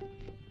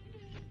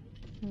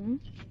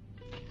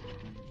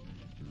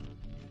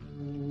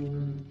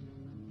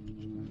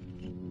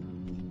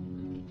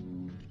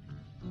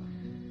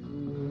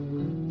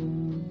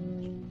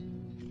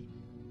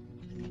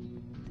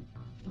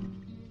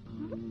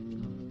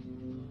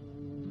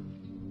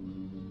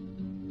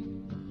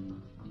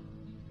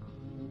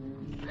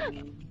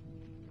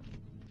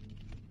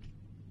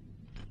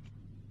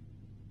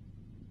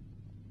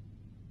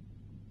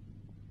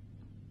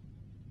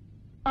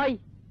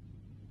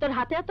তোর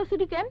হাতে এত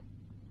চুরি কেন?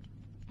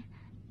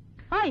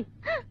 ওই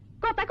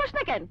কথা কস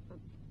না কেন?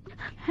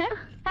 হ্যাঁ,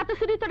 এত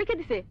চুরি তোরে কে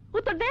দিছে?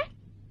 উত্তর দে।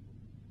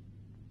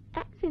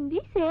 একজন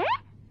দিছে।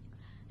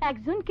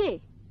 একজন কে?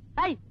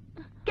 এই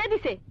কে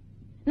দিছে?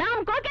 নাম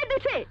ক, কে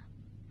দিছে?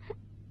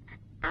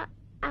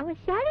 আমার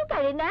শাহরুখ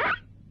করে না।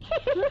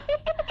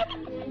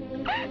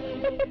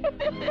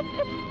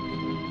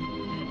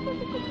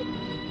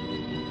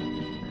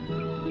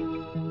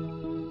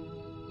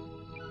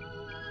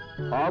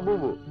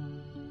 বুবু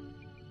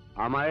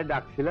আমারে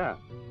ডাকছিলা?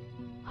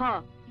 হ,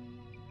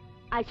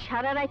 আজ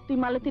সারা রাত তুই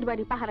মালতীর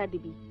বাড়ি পাহারা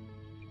দিবি।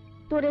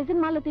 তোর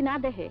এজেন্ট মালতী না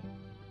দেখে,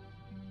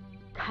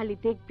 খালি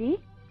দেখবি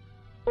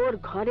ওর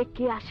ঘরে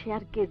কে আসে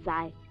আর কে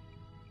যায়।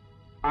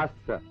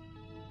 আচ্ছা।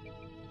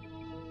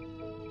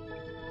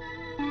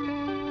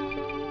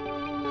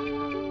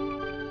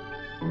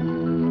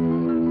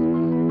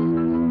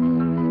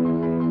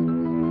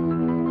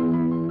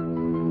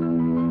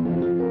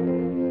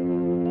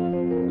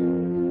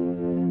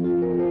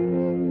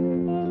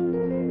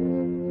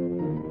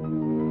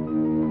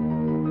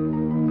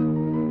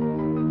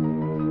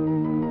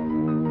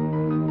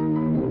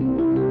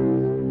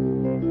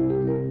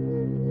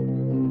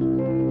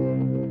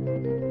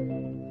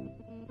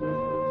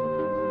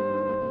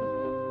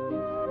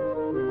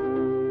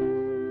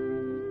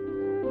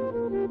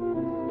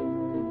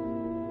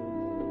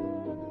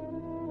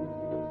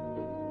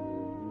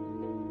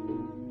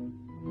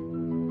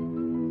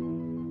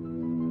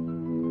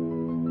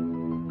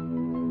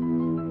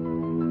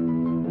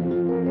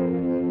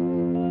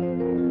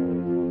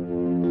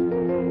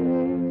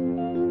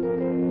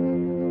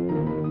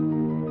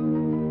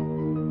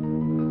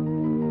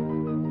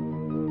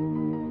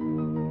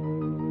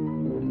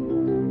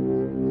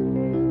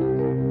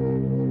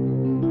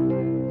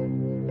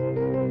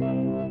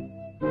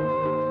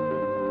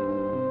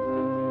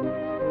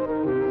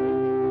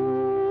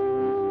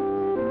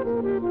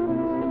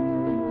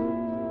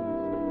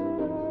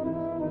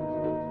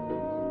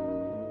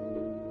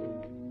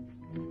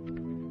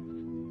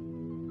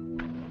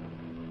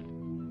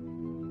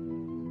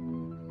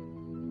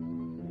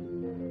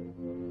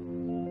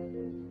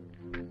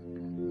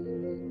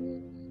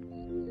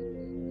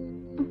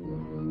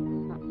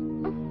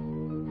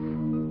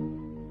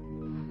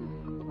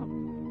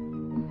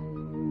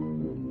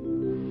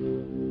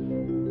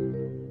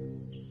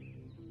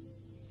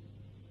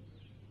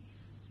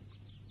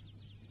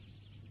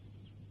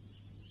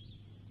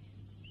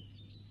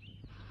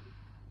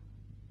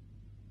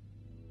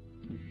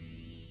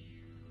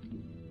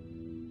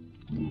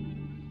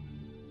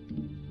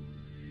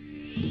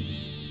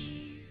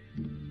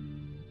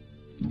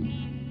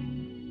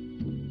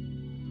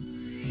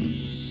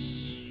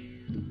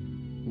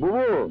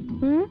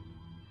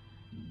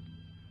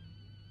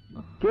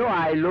 কেউ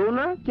আইলো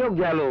না, কেউ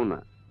গেল না,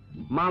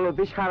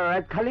 মালতী সারা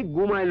রাত খালি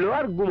ঘুমাইলো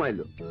আর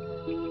ঘুমাইলো।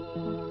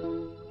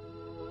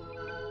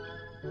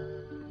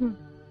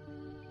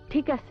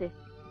 ঠিক আছে,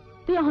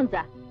 তুই এখন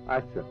যা।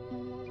 আচ্ছা।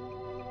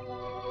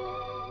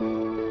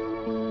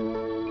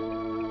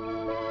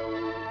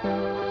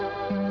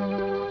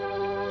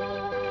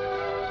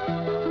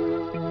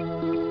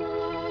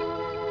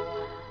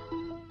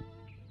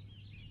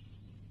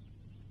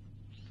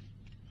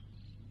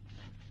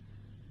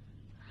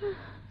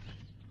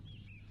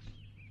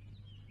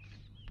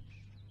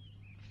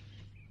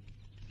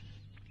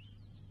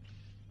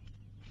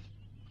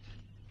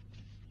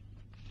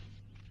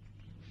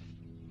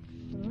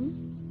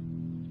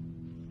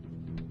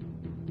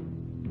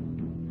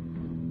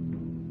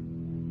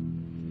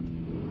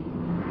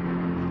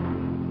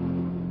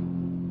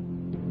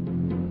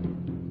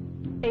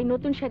 এই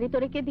নতুন শাড়ি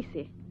তোরে কে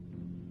দিছে?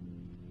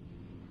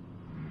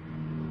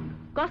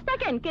 কস্তা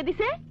কেন, কে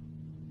দিছে?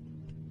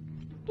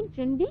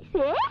 একজন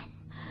দিছে।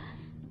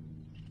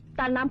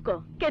 তার নাম ক,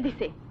 কে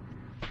দিছে?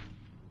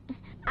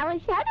 আমার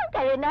শাহরুখ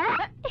করে না।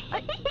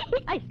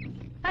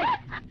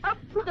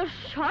 তোর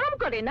শরম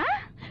করে না?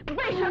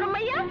 শরম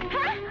মাইয়া,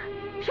 হ্যাঁ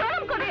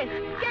শরম করে?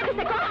 কে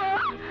দিছে ক,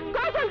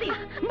 জলদি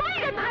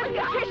মাইরে তোর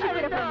শেষ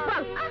করে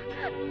বল,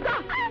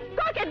 ক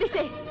কে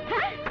দিছে?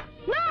 হ্যাঁ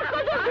না ক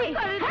জলদি।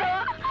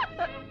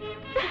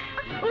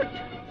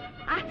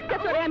 আজকে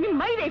তোরে আমি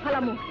মাইরেই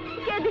ফেলামু।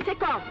 কে দিছে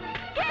ক,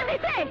 কে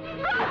দিছে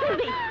ক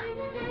জলদি।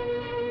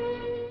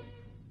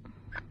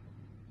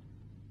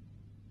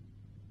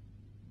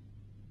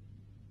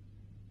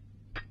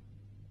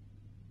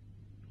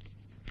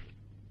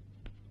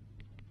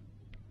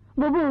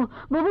 বাবু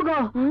বাবু গো,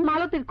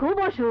 মালতীর খুব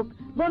অসুখ,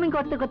 বমি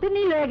করতে করতে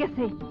নীল হয়ে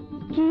গেছে।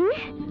 কি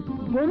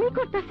বমি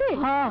করতেছে?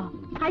 হ্যাঁ,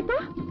 আয় তো,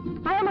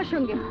 আয় আমার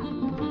সঙ্গে।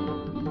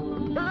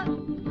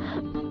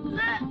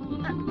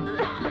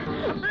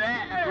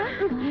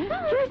 কি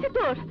হয়েছে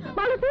তোর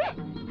মালতী?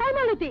 এই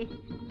মালতী,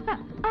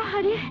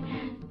 আরে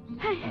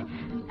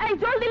এই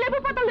জলদি লেবু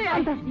পাতা লয়ে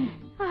আয়।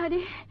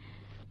 আরে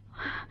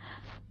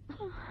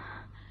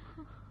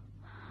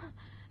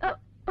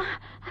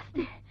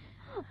আস্তে।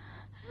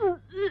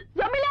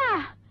 জমিলা,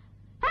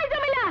 এই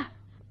জমিলা,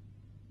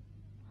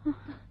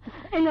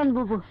 এলন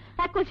বাবু,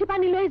 এক কলসি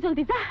পানি লয়ে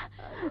জলদি যা।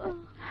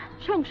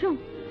 শোন শোন,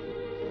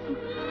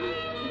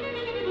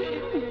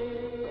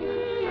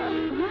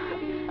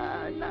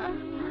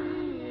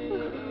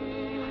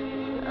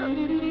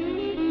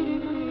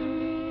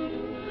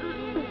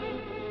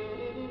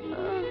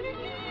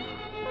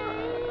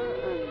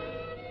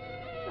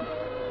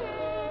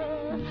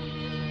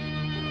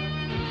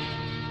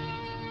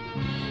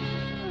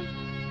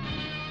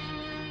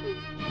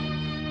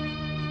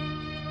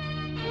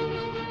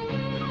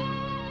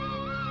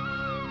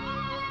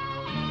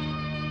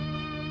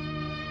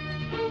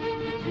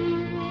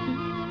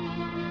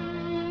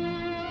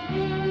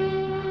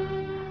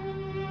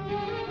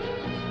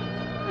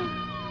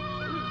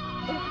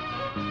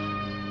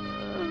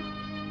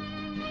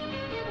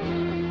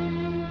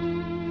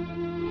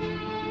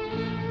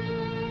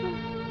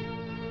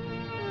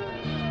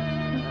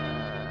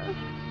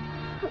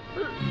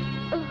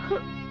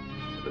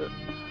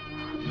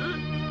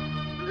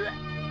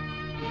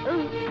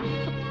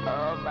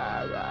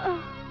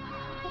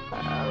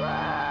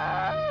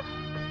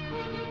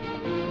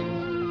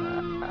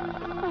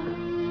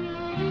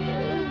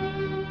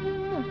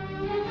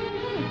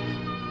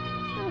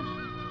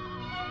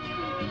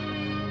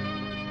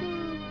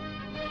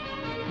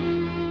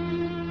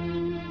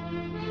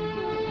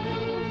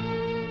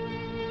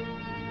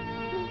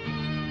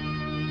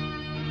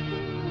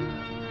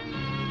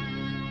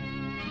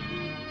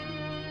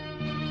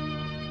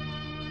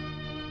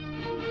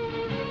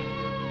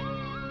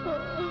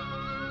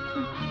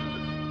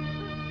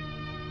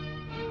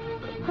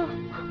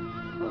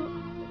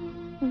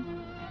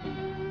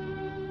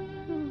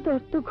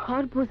 তোর তো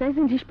ঘর বোঝাই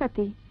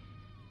জিনিসপাতি,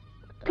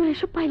 তুই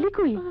এসব পাইলি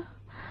কই?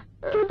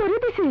 কেউ ধরে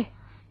দিছে?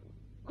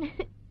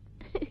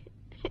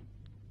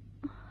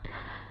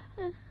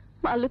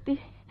 মালতী,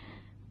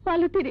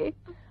 মালতী রে,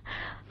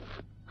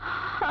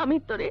 আমি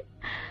তোরে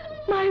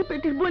মায়ের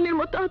পেটের বোনের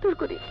মতো আদর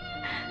করি।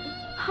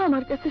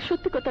 আমার কাছে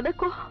সত্যি কথাটা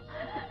কহ,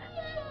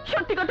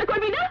 সত্যি কথা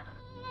কবি না?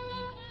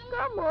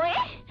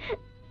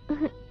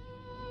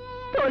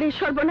 তোর এই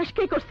সর্বনাশ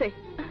কে করছে?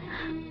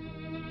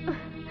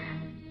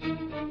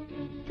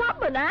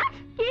 সর্বনাশ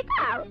কি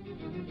কর?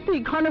 তুই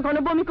ঘন ঘন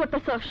বমি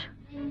করতেছস,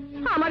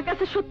 আমার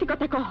কাছে সত্যি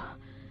কথা কহ,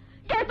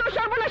 কে তোর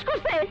সর্বনাশ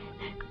করছে?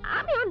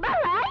 আমি ওর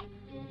বাবাই,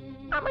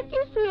 আমার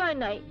কিছুই হয়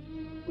নাই।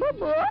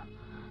 বাবু,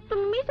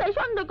 তুমি মিশাই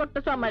সন্দেহ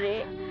করতেছ আমারে।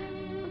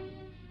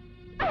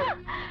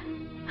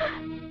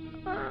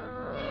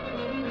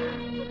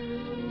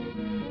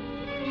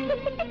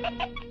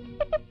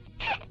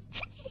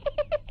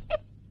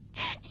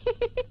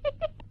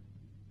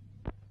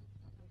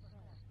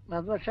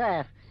 বাবা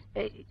স্যার,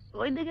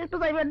 ওই দিকে একটু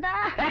যাইবেন না?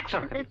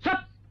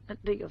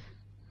 ঠিক আছে।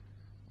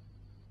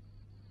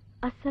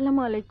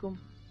 আসসালামু আলাইকুম।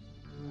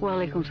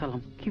 ওয়ালাইকুম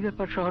সালাম। কি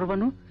ব্যাপার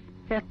শহরবানু,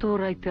 এত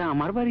রাইতে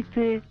আমার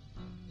বাড়িতে?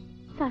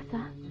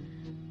 চাচা,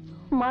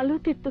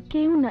 মালতীর তো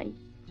কেউ নাই,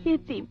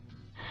 এতিম।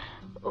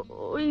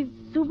 ওই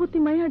যুবতী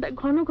মাইয়াটা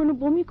ঘন ঘন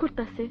বমি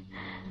করতেছে।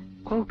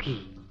 কও কি?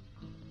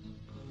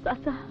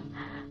 চাচা,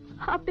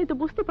 আপনি তো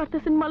বুঝতে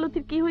পারতেছেন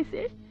মালতীর কি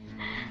হয়েছে।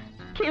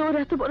 কে ওর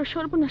এত বড়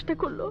সর্বনাশটা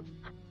করলো,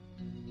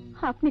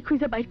 আপনি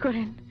খুঁজে বাইর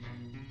করেন।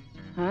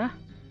 হ্যাঁ,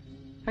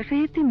 একটা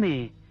এতিম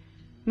মেয়ে,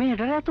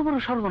 মেয়েটার এত বড়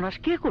সর্বনাশ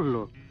কে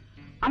করলো?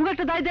 আমার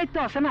একটা দায় দায়িত্ব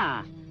আছে না?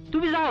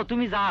 তুমি যাও,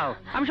 তুমি যাও,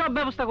 আমি সব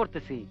ব্যবস্থা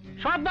করতেছি,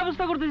 সব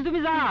ব্যবস্থা করতেছি, তুমি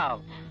যাও।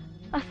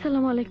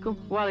 আসসালামু আলাইকুম।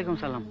 ওয়ালাইকুম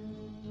সালাম।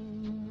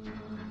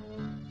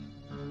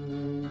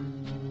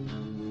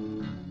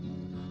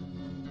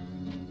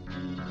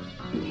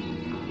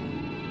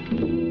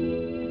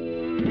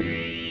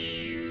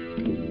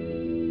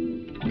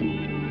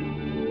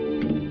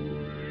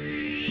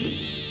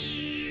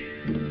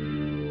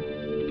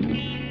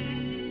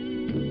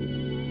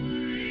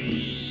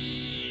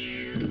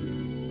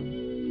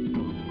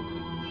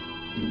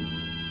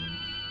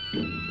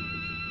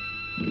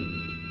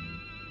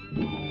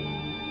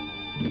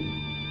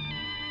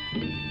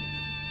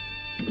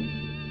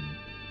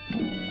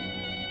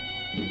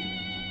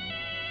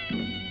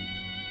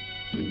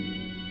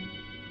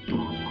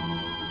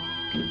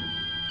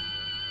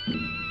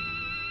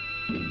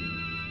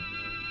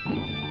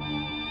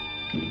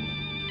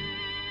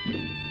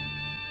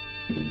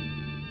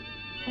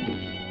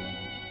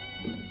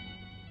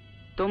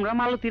 তোমরা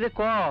মালতীরে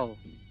কও,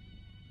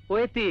 ও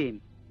এতিম,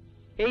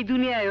 এই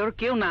দুনিয়ায় ওর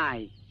কেউ নাই,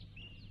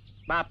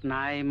 বাপ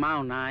নাই, মাও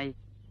নাই,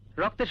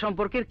 রক্তের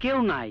সম্পর্কের কেউ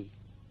নাই।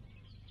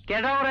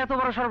 কেডা ওর এত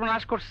বড়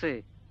সর্বনাশ করছে?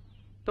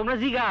 তোমরা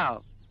জিগাও।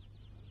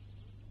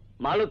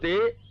 মালতী,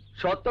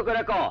 সত্য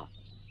করে ক,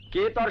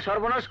 কে তোর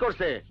সর্বনাশ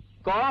করছে?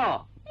 ক।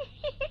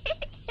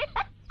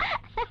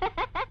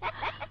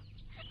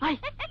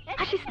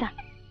 হাসিস না,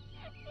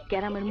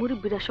 গ্রামের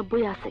মুরব্বীরা সব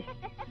বই আছে,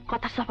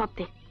 কথা জবাব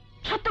দে,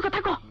 সত্য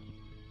কথা ক।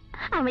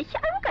 আমি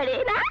শরম করে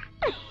না।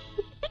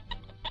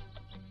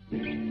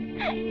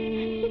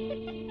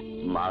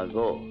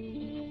 মাগো,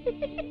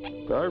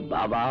 তোর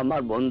বাবা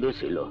আমার বন্ধু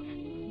ছিল,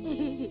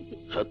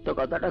 সত্য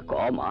কথাটা ক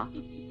মা।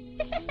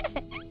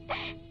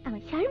 আমি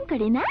শরম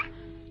করে না।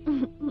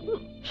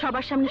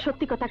 সবার সামনে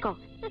সত্যি কথা ক।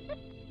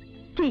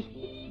 কি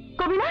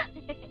কবি না?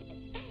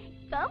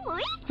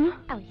 কবই,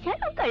 আমি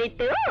শরম করে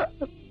তো।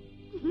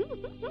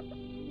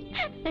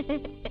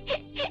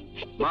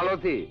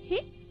 মালতী,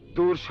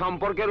 তোর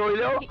সম্পর্কে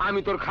রইলেও আমি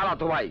তোর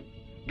খালাতো ভাই।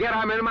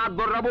 গ্রামের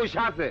মাতবররা বসে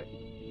আছে,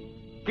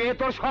 কে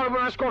তোর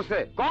সর্বনাশ করছে?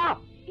 ক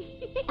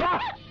ক।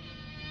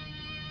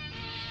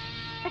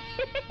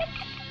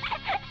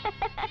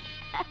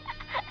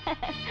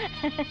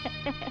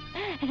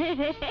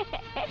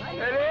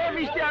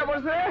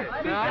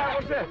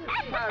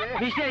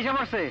 বৃষ্টি এসে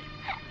পড়ছে।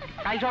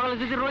 কাল সকালে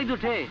যদি রোদ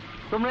উঠে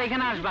তোমরা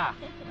এখানে আসবা,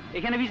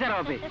 এখানে বিচার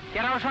হবে,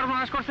 কেন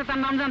সর্বনাশ করছে তার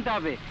নাম জানতে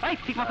হবে। এই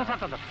ঠিক মতো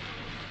ছাত্র দাও।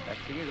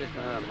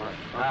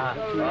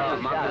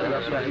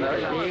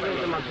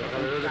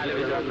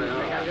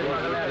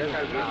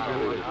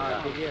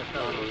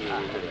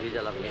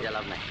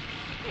 ভিজালাম নাই।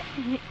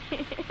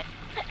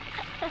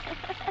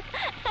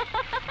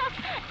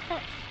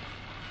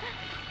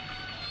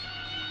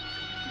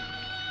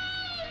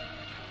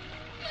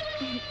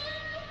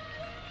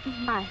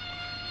 আয়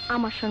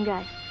আমার সঙ্গে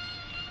আয়,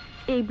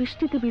 এই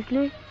বৃষ্টিতে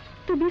ভিজলে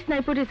তুই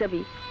বিছনায় পড়ে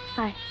যাবি।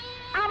 আয়,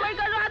 আমার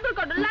কারো আদর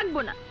কারো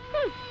লাগবো না।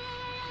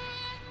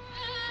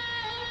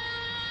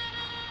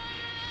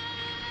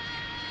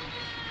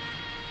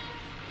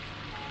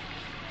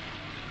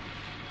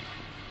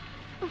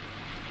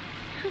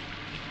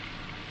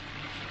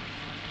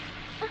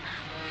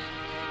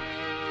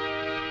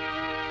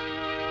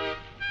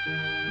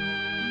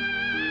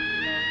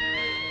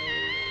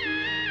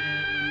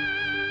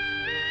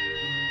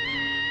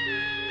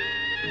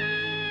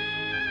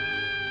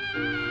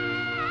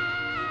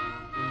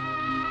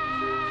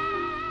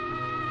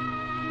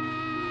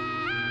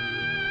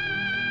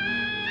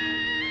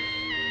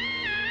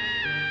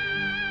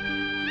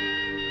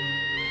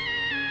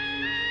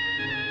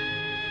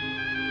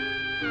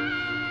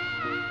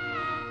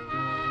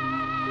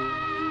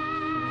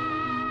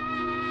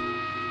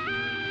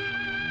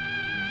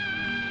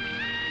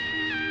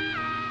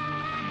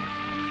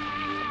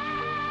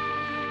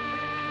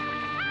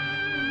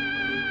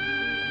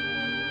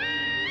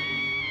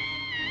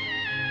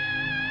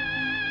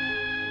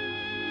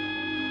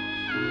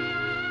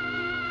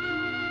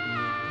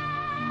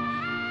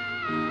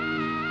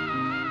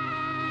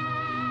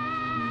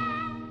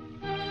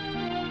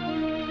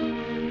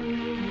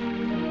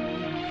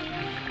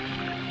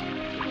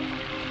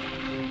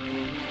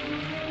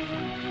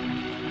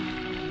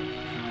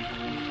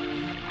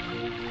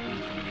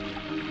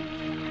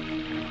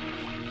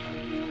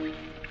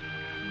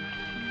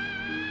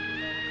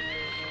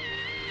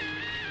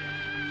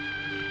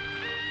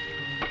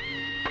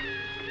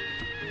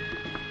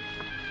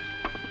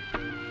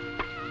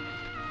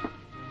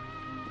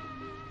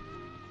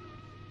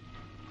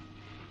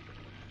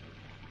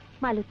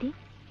 মালতী,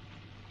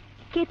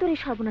 কে তোর এই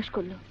সর্বনাশ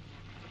করলো?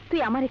 তুই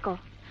আমারে ক।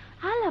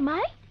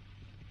 আলামাই,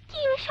 কি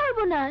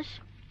সর্বনাশ?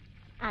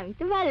 আমি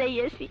তো ভালোই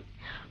আছি।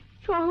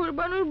 শহর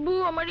বানুর বউ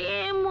আমার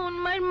এমন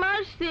মার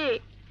মারছে,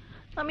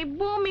 আমি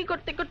বমি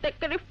করতে করতে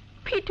একেবারে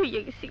ফিট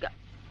হয়ে গেছি গা।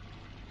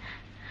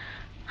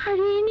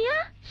 আরে নিয়া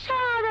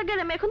সারা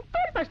গ্রামে এখন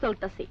তোর পাশ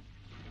চলতেছে।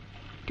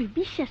 তুই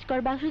বিশ্বাস কর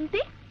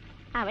বাসন্তী,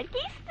 আমার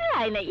কিছু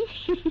হয় নাই।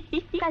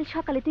 কাল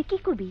সকালে তুই কি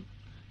করবি?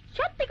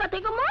 সত্যি কথা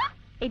গো মা,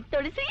 এই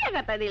তোর সিয়া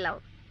কথা দিলাম।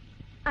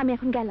 আমি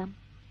এখন গেলাম।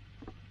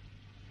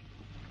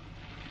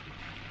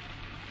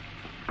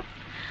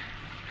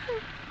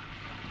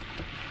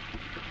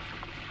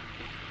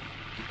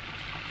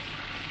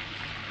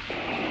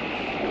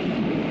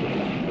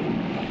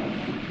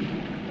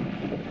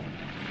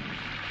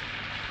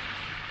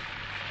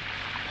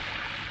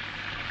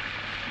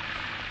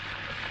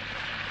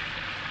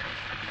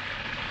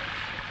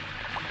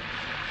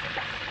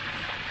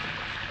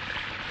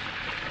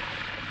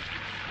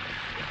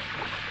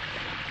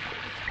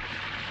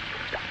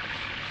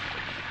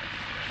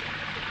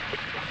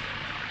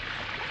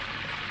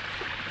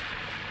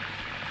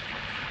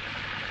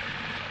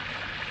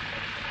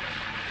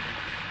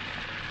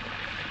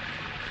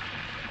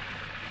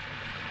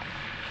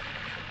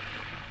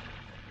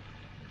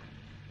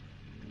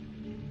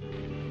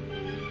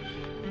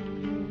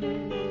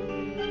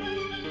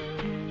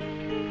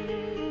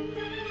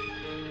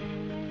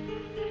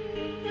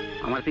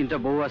 আমার 3টা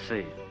বউ আছে,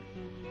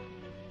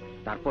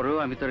 তারপরেও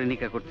আমি তোরে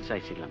নিকা করতে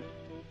চাইছিলাম।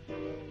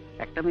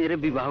 একটা মেয়েরে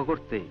বিবাহ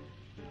করতে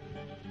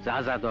যা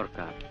যা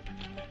দরকার,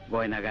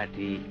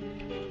 গয়নাগাটি,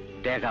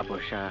 টাকা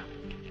পয়সা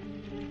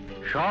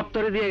সব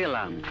তোরে দিয়ে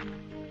গেলাম।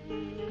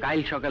 কাল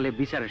সকালে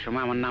বিচারের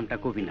সময় আমার নামটা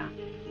কবি না।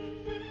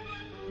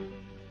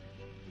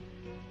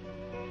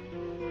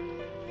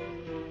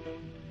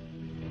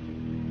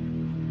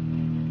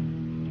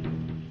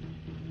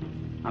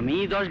 আমি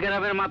 10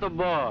 গ্রামের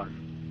মাতব্বর,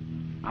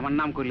 আমার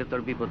নাম কইলে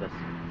তোর বিপদ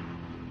আছে,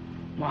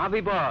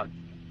 মহাবিপদ।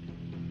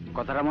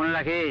 কথাটা মনে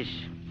রাখিস।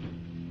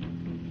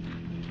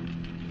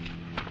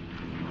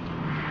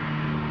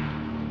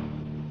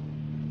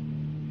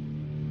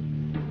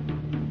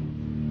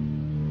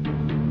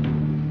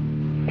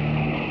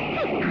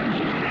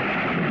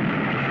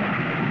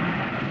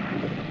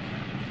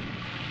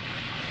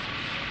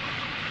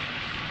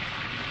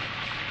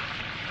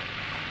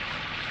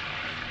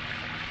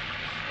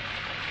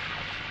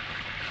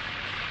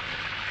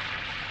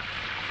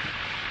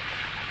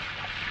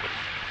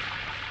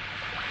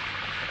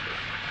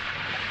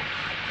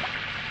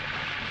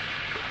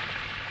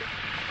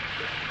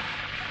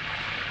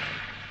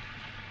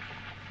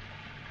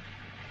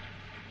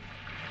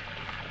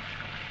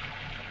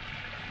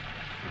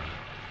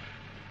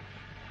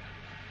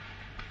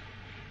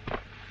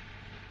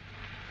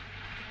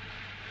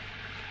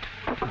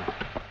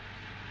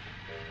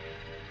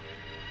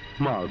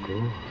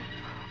 মাগো,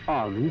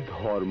 আমি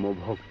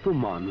ধর্মভক্ত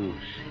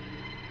মানুষ।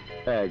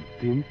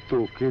 একদিন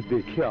তোকে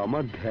দেখে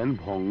আমার ধ্যান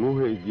ভঙ্গ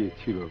হয়ে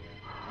গিয়েছিল।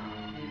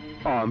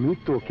 আমি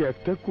তোকে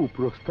একটা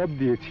কুপ্রস্তাব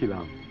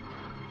দিয়েছিলাম,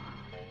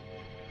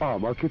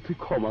 আমাকে তুই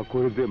ক্ষমা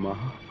করে দে মা।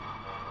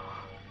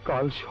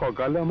 কাল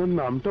সকালে আমার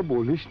নামটা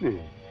বলিস নে।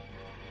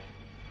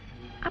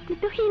 আপনি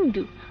তো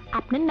হিন্দু,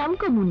 আপনার নাম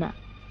কমু না।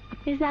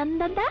 আপনি যান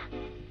দাদা।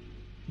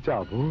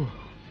 যাবো,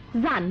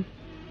 যান।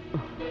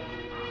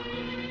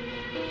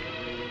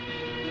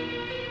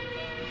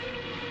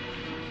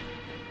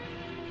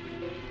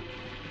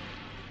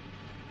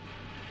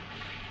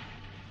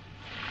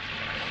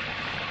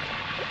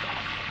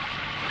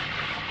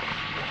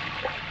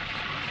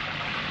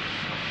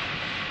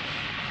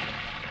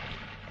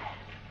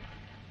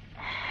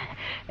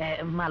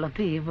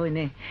 মালতী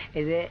বইনে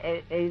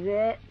এই যে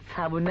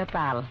সাবুনে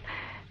তাল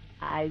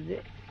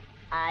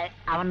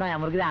আমার নয়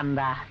আমার কিন্তু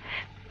আন্ডা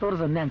তোর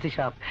জন্য আনছি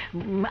সব।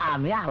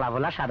 আমি আলা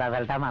বলা সাদা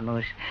বেলটা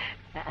মানুষ,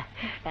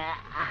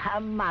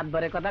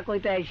 মাতবরের কথা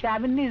কইতে এসে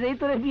আমি নিজেই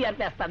তোরে বিয়ার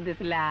প্রস্তাব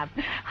দিয়েছিলাম।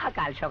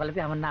 কাল সকালে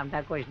তুই আমার নামটা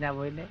কইস না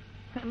বইনে।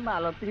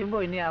 মালতী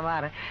বইনি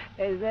আমার,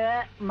 এই যে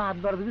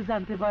মাতবর যদি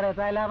জানতে পারে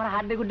তাহলে আমার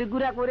হাড্ডি গুড্ডি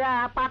গুড়া করে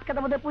পাট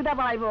কাটার মধ্যে পুঁতা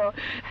পালাইবো।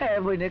 হ্যাঁ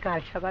বইনে, কাল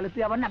সকালে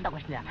তুই আমার নামটা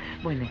কইস না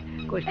বইনে,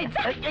 কইস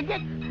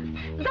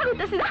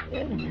না।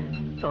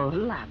 তোর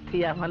লাথি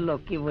আমার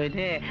লক্ষ্মী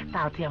বইনে,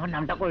 তাও তুই আমার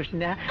নামটা কইস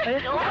না।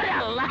 ওরে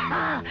আল্লাহ,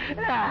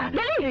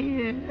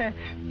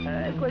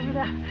 কইবি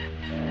না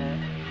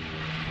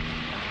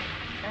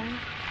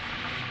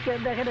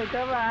দেখে দেখতে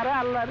আরে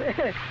আল্লাহ রে।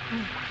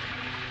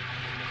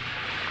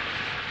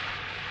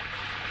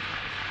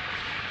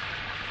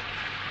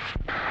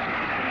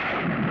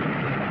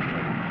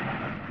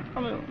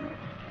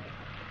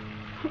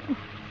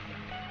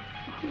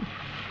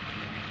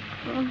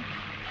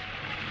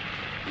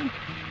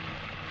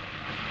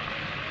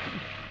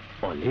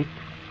 অলিক,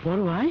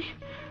 বড় ভাই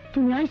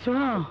তুমি আইছো?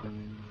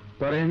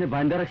 তোর এখানে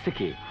বান্ধা রাখছে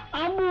কি?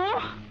 আব্বু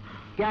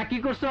কি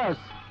করছস?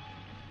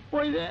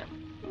 ওই যে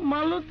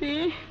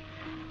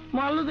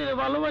মালতীরে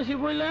ভালোবাসি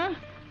বইলা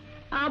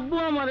আব্বু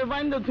আমারে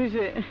বান্ধা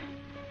থুইছে।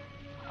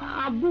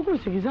 আব্বু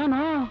কইছে কি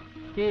জানো?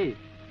 কি?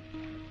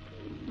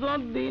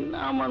 যতদিন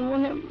আমার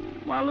মনে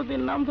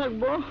মালতীর নাম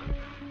থাকবো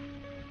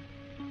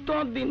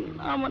ততদিন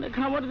আমারে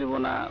খাবার দিব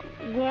না,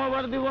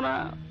 ঘুমাবার দিব না,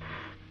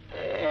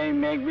 এই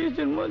মেঘ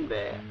বৃষ্টির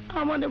মধ্যে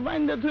আমারে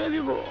বান্ধা থুয়ে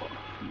দিব।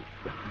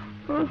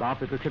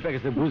 বাপে তো খেপে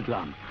গেছে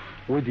বুঝলাম,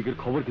 ওই দিকের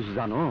খবর কিছু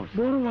জানো?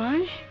 বড় ভাই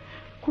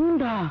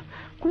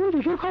কোন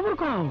দিকের খবর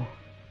কও?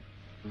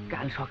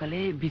 কাল সকালে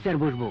বিচার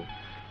বসবো,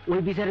 ওই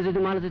বিচারে যদি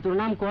মালতী তোর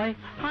নাম কয়।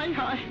 হাই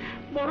হাই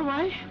বড়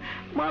ভাই,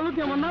 মালতী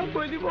আমার নাম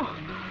কই দিব,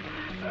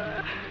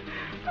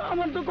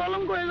 আমার তো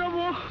কলম কয়ে যাব।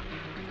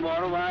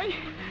 বড় ভাই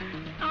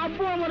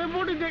আব্বু আমার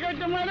বডি থেকে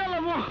একটা মারা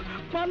লাবো,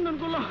 বান্ধন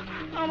গুলো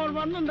আমার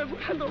বান্ধনটা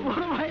করে দাও।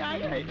 বড় ভাই আই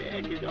আই রে,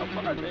 কি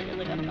অপরাধ হয়ে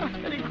গেছে,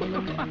 তাড়াতাড়ি করো।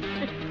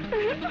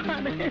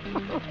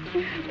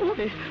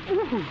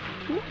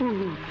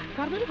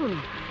 তাড়াতাড়ি করো,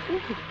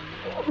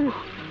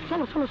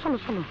 চলো চলো চলো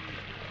চলো।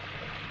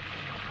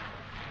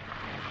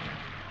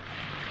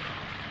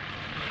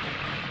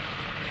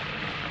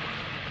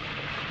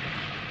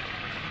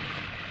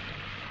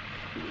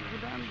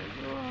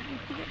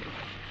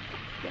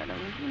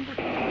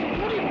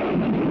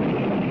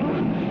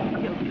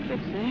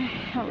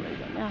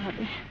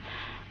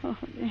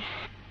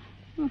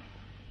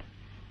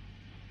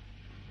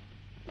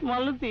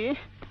 মালতী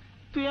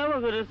তুই আমার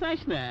ঘরে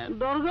চাইস না,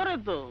 ডর করে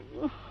তো।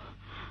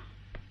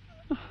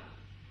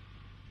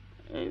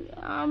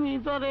 আমি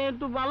তোরে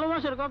একটু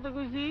ভালোবাসার কথা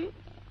কইছি,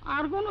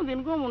 আর কোনোদিন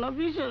কমো না,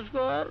 বিশেষ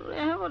কর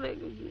একেবারে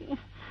কইছি।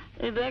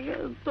 এই দেখ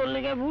তোর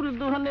লেগে বুড়ির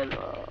দোকানের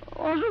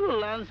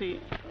রসগোল্লা আনছি,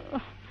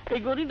 এই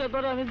গড়িটা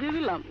তোরে আমি দিয়ে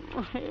দিলাম,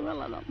 এই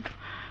মেলা দাম।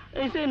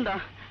 এই চেনটা,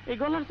 এই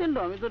গলার চেনটা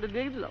আমি তোরে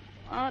দিয়ে দিলাম।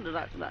 আর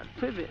রাখ রাখ,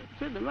 থুই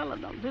দে মেলা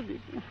দাম, থুই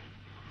দিস।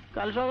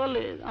 কাল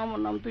সকালে আমার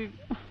নাম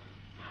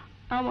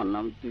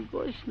তুই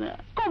কইস না।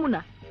 কমু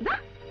না,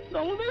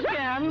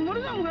 আমি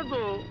মরে যাবো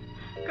তো।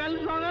 কাল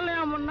সকালে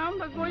আমার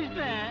নামটা কইস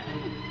না।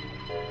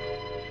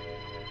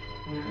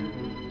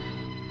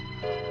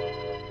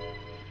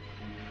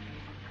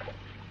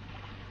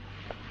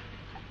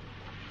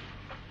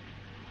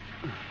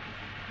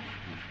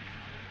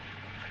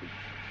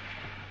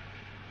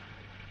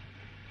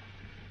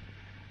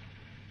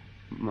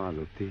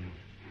 মালতী,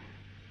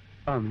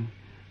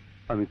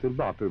 আমি তোর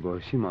বাপের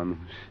বয়সী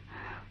মানুষ,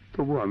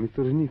 তবু আমি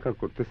তোর নিকা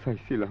করতে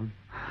চাইছিলাম,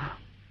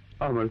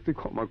 আমার তুই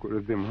ক্ষমা করে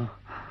দে মা।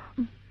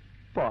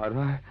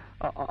 পাড়ায়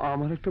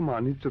আমার একটা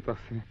মান ইজ্জত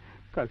আছে,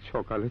 কাল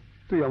সকালে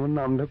তুই আমার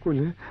নামটা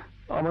কইলে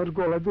আমার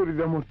গলা দড়ি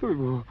দিয়ে মরতে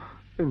হইব।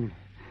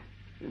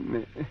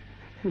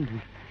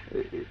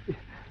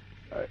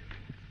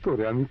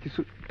 তোরে আমি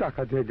কিছু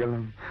টাকা দিয়ে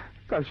গেলাম,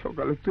 কাল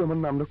সকালে তুই আমার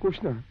নামটা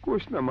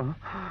কোস না মা।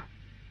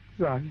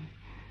 যাই।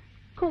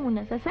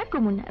 কমুনা চাচা,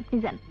 কমুনা, আপনি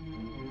যান।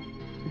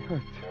 আচ্ছা।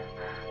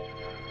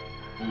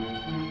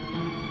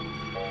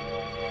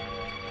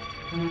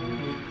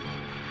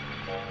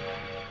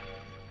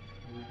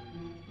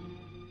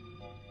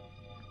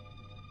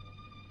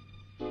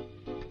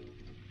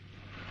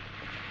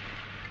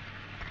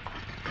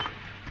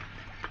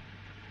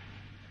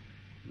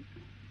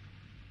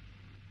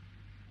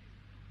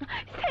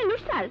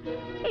 স্যার,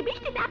 এই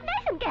বৃষ্টিতে আপনি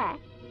আছেন কে?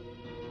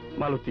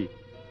 মালতী,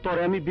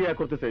 তোরে আমি বিয়ে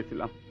করতে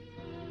চাইছিলাম,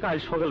 কাল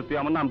সকালে তুই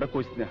আমার নামটা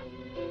কইস না,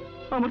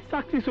 আমার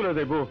চাকরি চলে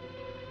যাইব,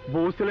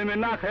 বউ ছেলে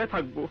মেয়ে না খায়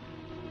থাকবো।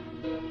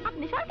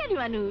 আপনি সরকারি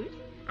মানুষ,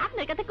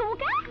 আপনার কাছে কমু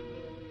কে?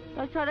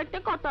 তাছাড়া একটা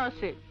কথা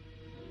আছে।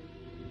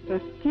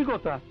 কি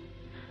কথা?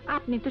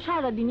 আপনি তো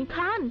সারাদিনই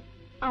খান,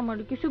 আমার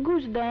কিছু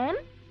ঘুষ দেন।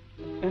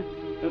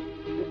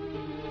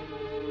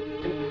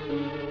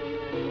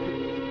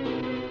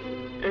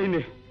 এই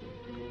নে,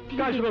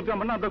 কাল সকালে তুই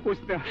আমার নামটা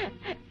কইস না।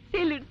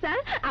 সেলুট স্যার,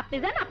 আপনি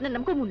যান, আপনার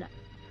নাম কমু না,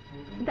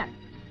 যান।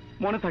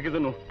 মনে থাকে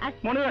যেন,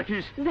 মনে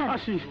রাখিস।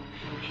 আসি।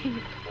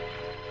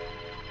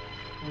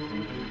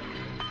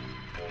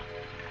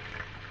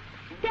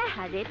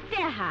 টেহা রে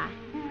টেহা,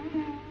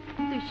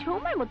 তুই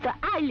সময় মতো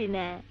আইলি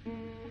না,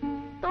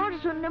 তোর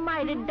জন্য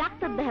মায়ের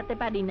ডাক্তার দেখাতে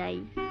পারি নাই,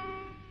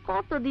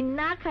 কতদিন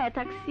না খায়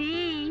থাকছি।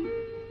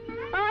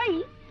 ওই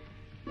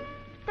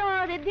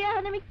তোরে দিয়ে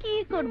আমি কি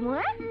করবো?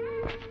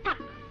 থাক,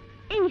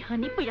 এই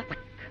হানি পইরা থাক।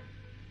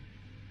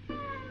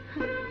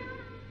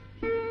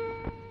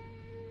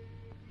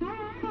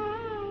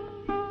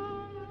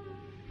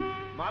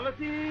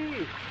 মালতী,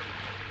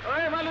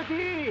 ওই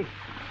মালতী,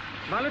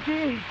 মালতী,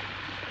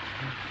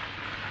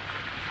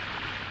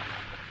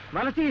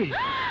 মালতী।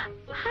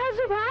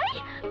 হাজু ভাই,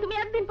 তুমি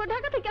একদিন পর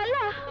ঢাকা থেকে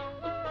আল্লাহ?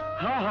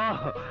 হ্যাঁ হ্যাঁ,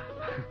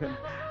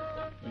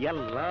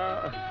 ইয়াল্লা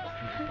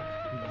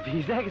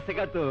ভিজা গেছে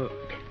গা তো।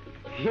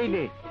 এই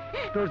নে,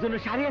 তোর জন্য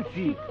শাড়ি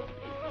আনছি।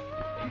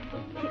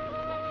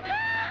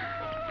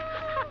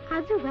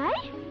 হাজু ভাই,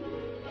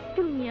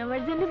 তুমি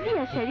আমার জন্য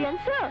বিয়া শাড়ি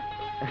আনছো?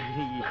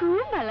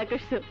 খুব ভালো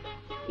করছো,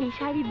 এই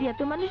শাড়ি দিয়া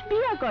তো মানুষ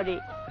বিয়া করে।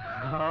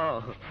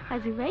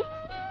 হাজু ভাই,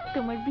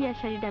 তোমার বিয়া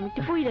শাড়িটা আমি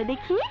একটু পইরা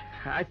দেখি।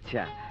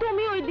 আচ্ছা,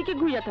 তুমি ওইদিকে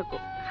ঘুরিয়া থাকো।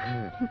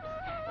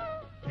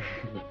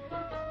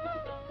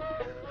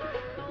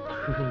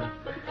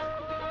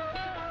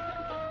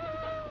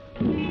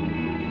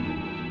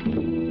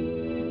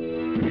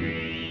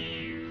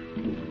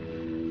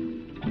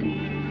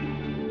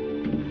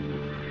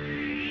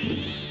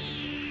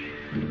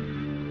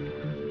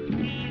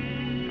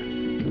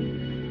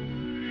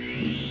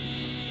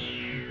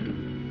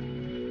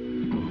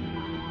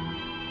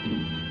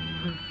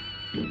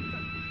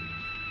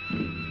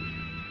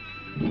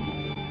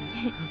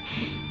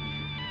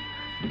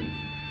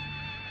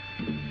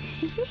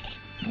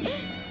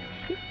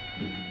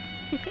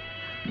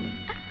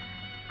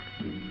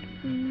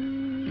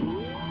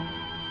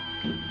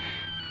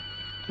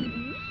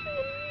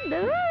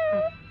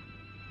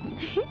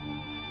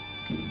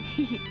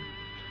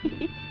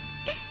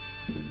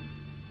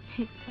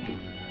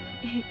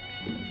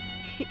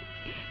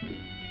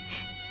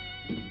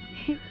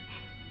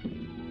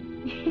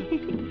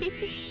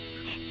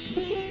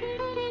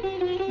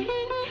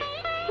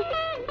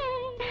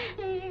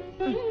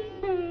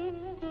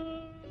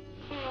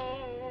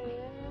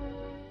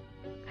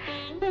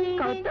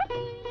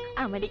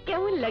 আমারে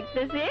কেমন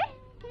লাগতেছে?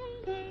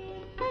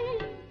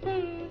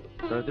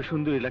 তোর তো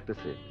সুন্দরই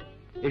লাগতেছে।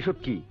 এসব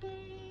কি?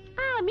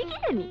 আমি কি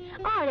জানি,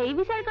 ওরাই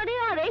বিচার করে,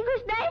 ওরাই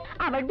ঘুষ দেয়।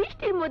 আবার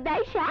বৃষ্টির মধ্যে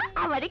আইসা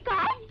আমারে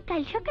কয়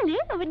কাল সকালে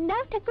আমার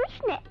নামটা কইস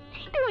না,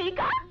 তুই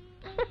কা।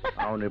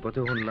 আউনের পথে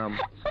শুনলাম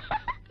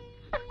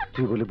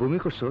তুই বলে বমি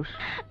করছস।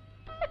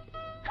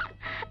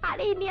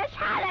 আরে নিয়ে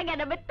সারা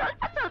গ্রামে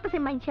তলপা চলতেছে,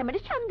 মানুষ আমারে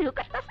সন্দেহ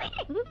করতেছে।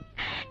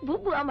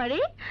 বুবু আমারে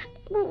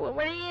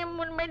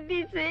এমন মার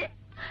দিয়েছে,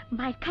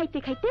 মার খাইতে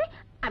খাইতে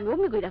আমি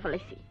বমি কইরা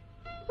ফেলাইছি।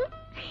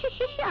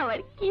 আমার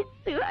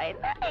কিচ্ছু হয়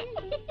না।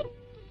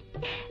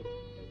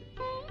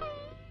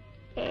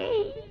 এই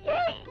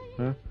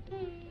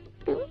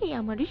তুমি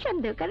আমারই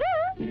সন্দেহ করো?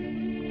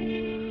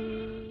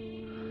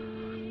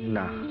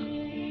 না,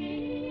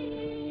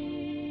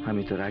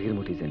 আমি তো রাগের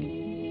মতি জানি,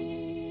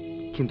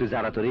 কিন্তু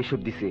যারা তোর এইসব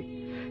দিছে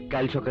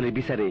কাল সকালে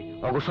বিচারে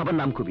অগ সবার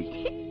নাম কবি।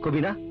 কবি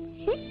না?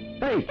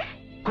 এই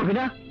কবি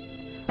না?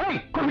 এই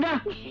কবি না?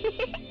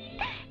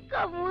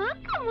 কমু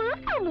কমু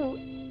কমু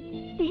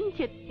 3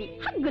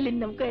 হাতগুলির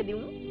নাম করে দিব।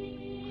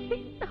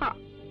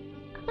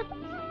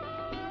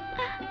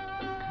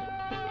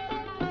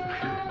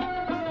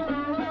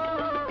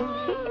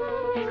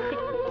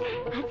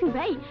 হাসি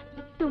ভাই,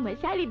 তোমার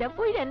শাড়িটা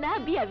পইরা না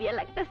বিয়া বিয়া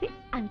লাগতেছে।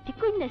 আমি ঠিক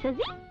কই না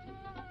সাজি?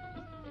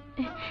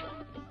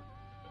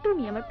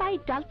 তুমি আমার পায়ে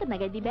একটু আলতা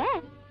নাগাই দিবে?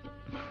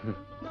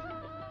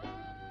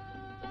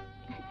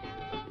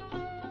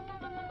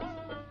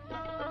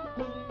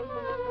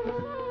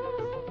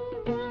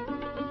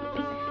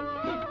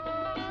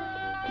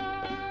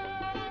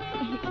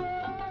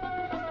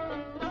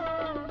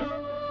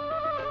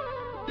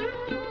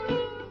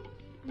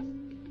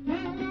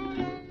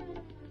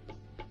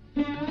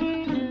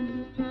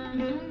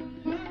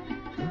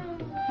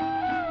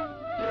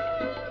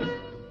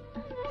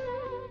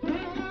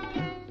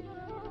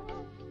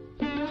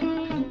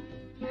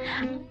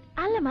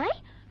 আলামাই,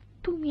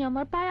 তুমি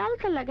আমার পায়ে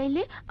আলতা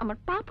লাগাইলে আমার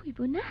পাপ হইব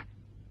না?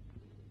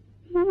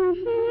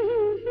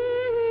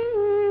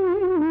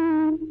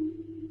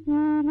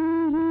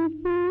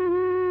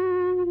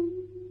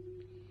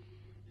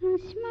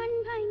 আসমান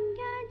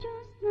ভাঙ্গা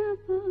জ্যোৎস্না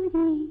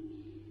পড়ে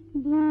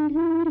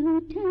বন্ধুর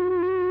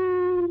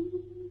উঠানে,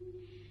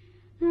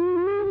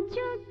 আমার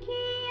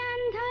চোখে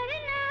আন্ধার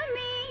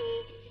নামে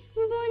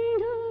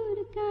বন্ধুর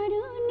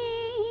কারণে।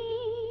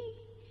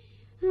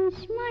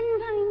 আসমান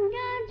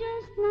ভাঙ্গা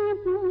জ্যোৎস্না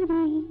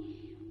পড়ে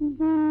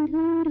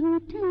বন্ধুর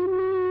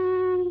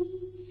উঠানে,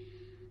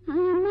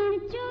 আমার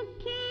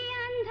চোখে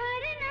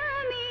আন্ধার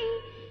নামে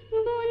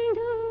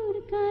বন্ধুর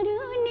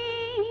কারণে।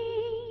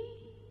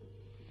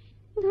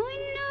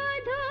 ধন্য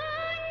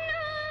ধন্য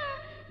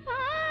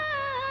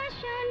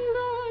পাষাণ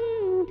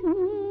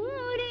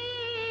বন্ধুরে,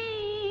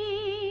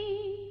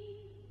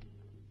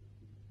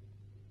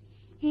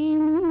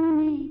 এমন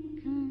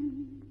একখান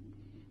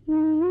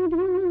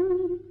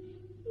মধুর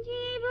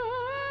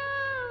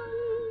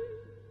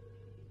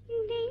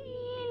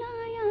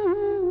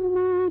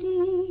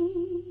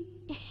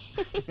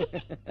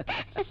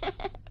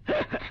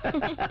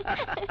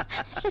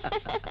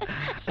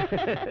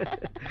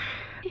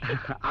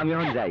আমি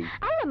এখন যাই।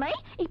 আরে মাই,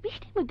 এই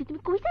বৃষ্টির মধ্যে তুমি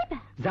কই যাইবা?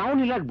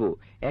 যাওনি লাগবো,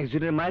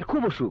 একজনের মায়ের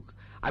খুব অসুখ,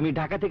 আমি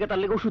ঢাকা থেকে তার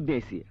লেগে ওষুধ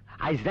দিয়েছি,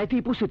 আজ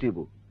রাইতেই পৌঁছে দেব,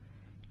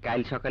 কাল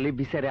সকালে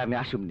বিচারে আমি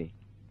আসুমনি।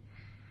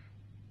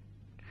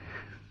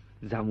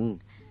 জামু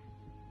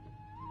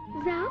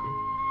যাও।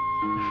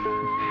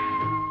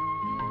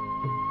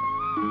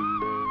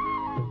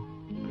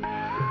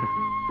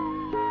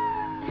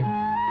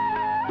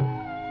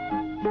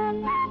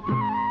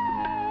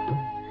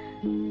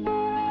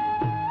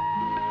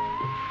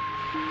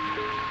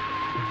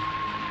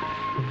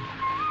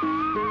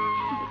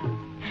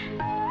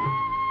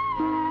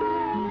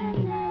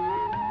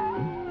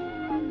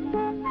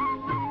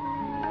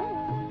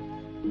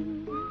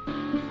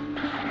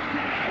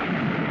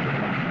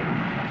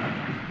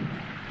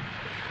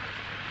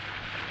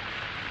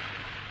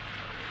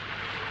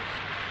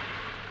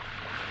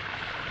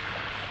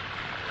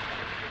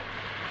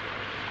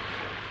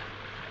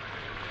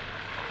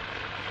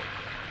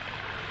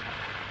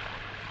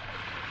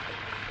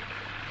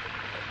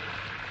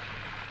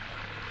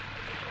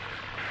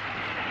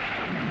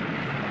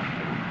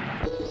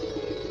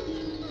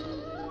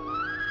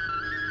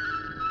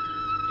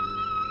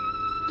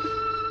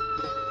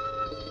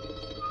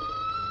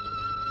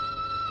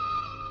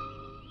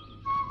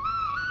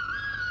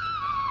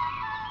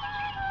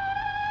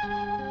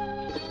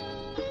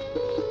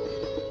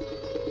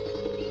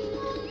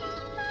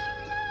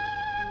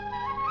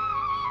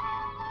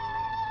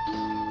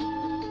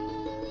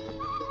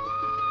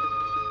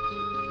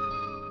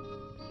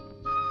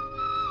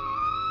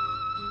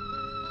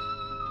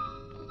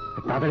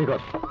 তাড়াতাড়ি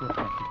কর,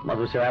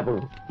 মাদ্রাসা আপু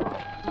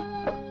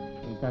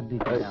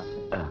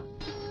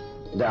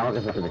দে আমার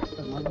কাছে দে।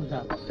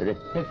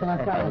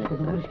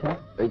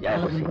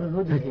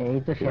 এই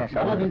তো শেষ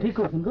ঠিক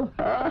করছেন গো।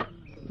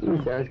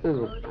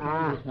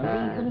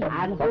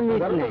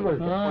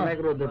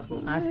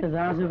 আজকে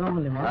যা আছে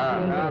কমলে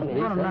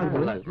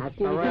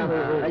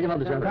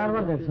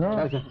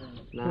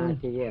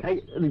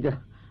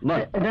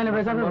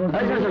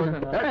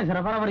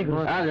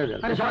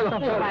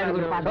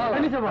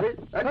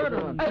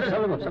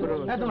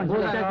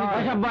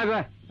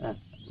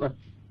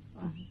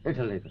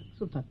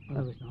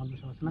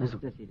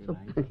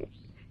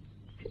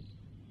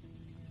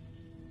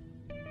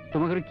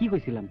তোমাকে কি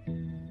কইছিলাম,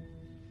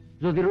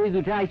 যদি রোজ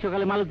উঠে আজ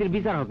সকালে মালতীর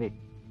বিচার হবে,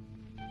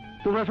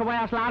 তোমরা সবাই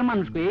আসলে আর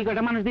মানুষ কই, এই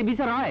কটা মানুষ দিয়ে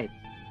বিচার হয়?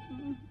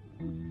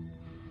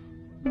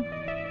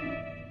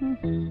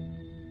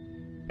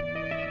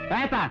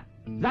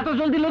 যা তো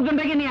জলদি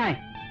লোকজনটাকে নিয়ে আয়।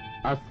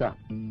 আচ্ছা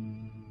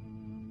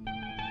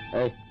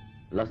এই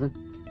লাসন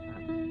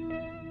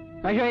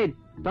শহীদ,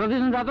 তোরা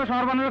দুজন যা তো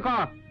শহর বানানোর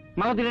কর,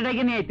 মালতীর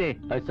এটাকে নিয়ে আইতে।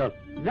 চল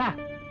যা।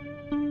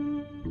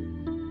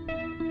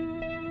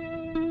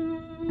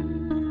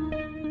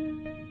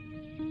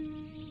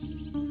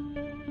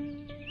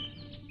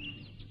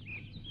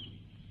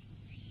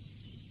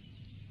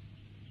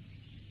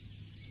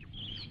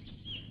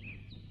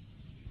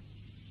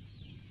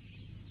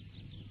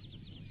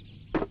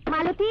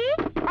 মালতী,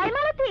 ওই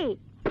মালতী,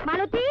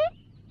 মালতী,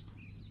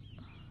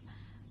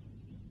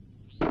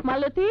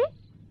 মালতী,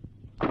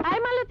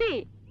 আয় মালতী,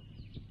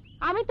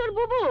 আমি তোর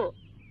বুবু,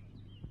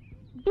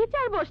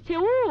 বিচার বসছে,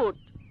 উঠ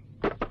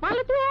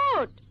মালতী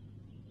উঠ।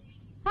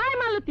 আয়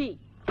মালতী,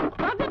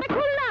 দরজাটা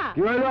খুল না।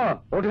 কি হইলো?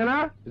 ওঠে না?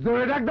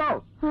 জোরে ডাক দাও।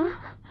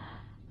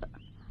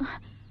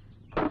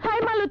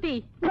 হায় মালতী,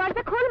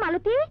 দরজা খোল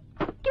মালতী।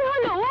 কি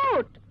হলো?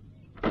 উঠ,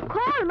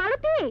 খোল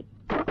মালতী,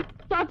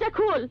 দরজা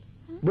খোল।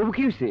 বাবু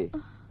কি হয়েছে?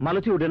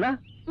 মালতী ওঠে না?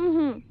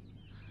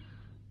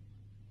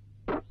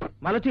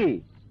 মালতী,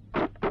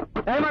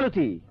 এই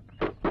মালতী,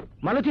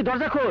 মালতী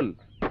দরজা খোল।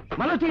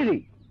 মালতী,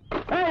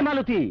 এই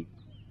মালতী,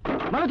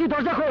 মালতী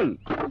দরজা খোল।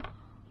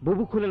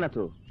 বাবু খুলে না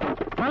তো।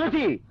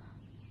 মালতী,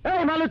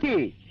 এই মালতী।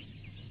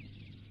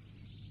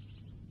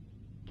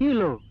 কি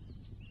হলো?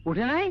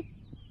 উঠে নাই?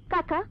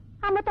 কাকা,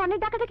 আমরা তো অনেক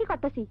ডাকাডাকি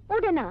করতেছি,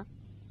 ওঠে না।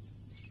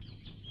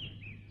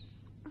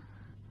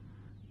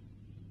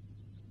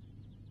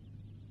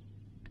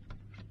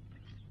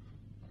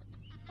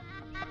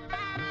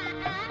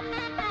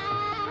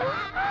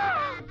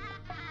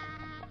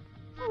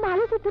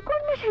 মালতী তো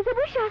কন্যা সেজে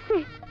বসে আছে।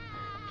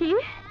 কি?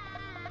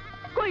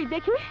 কই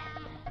দেখি।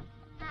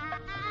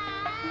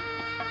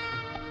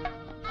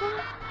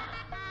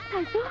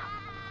 তাই তো,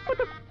 ও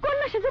তো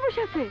কন্যা সেজে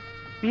বসে আছে।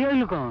 বিয়ে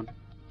হইল কখন?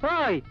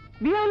 ওই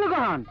বিয়ে হইল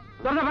কখন?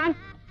 দরজা ভাঙ,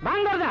 ভাঙ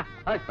দরজা।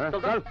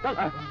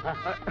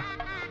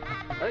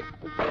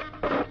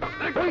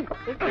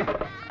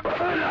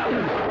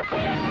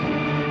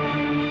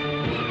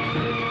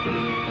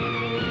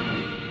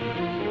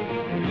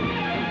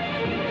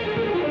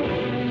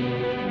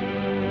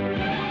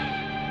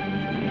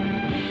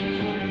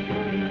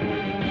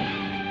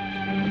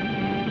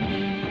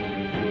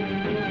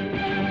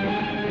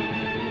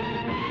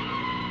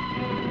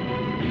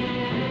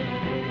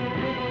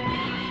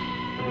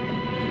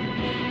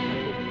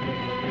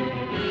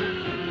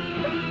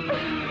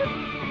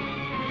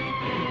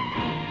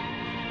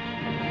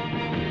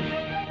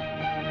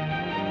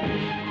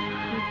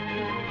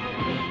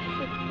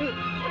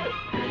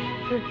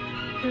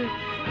 ওই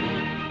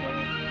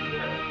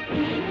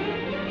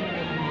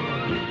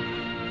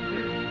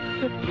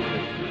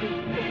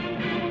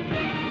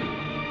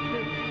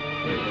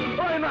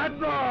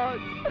মাতবর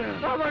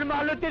আমার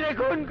মালতীরে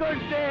খুন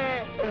করছে,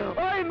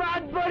 ওই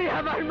মাতবরই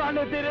আমার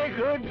মালতীরে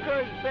খুন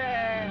করছে।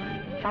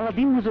 শালা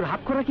দিন মজুর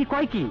হাত করা কি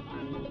কয় কি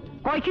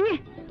কয় কি?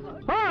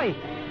 ওই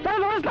তোর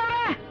লড়স না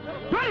রে,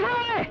 লড়স না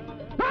রে,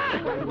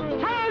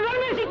 শালা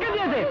লড়বে শিক্ষা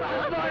দিয়েছে।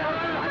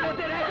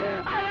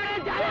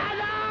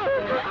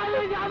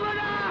 আমি যাব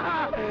না,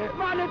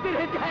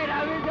 মালতীরে চাই না,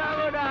 আমি যাব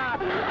না।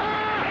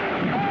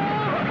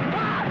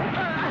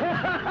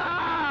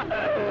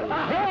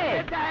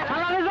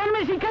 শালারে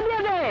জন্মে শিক্ষা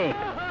দিয়ে দে।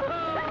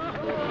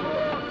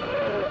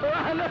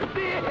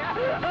 মালতী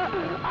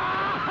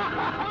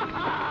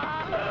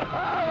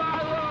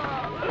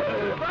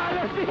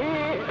মালতী